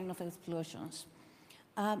this kind of explosions.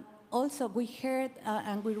 Also, we heard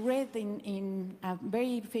and we read in a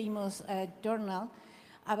very famous journal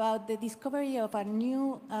about the discovery of a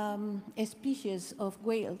new species of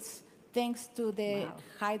whales thanks to the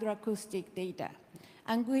hydroacoustic data.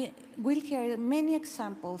 And we'll hear many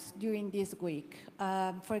examples during this week.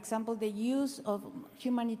 For example, the use of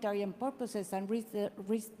humanitarian purposes and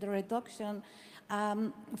risk reduction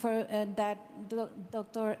for that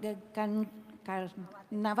Dr.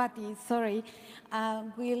 Navati, sorry,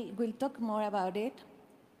 we'll talk more about it.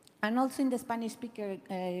 And also in the Spanish speaker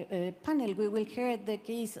panel, we will hear the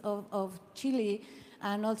case of Chile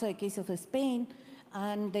and also the case of Spain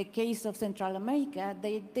and the case of Central America.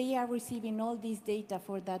 They are receiving all this data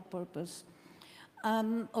for that purpose.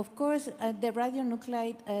 Of course, the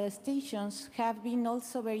radionuclide stations have been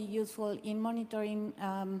also very useful in monitoring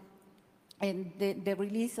and the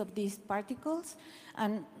release of these particles.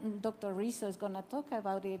 And Dr. Rizzo is going to talk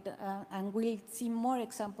about it, and we'll see more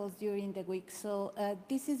examples during the week. So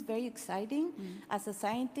this is very exciting. As a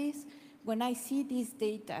scientist, when I see this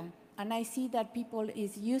data, and I see that people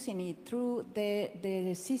is using it through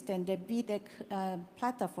the system, the BDEC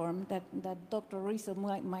platform that Dr. Rizzo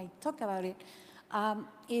might talk about it,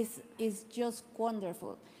 is just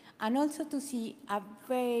wonderful. And also to see a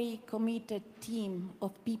very committed team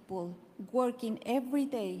of people working every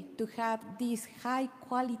day to have this high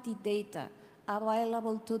quality data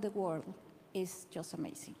available to the world is just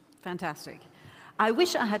amazing. Fantastic. I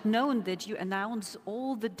wish I had known that you announce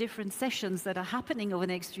all the different sessions that are happening over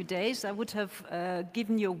the next few days. I would have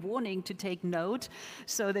given you a warning to take note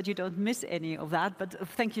so that you don't miss any of that, but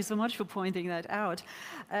thank you so much for pointing that out.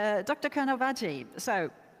 Dr. Karnavaji,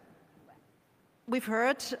 so we've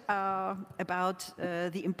heard about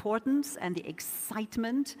the importance and the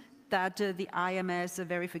excitement that the IMS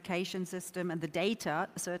verification system and the data,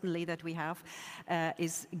 certainly, that we have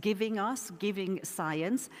is giving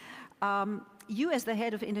science. You, as the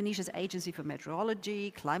head of Indonesia's Agency for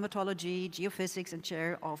Meteorology, Climatology, Geophysics, and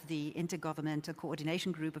chair of the Intergovernmental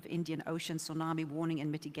Coordination Group of Indian Ocean Tsunami Warning and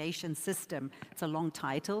Mitigation System. It's a long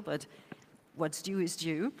title, but what's due is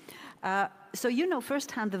due. So you know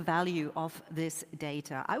firsthand the value of this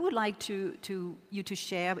data. I would like you to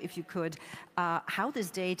share, if you could, how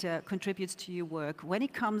this data contributes to your work when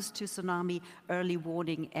it comes to tsunami early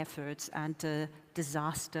warning efforts and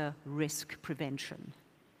disaster risk prevention.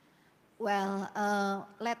 Well,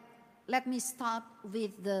 let me start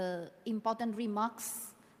with the important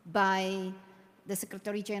remarks by the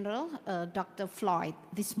Secretary General, Dr. Floyd,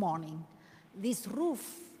 this morning. This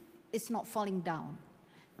roof is not falling down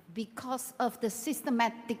because of the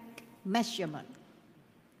systematic measurement.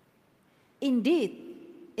 Indeed,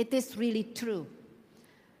 it is really true.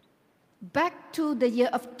 Back to the year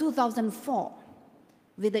of 2004,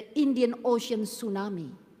 with the Indian Ocean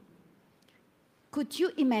tsunami, could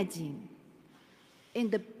you imagine, in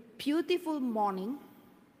the beautiful morning,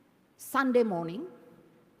 Sunday morning,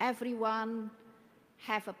 everyone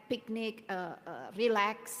have a picnic,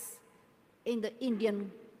 relax in the Indian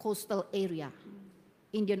coastal area,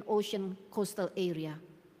 Indian Ocean coastal area.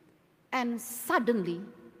 And suddenly,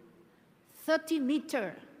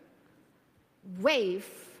 30-meter wave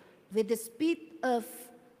with the speed of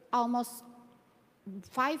almost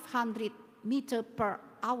 500 meters per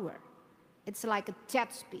hour, it's like a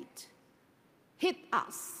jet speed, hit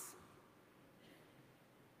us.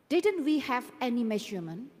 Didn't we have any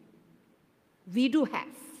measurement? We do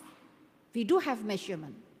have. We do have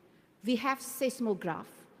measurement. We have seismograph,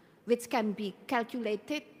 which can be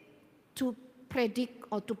calculated to predict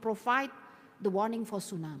or to provide the warning for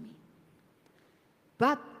tsunami.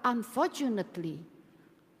 But unfortunately,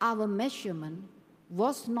 our measurement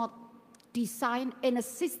was not designed in a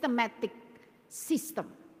systematic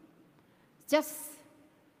system, just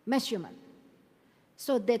measurement.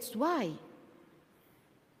 So that's why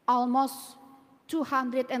almost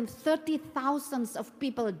 230,000 of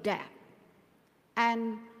people dead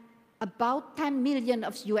and about 10 million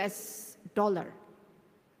of US dollar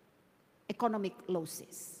economic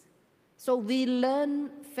losses. So we learn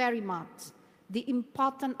very much the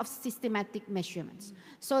importance of systematic measurements.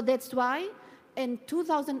 So that's why in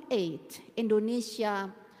 2008,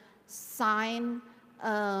 Indonesia signed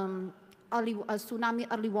a tsunami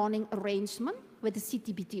early warning arrangement with the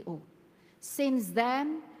CTBTO. Since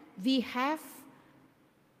then, we have,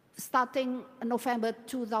 starting November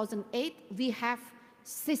 2008, we have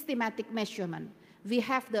systematic measurement. We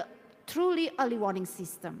have the truly early warning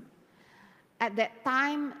system. At that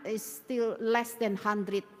time, it's still less than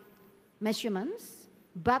 100 measurements,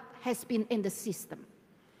 but has been in the system.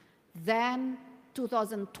 Then,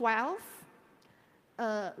 2012,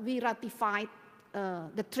 we ratified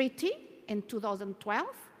the treaty in 2012,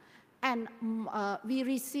 and we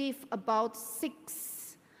received about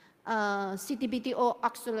 6 CTBTO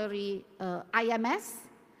auxiliary IMS,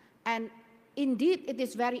 and indeed it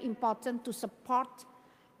is very important to support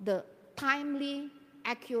the timely,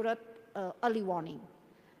 accurate early warning.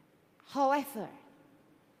 However,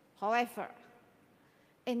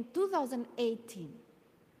 in 2018,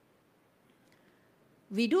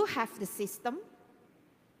 we do have the system,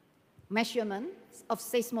 measurements of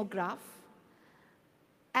seismograph,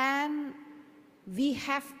 and we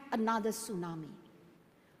have another tsunami.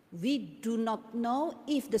 We do not know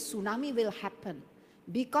if the tsunami will happen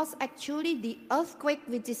because actually the earthquake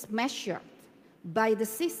which is measured by the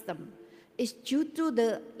system is due to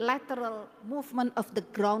the lateral movement of the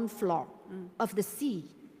ground floor of the sea.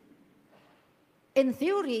 In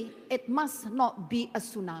theory, it must not be a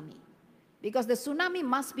tsunami. because the tsunami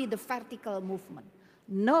must be the vertical movement,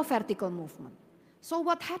 no vertical movement. So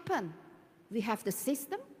what happened? We have the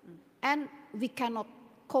system, and we cannot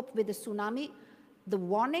cope with the tsunami. The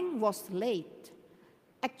warning was late.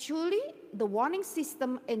 Actually, the warning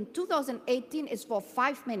system in 2018 is for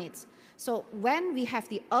 5 minutes. So when we have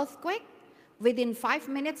the earthquake, within 5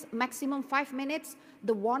 minutes, maximum 5 minutes,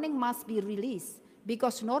 the warning must be released,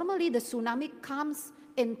 because normally the tsunami comes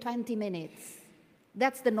in 20 minutes.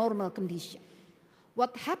 That's the normal condition.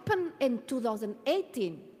 What happened in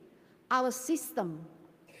 2018, our system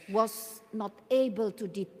was not able to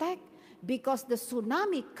detect because the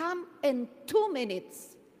tsunami came in 2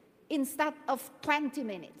 minutes instead of 20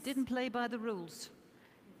 minutes. Didn't play by the rules.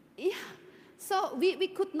 Yeah, so we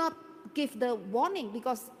could not give the warning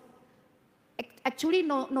because actually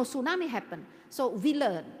no tsunami happened. So we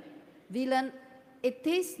learn it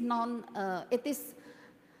is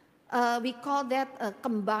we call that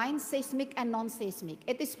combined seismic and non-seismic.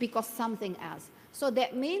 It is because something else. So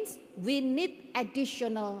that means we need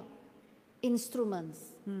additional instruments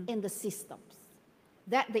in the systems.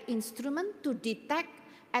 That the instrument to detect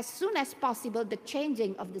as soon as possible the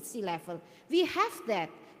changing of the sea level. We have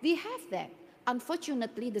that.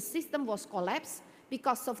 Unfortunately, the system was collapsed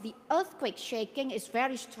because of the earthquake shaking is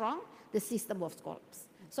very strong. The system was collapsed.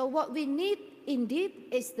 So what we need indeed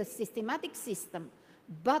is the systematic system,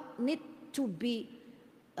 but need to be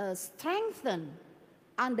strengthened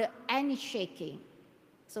under any shaking.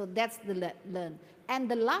 So that's the learn. And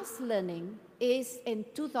the last learning is in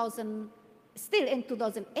still in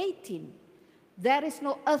 2018. There is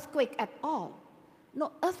no earthquake at all.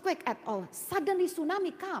 No earthquake at all. Suddenly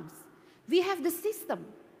tsunami comes. We have the system.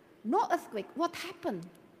 No earthquake. What happened?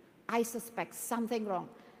 I suspect something wrong.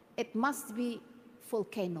 It must be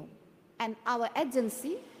volcano. And our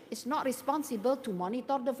agency is not responsible to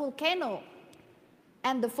monitor the volcano.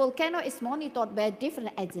 And the volcano is monitored by a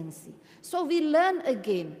different agency. So we learn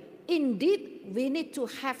again. Indeed, we need to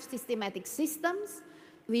have systematic systems.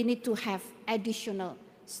 We need to have additional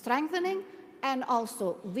strengthening. And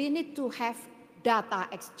also, we need to have data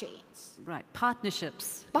exchange. Right,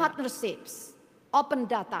 partnerships. Partnerships, open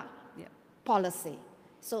data policy.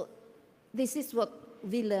 So this is what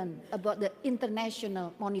we learn about the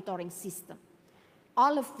international monitoring system.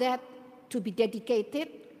 All of that to be dedicated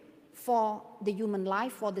for the human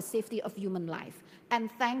life, for the safety of human life.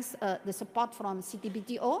 And thanks the support from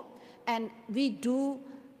CTBTO, and we do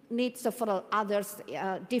need several others,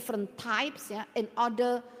 different types, in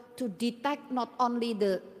order to detect not only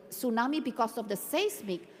the tsunami because of the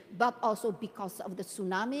seismic, but also because of the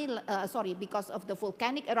tsunami, because of the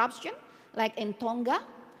volcanic eruption, like in Tonga,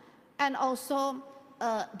 and also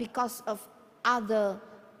because of other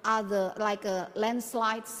like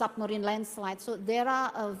landslides, submarine landslides. So there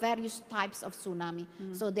are various types of tsunami.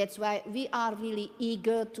 So that's why we are really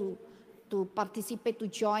eager to participate, to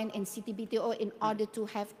join in CTBTO in order to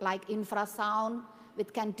have like infrasound,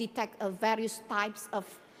 which can detect various types of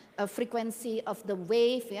frequency of the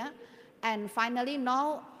wave. Yeah? And finally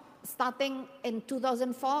now, starting in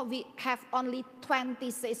 2004, we have only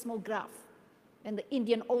 20 seismographs when the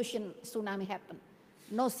Indian Ocean tsunami happened.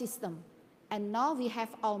 No system. And now we have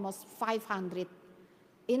almost 500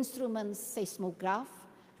 instruments seismograph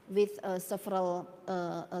with several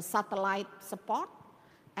satellite support.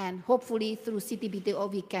 And hopefully through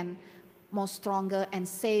CTBTO we can more stronger and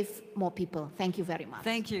save more people. Thank you very much.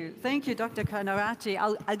 Thank you, Dr. Kanarati.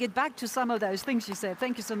 I'll get back to some of those things you said.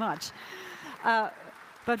 Thank you so much.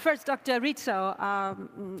 But first, Dr. Rizzo,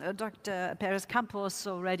 Dr. Perez Campos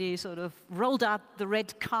already sort of rolled out the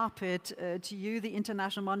red carpet to you, the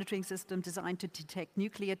international monitoring system designed to detect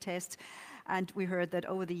nuclear tests. And we heard that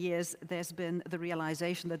over the years, there's been the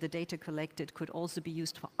realization that the data collected could also be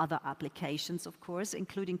used for other applications, of course,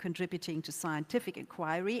 including contributing to scientific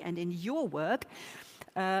inquiry. And in your work,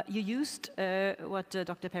 you used what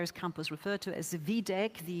Dr. Perez Campos referred to as the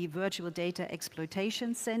VDEC, the Virtual Data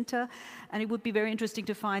Exploitation Center. And it would be very interesting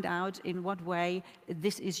to find out in what way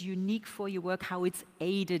this is unique for your work, how it's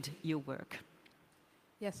aided your work.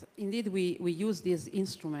 Yes, indeed, we use this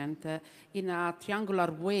instrument in a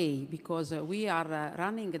triangular way because we are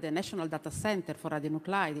running the National Data Center for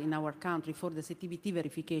radionuclide in our country for the CTBT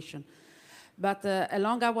verification. But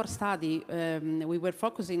along our study, we were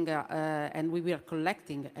focusing and we were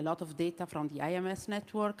collecting a lot of data from the IMS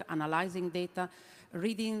network, analyzing data,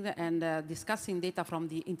 reading and discussing data from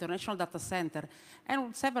the International Data Center.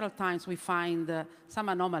 And several times we find some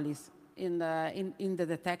anomalies in the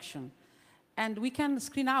detection. And we can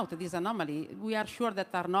screen out this anomaly. We are sure that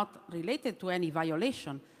are not related to any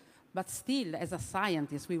violation. But still, as a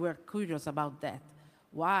scientist, we were curious about that.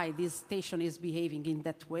 why this station is behaving in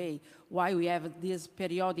that way, why we have this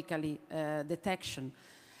periodically detection.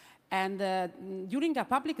 And during a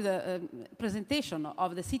public presentation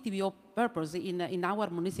of the CTBO purpose in our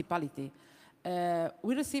municipality,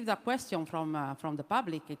 we received a question from the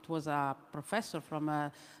public. It was a professor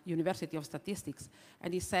from University of Statistics,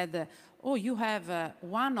 and he said, oh, you have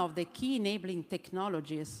one of the key enabling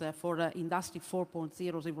technologies for Industry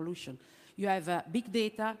 4.0 revolution. You have big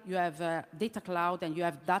data, you have data cloud, and you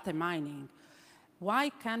have data mining. Why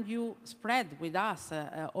can't you spread with us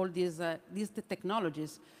all these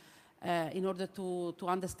technologies in order to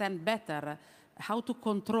understand better how to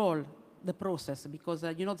control the process? Because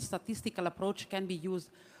you know, the statistical approach can be used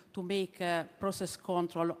to make process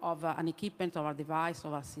control of an equipment, or a device,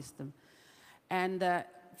 or a system. And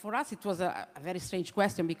for us, it was a very strange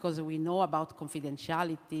question, because we know about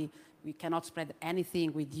confidentiality. We cannot spread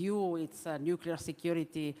anything with you. It's a nuclear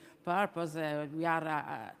security purpose. We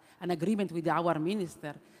are an agreement with our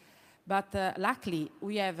minister. But luckily,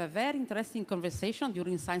 we have a very interesting conversation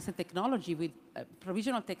during Science and Technology with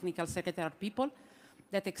provisional technical secretariat people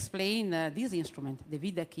that explain this instrument, the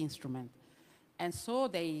VDEC instrument. And so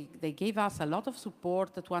they gave us a lot of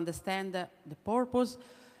support to understand the purpose,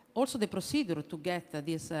 also the procedure to get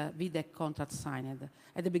this VDEC contract signed.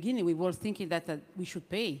 At the beginning, we were thinking that we should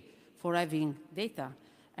pay for having data.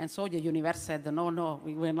 And so the university said, no,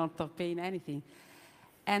 we were not paying anything.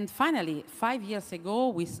 And finally, 5 years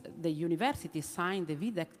ago, the university signed the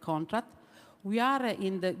VDEC contract. We are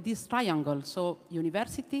in this triangle, so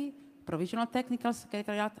university, provisional technical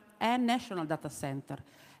secretariat, and national data center.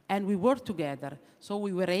 And we work together. So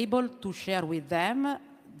we were able to share with them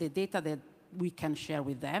the data that we can share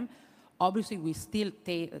with them. Obviously, we still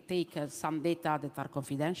take some data that are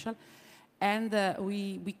confidential. And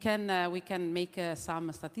we can make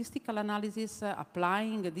some statistical analysis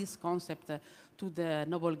applying this concept to the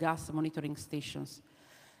noble gas monitoring stations.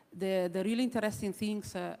 The really interesting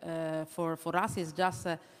things for us is just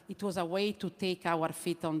it was a way to take our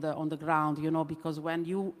feet on the ground, you know, because when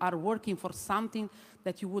you are working for something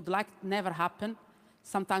that you would like never happen,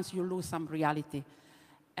 sometimes you lose some reality.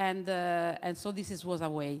 And so this was a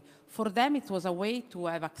way. For them, it was a way to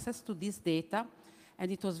have access to this data.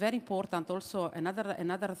 And it was very important also,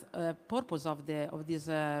 another purpose of this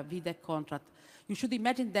VDEC contract. You should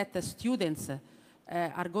imagine that the students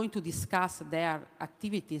are going to discuss their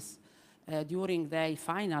activities during their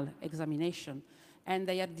final examination. And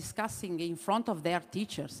they are discussing in front of their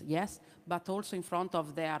teachers, yes, but also in front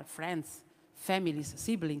of their friends, families,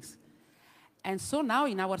 siblings. And so now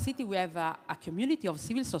in our city, we have a community of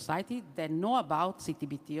civil society that know about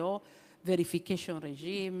CTBTO, verification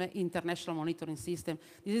regime, international monitoring system.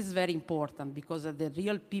 This is very important because the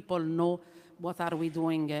real people know what are we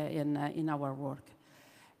doing in our work.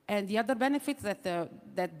 And the other benefits that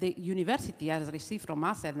the university has received from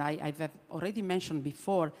us, and I've already mentioned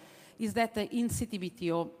before, is that in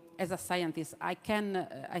CTBTO, as a scientist, I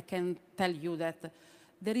can tell you that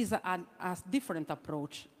there is a different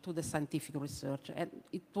approach to the scientific research. And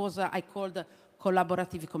it was, I called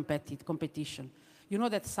collaborative competition. You know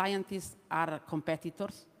that scientists are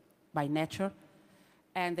competitors by nature,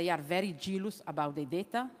 and they are very jealous about the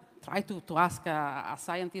data. Try to ask a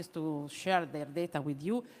scientist to share their data with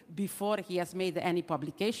you before he has made any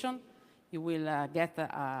publication. You will get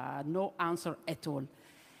no answer at all.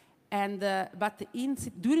 And, but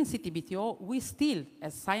during CTBTO, we still,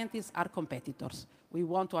 as scientists, are competitors. We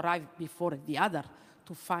want to arrive before the other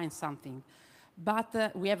to find something.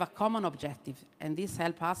 But we have a common objective, and this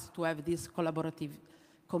helps us to have this collaborative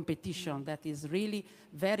competition that is really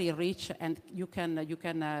very rich, and you can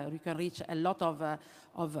reach a lot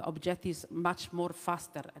of objectives much more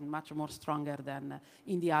faster and much more stronger than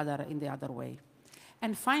in the other way.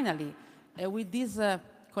 And finally, with this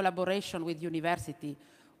collaboration with university,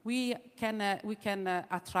 we can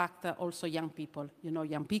attract also young people,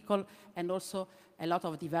 young people, and also a lot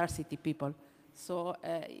of diversity people. So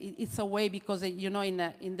it's a way because,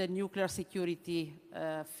 in the nuclear security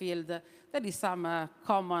field, there is some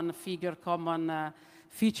common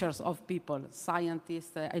features of people,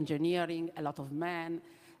 scientists, engineering, a lot of men.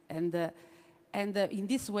 And in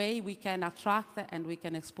this way, we can attract and we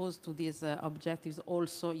can expose to these objectives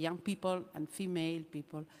also young people and female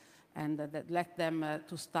people, and that let them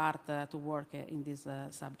to start to work in this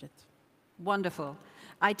subject. Wonderful.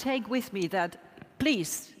 I take with me that,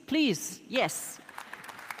 please, yes,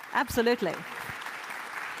 absolutely.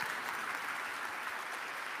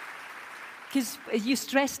 Because you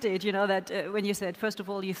stressed it, that when you said, first of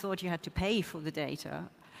all, you thought you had to pay for the data.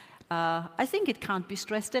 I think it can't be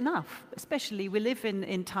stressed enough, especially we live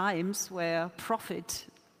in times where profit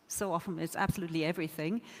So often it's absolutely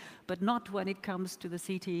everything, but not when it comes to the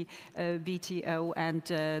CTBTO and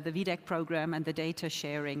the VDEC program and the data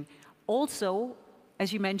sharing. Also,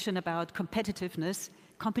 as you mentioned about competitiveness,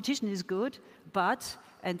 competition is good, but,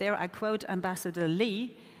 and there I quote Ambassador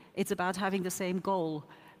Lee, it's about having the same goal.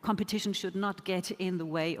 Competition should not get in the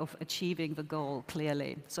way of achieving the goal,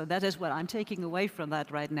 clearly. So that is what I'm taking away from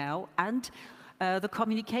that right now. And the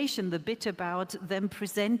communication, the bit about them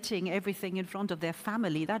presenting everything in front of their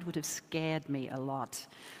family, that would have scared me a lot.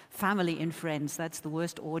 Family and friends, that's the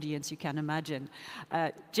worst audience you can imagine.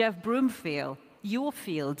 Jeff Broomfield, your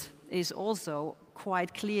field is also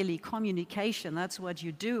quite clearly communication. That's what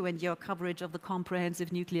you do, and your coverage of the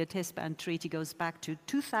Comprehensive Nuclear Test Ban Treaty goes back to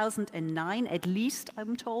 2009, at least,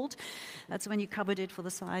 I'm told. That's when you covered it for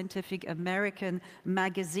the Scientific American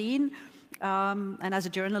magazine. And as a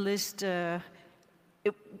journalist,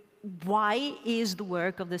 why is the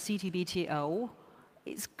work of the CTBTO,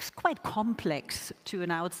 it's quite complex to an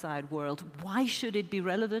outside world. Why should it be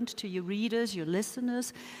relevant to your readers, your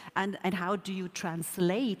listeners, and how do you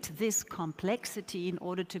translate this complexity in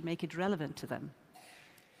order to make it relevant to them?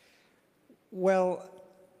 Well,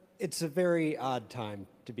 it's a very odd time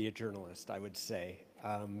to be a journalist, I would say,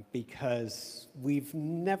 because we've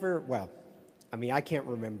never, well, I mean, I can't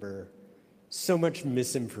remember so much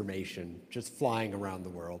misinformation just flying around the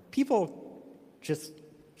world. People just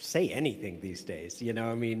say anything these days, you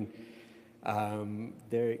know, I mean,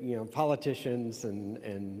 they're, you know, politicians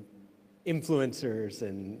and influencers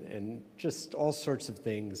and just all sorts of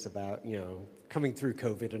things about, you know, coming through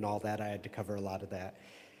COVID and all that. I had to cover a lot of that.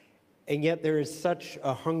 And yet there is such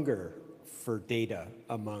a hunger for data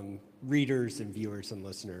among readers and viewers and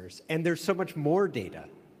listeners. And there's so much more data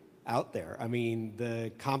out there. I mean,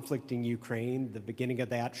 the conflict in Ukraine, the beginning of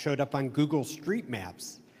that showed up on Google Street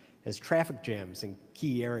Maps as traffic jams in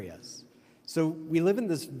key areas. So we live in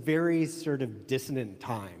this very sort of dissonant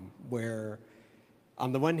time where,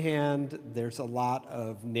 on the one hand, there's a lot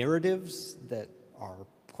of narratives that are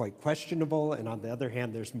quite questionable, and on the other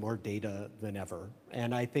hand, there's more data than ever.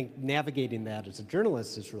 And I think navigating that as a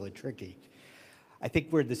journalist is really tricky. I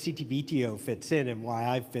think where the CTBTO fits in and why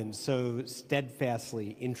I've been so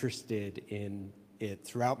steadfastly interested in it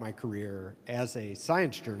throughout my career as a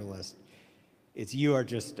science journalist is you are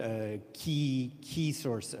just a key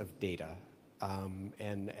source of data.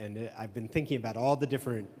 And I've been thinking about all the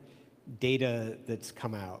different data that's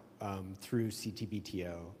come out through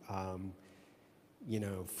CTBTO. You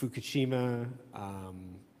know, Fukushima,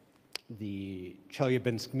 the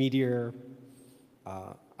Chelyabinsk meteor,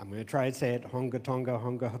 I'm going to try and say it, Honga Tonga,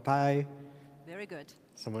 Honga Hapai. Very good.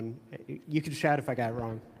 Someone, you can shout if I got it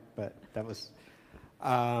wrong, but that was,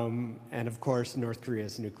 and of course, North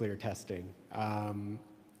Korea's nuclear testing.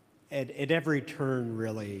 At every turn,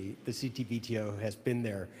 really, the CTBTO has been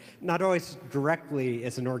there. Not always directly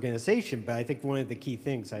as an organization, but I think one of the key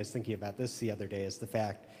things, I was thinking about this the other day, is the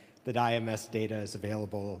fact that IMS data is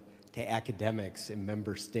available to academics in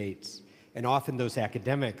member states. And often those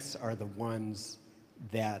academics are the ones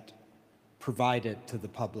that provide it to the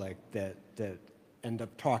public, that end up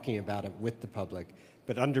talking about it with the public.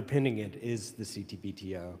 But underpinning it is the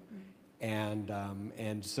CTBTO.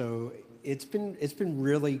 And so it's been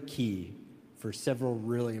really key for several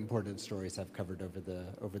really important stories I've covered over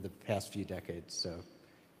the past few decades. So,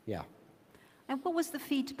 yeah. And what was the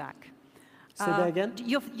feedback? Say that again?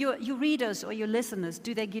 Your readers or your listeners,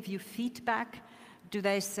 do they give you feedback? Do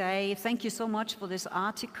they say, thank you so much for this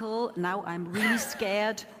article, now I'm really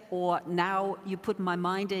scared, or now you put my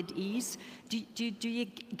mind at ease? Do you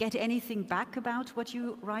get anything back about what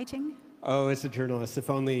you're writing? Oh, as a journalist, if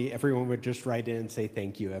only everyone would just write in and say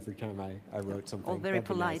thank you every time I wrote something. All very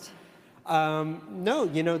polite. Nice. No,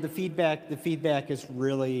 you know, the feedback is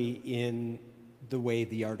really in the way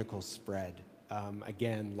the articles spread.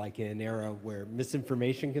 Again, like in an era where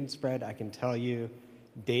misinformation can spread, I can tell you,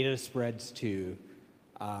 data spreads too.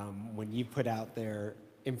 When you put out there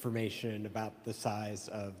information about the size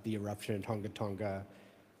of the eruption in Tonga Tonga,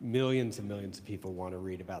 millions and millions of people want to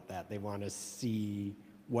read about that. They want to see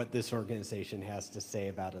what this organization has to say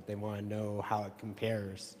about it. They want to know how it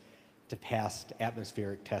compares to past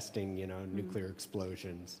atmospheric testing, you know, nuclear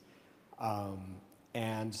explosions.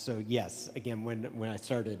 And so, yes, again, when I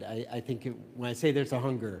started, I think when I say there's a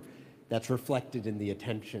hunger, that's reflected in the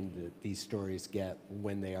attention that these stories get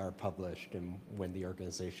when they are published and when the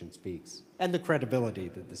organization speaks, and the credibility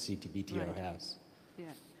that the CTBTO has.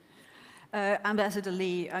 Yeah. Ambassador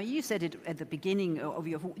Lee, you said it at the beginning of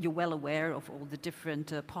you're well aware of all the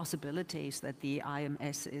different possibilities that the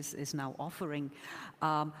IMS is now offering.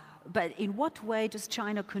 But in what way does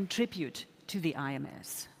China contribute to the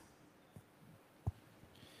IMS?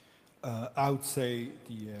 I would say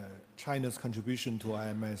China's contribution to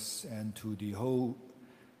IMS and to the whole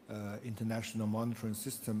international monitoring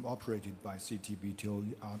system operated by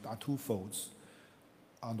CTBTO are twofold.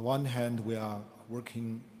 On the one hand, we are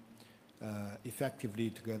working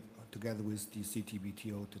effectively together with the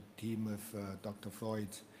CTBTO, the team of Dr. Floyd,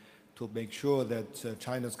 to make sure that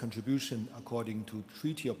China's contribution according to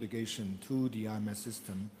treaty obligation to the IMS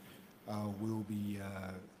system will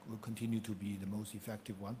continue to be the most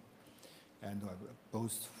effective one. And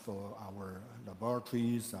both for our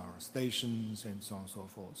laboratories, our stations, and so on and so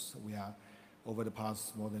forth. We are, over the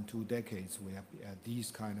past more than 2 decades, we have these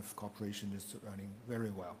kind of cooperation is running very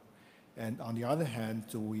well. And on the other hand,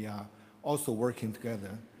 we are also working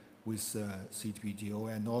together with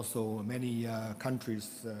CTBTO and also many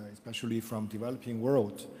countries, especially from developing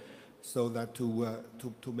world, so that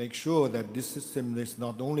to make sure that this system is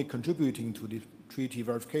not only contributing to the treaty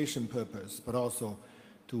verification purpose, but also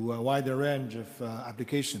to a wider range of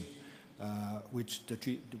application which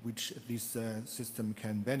this system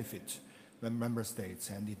can benefit member states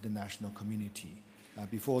and the international community.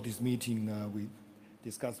 Before this meeting, we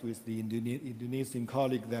discussed with the Indonesian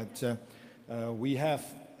colleague that we have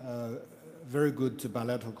very good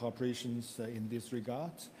bilateral cooperations in this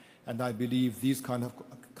regard, and I believe this kind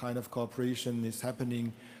of cooperation is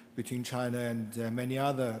happening between China and many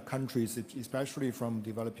other countries, especially from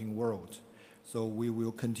developing world. So we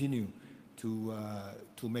will continue to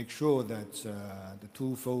make sure that the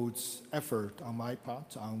twofold effort on my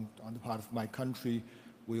part, on the part of my country,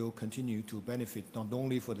 will continue to benefit not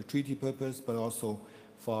only for the treaty purpose, but also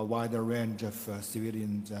for a wider range of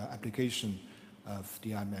civilian application of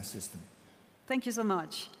the IMS system. Thank you so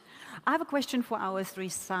much. I have a question for our 3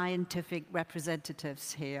 scientific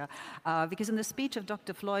representatives here, because in the speech of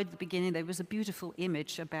Dr. Floyd at the beginning, there was a beautiful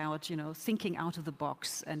image about, thinking out of the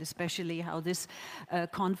box, and especially how this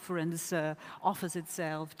conference offers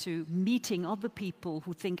itself to meeting other people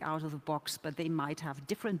who think out of the box, but they might have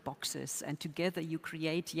different boxes, and together you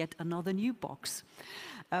create yet another new box.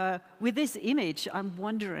 With this image, I'm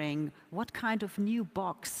wondering what kind of new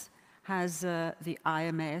box has the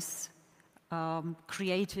IMS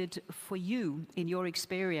created for you in your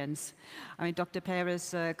experience? I mean, Dr.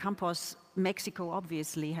 Perez Campos, Mexico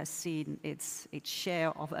obviously has seen its share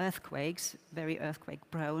of earthquakes, very earthquake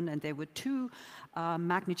prone, and there were 2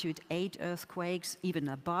 magnitude 8 earthquakes, even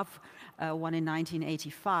above, one in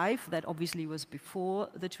 1985, that obviously was before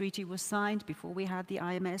the treaty was signed, before we had the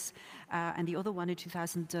IMS, and the other one in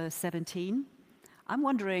 2017. I'm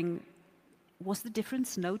wondering, was the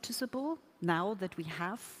difference noticeable now that we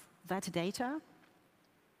have that data?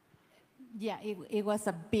 Yeah, it was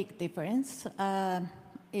a big difference.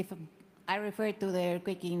 If I refer to the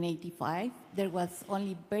earthquake in 85, there was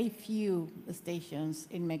only very few stations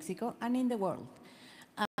in Mexico and in the world.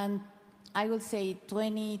 And I would say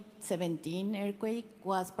 2017 earthquake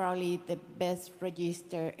was probably the best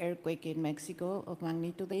registered earthquake in Mexico of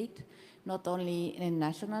magnitude 8, not only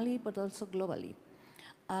nationally, but also globally.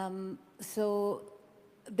 So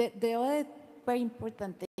the other very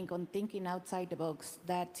important thing on thinking outside the box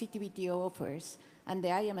that CTBTO offers and the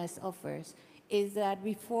IMS offers is that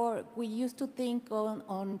before we used to think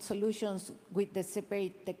on solutions with the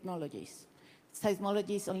separate technologies.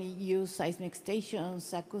 Seismologists only use seismic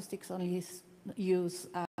stations, acoustics only use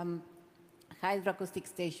hydroacoustic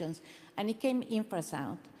stations, and it came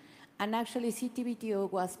infrasound. And actually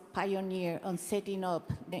CTBTO was pioneer on setting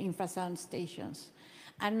up the infrasound stations.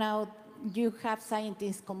 And now you have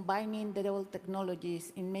scientists combining the old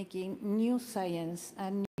technologies in making new science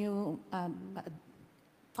and new,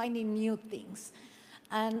 finding new things.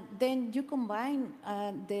 And then you combine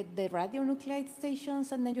the radionuclide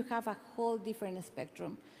stations, and then you have a whole different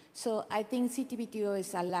spectrum. So I think CTBTO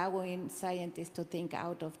is allowing scientists to think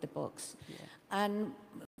out of the box. Yeah. And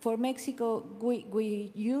for Mexico,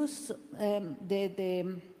 we use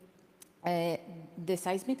the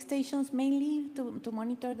seismic stations mainly to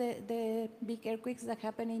monitor the big earthquakes that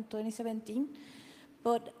happened in 2017.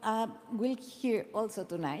 But we'll hear also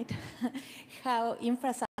tonight how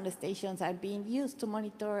infrasound stations are being used to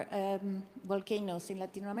monitor volcanoes in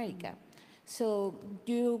Latin America. So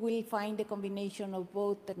you will find a combination of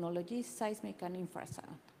both technologies, seismic and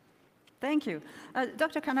infrasound. Thank you.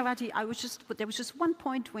 Dr. Kanawati, there was just one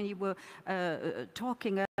point when you were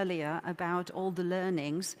talking earlier about all the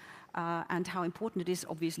learnings and how important it is,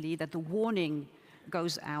 obviously, that the warning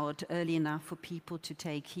goes out early enough for people to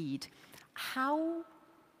take heed. How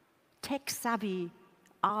tech-savvy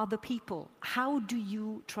are the people? How do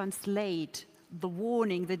you translate the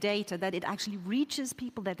warning, the data, that it actually reaches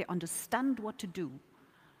people, that they understand what to do?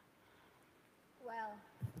 Well,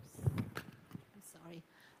 I'm sorry.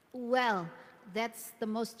 Well, that's the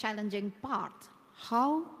most challenging part.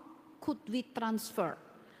 How could we transfer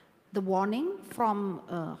the warning from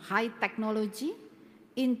high technology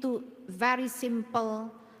into very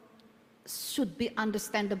simple, should be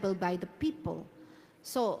understandable by the people?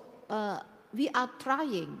 So we are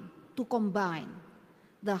trying to combine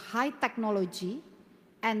the high technology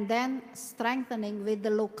and then strengthening with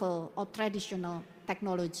the local or traditional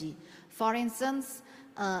technology. For instance,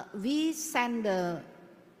 we send the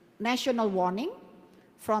national warning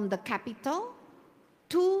from the capital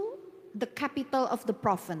to the capital of the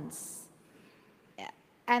province.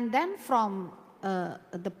 And then from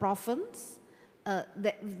the province,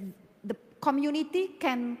 the community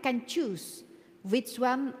can choose which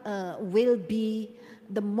one will be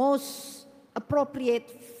the most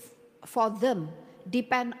appropriate for them,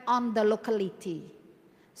 depend on the locality.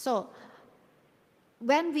 So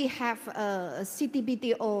when we have a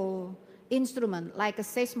CTBTO instrument like a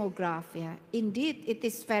seismograph, yeah, indeed it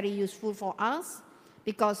is very useful for us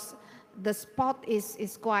because the spot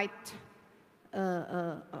is quite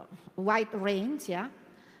wide range, yeah.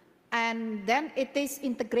 And then it is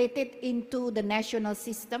integrated into the national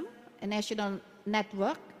system, a national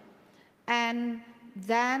network, and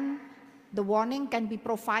then the warning can be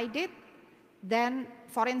provided. Then,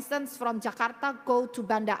 for instance, from Jakarta, go to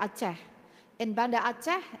Banda Aceh. In Banda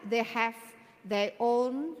Aceh, they have their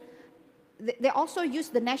own, they also use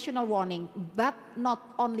the national warning, but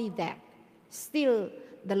not only that. Still,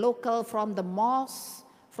 the local from the mosque,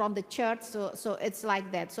 from the church, so it's like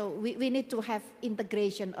that. So we need to have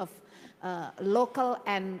integration of local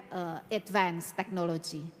and advanced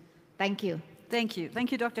technology. Thank you. Thank you.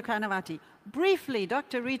 Thank you, Dr. Karnawati. Briefly,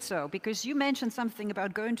 Dr. Rizzo, because you mentioned something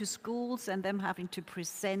about going to schools and them having to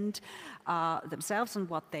present themselves and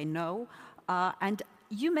what they know. And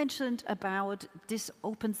you mentioned about this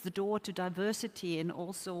opens the door to diversity and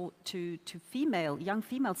also to young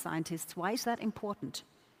female scientists. Why is that important?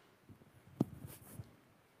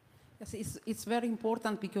 Yes, it's very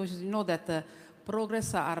important because you know that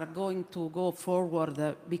progress are going to go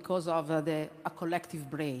forward because of a collective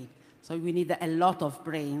brain. So we need a lot of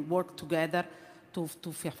brain work together to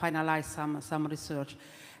finalize some research.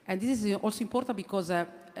 And this is also important because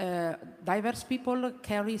diverse people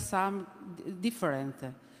carry some different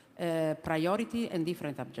priority and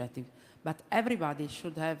different objective. But everybody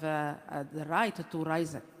should have the right to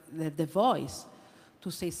raise the voice to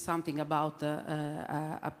say something about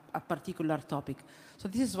a particular topic. So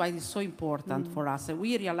this is why it's so important for us.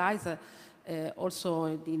 We realize also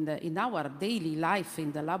in our daily life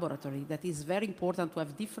in the laboratory that it's very important to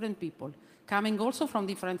have different people coming also from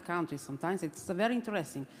different countries. Sometimes it's very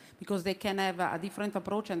interesting because they can have a different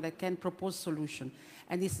approach and they can propose solution.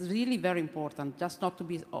 And it's really very important just not to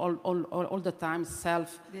be all the time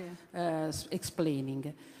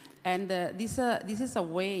self-explaining. And this is a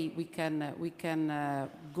way we can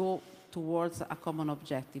go towards a common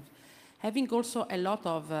objective. Having also a lot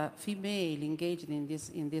of female engaged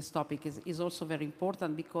in this topic is also very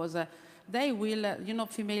important because they will,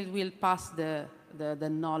 female will pass the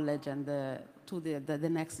knowledge and to the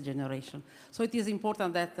next generation. So it is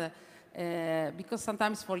important that because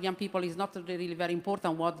sometimes for young people it's not really very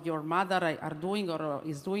important what your mother are doing or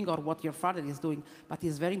is doing or what your father is doing, but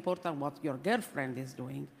it's very important what your girlfriend is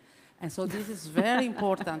doing. And so this is very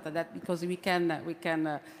important that because we can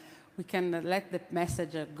let the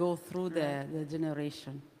message go through the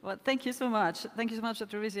generation. Well, thank you so much. Thank you so much,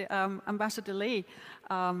 Dr. Rizzi. Ambassador Lee,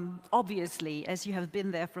 obviously, as you have been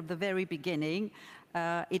there from the very beginning,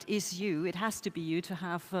 it has to be you to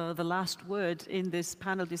have the last word in this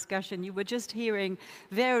panel discussion. You were just hearing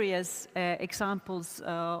various examples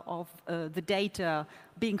of the data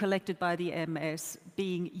being collected by the MS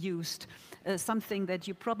being used. Something that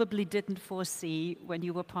you probably didn't foresee when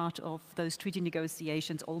you were part of those treaty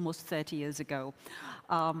negotiations almost 30 years ago.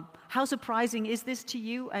 How surprising is this to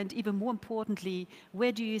you? And even more importantly,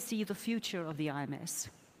 where do you see the future of the IMS?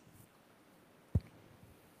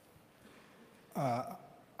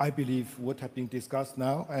 I believe what has been discussed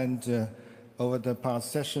now and over the past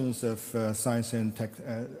sessions of Science and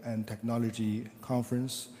Technology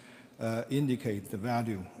Conference indicate the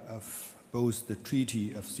value of both the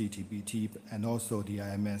Treaty of CTBT and also the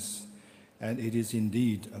IMS. And it is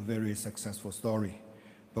indeed a very successful story,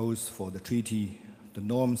 both for the treaty, the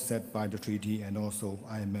norms set by the treaty, and also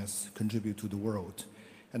IMS contribute to the world.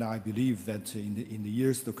 And I believe that in the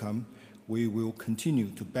years to come, we will continue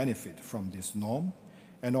to benefit from this norm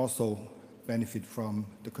and also benefit from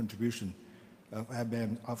the contribution of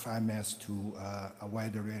IMS to a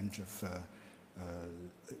wider range of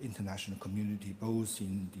international community, both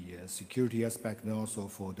in the security aspect and also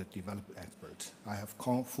for the development aspect. I have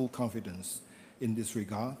full confidence in this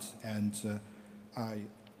regard, and I,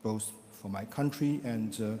 both for my country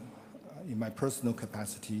and in my personal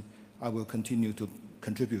capacity, I will continue to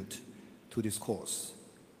contribute to this cause.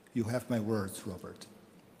 You have my words, Robert.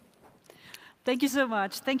 Thank you so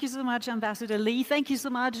much. Thank you so much, Ambassador Lee. Thank you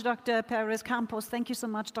so much, Dr. Perez Campos. Thank you so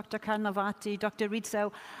much, Dr. Carnavati, Dr.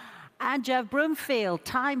 Rizzo, and Jeff Broomfield.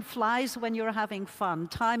 Time flies when you're having fun.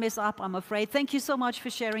 Time is up, I'm afraid. Thank you so much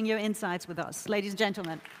for sharing your insights with us, ladies and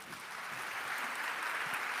gentlemen.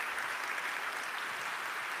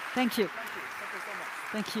 Thank you.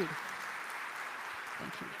 Thank you.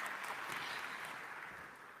 Thank you.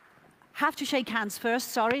 Have to shake hands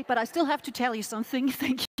first, sorry, but I still have to tell you something.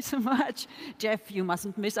 Thank you so much. Jeff, you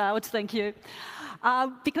mustn't miss out, thank you.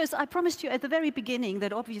 Because I promised you at the very beginning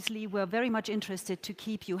that obviously we're very much interested to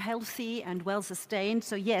keep you healthy and well-sustained.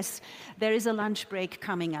 So yes, there is a lunch break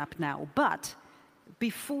coming up now. But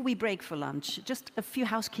before we break for lunch, just a few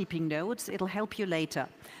housekeeping notes. It'll help you later.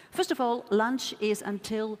 First of all, lunch is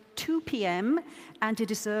until 2 p.m. and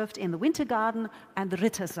it is served in the Winter Garden and the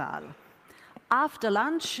Rittersaal. After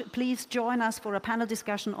lunch, please join us for a panel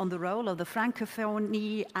discussion on the role of the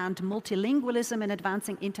Francophonie and multilingualism in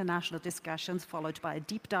advancing international discussions, followed by a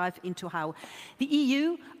deep dive into how the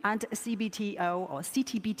EU and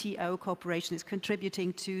CTBTO cooperation is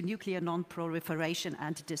contributing to nuclear non-proliferation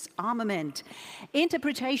and disarmament.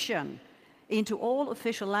 Interpretation into all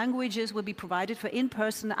official languages will be provided for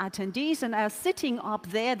in-person attendees, and as sitting up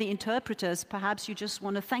there, the interpreters, perhaps you just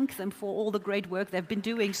want to thank them for all the great work they've been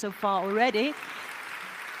doing so far already.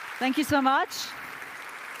 Thank you so much.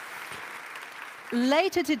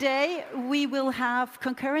 Later today, we will have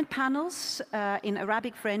concurrent panels in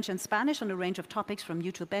Arabic, French, and Spanish on a range of topics from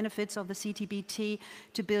mutual benefits of the CTBT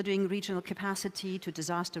to building regional capacity to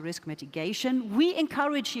disaster risk mitigation. We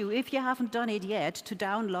encourage you, if you haven't done it yet, to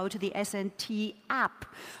download the SNT app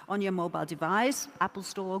on your mobile device, Apple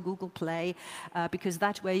Store, Google Play, because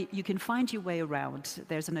that way you can find your way around.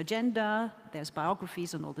 There's an agenda, there's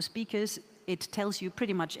biographies on all the speakers. It tells you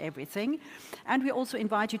pretty much everything. And we also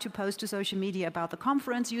invite you to post to social media about the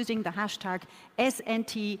conference using the hashtag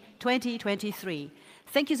SNT2023.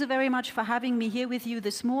 Thank you so very much for having me here with you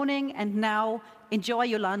this morning. And now, enjoy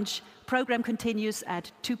your lunch. Program continues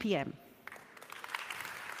at 2 p.m.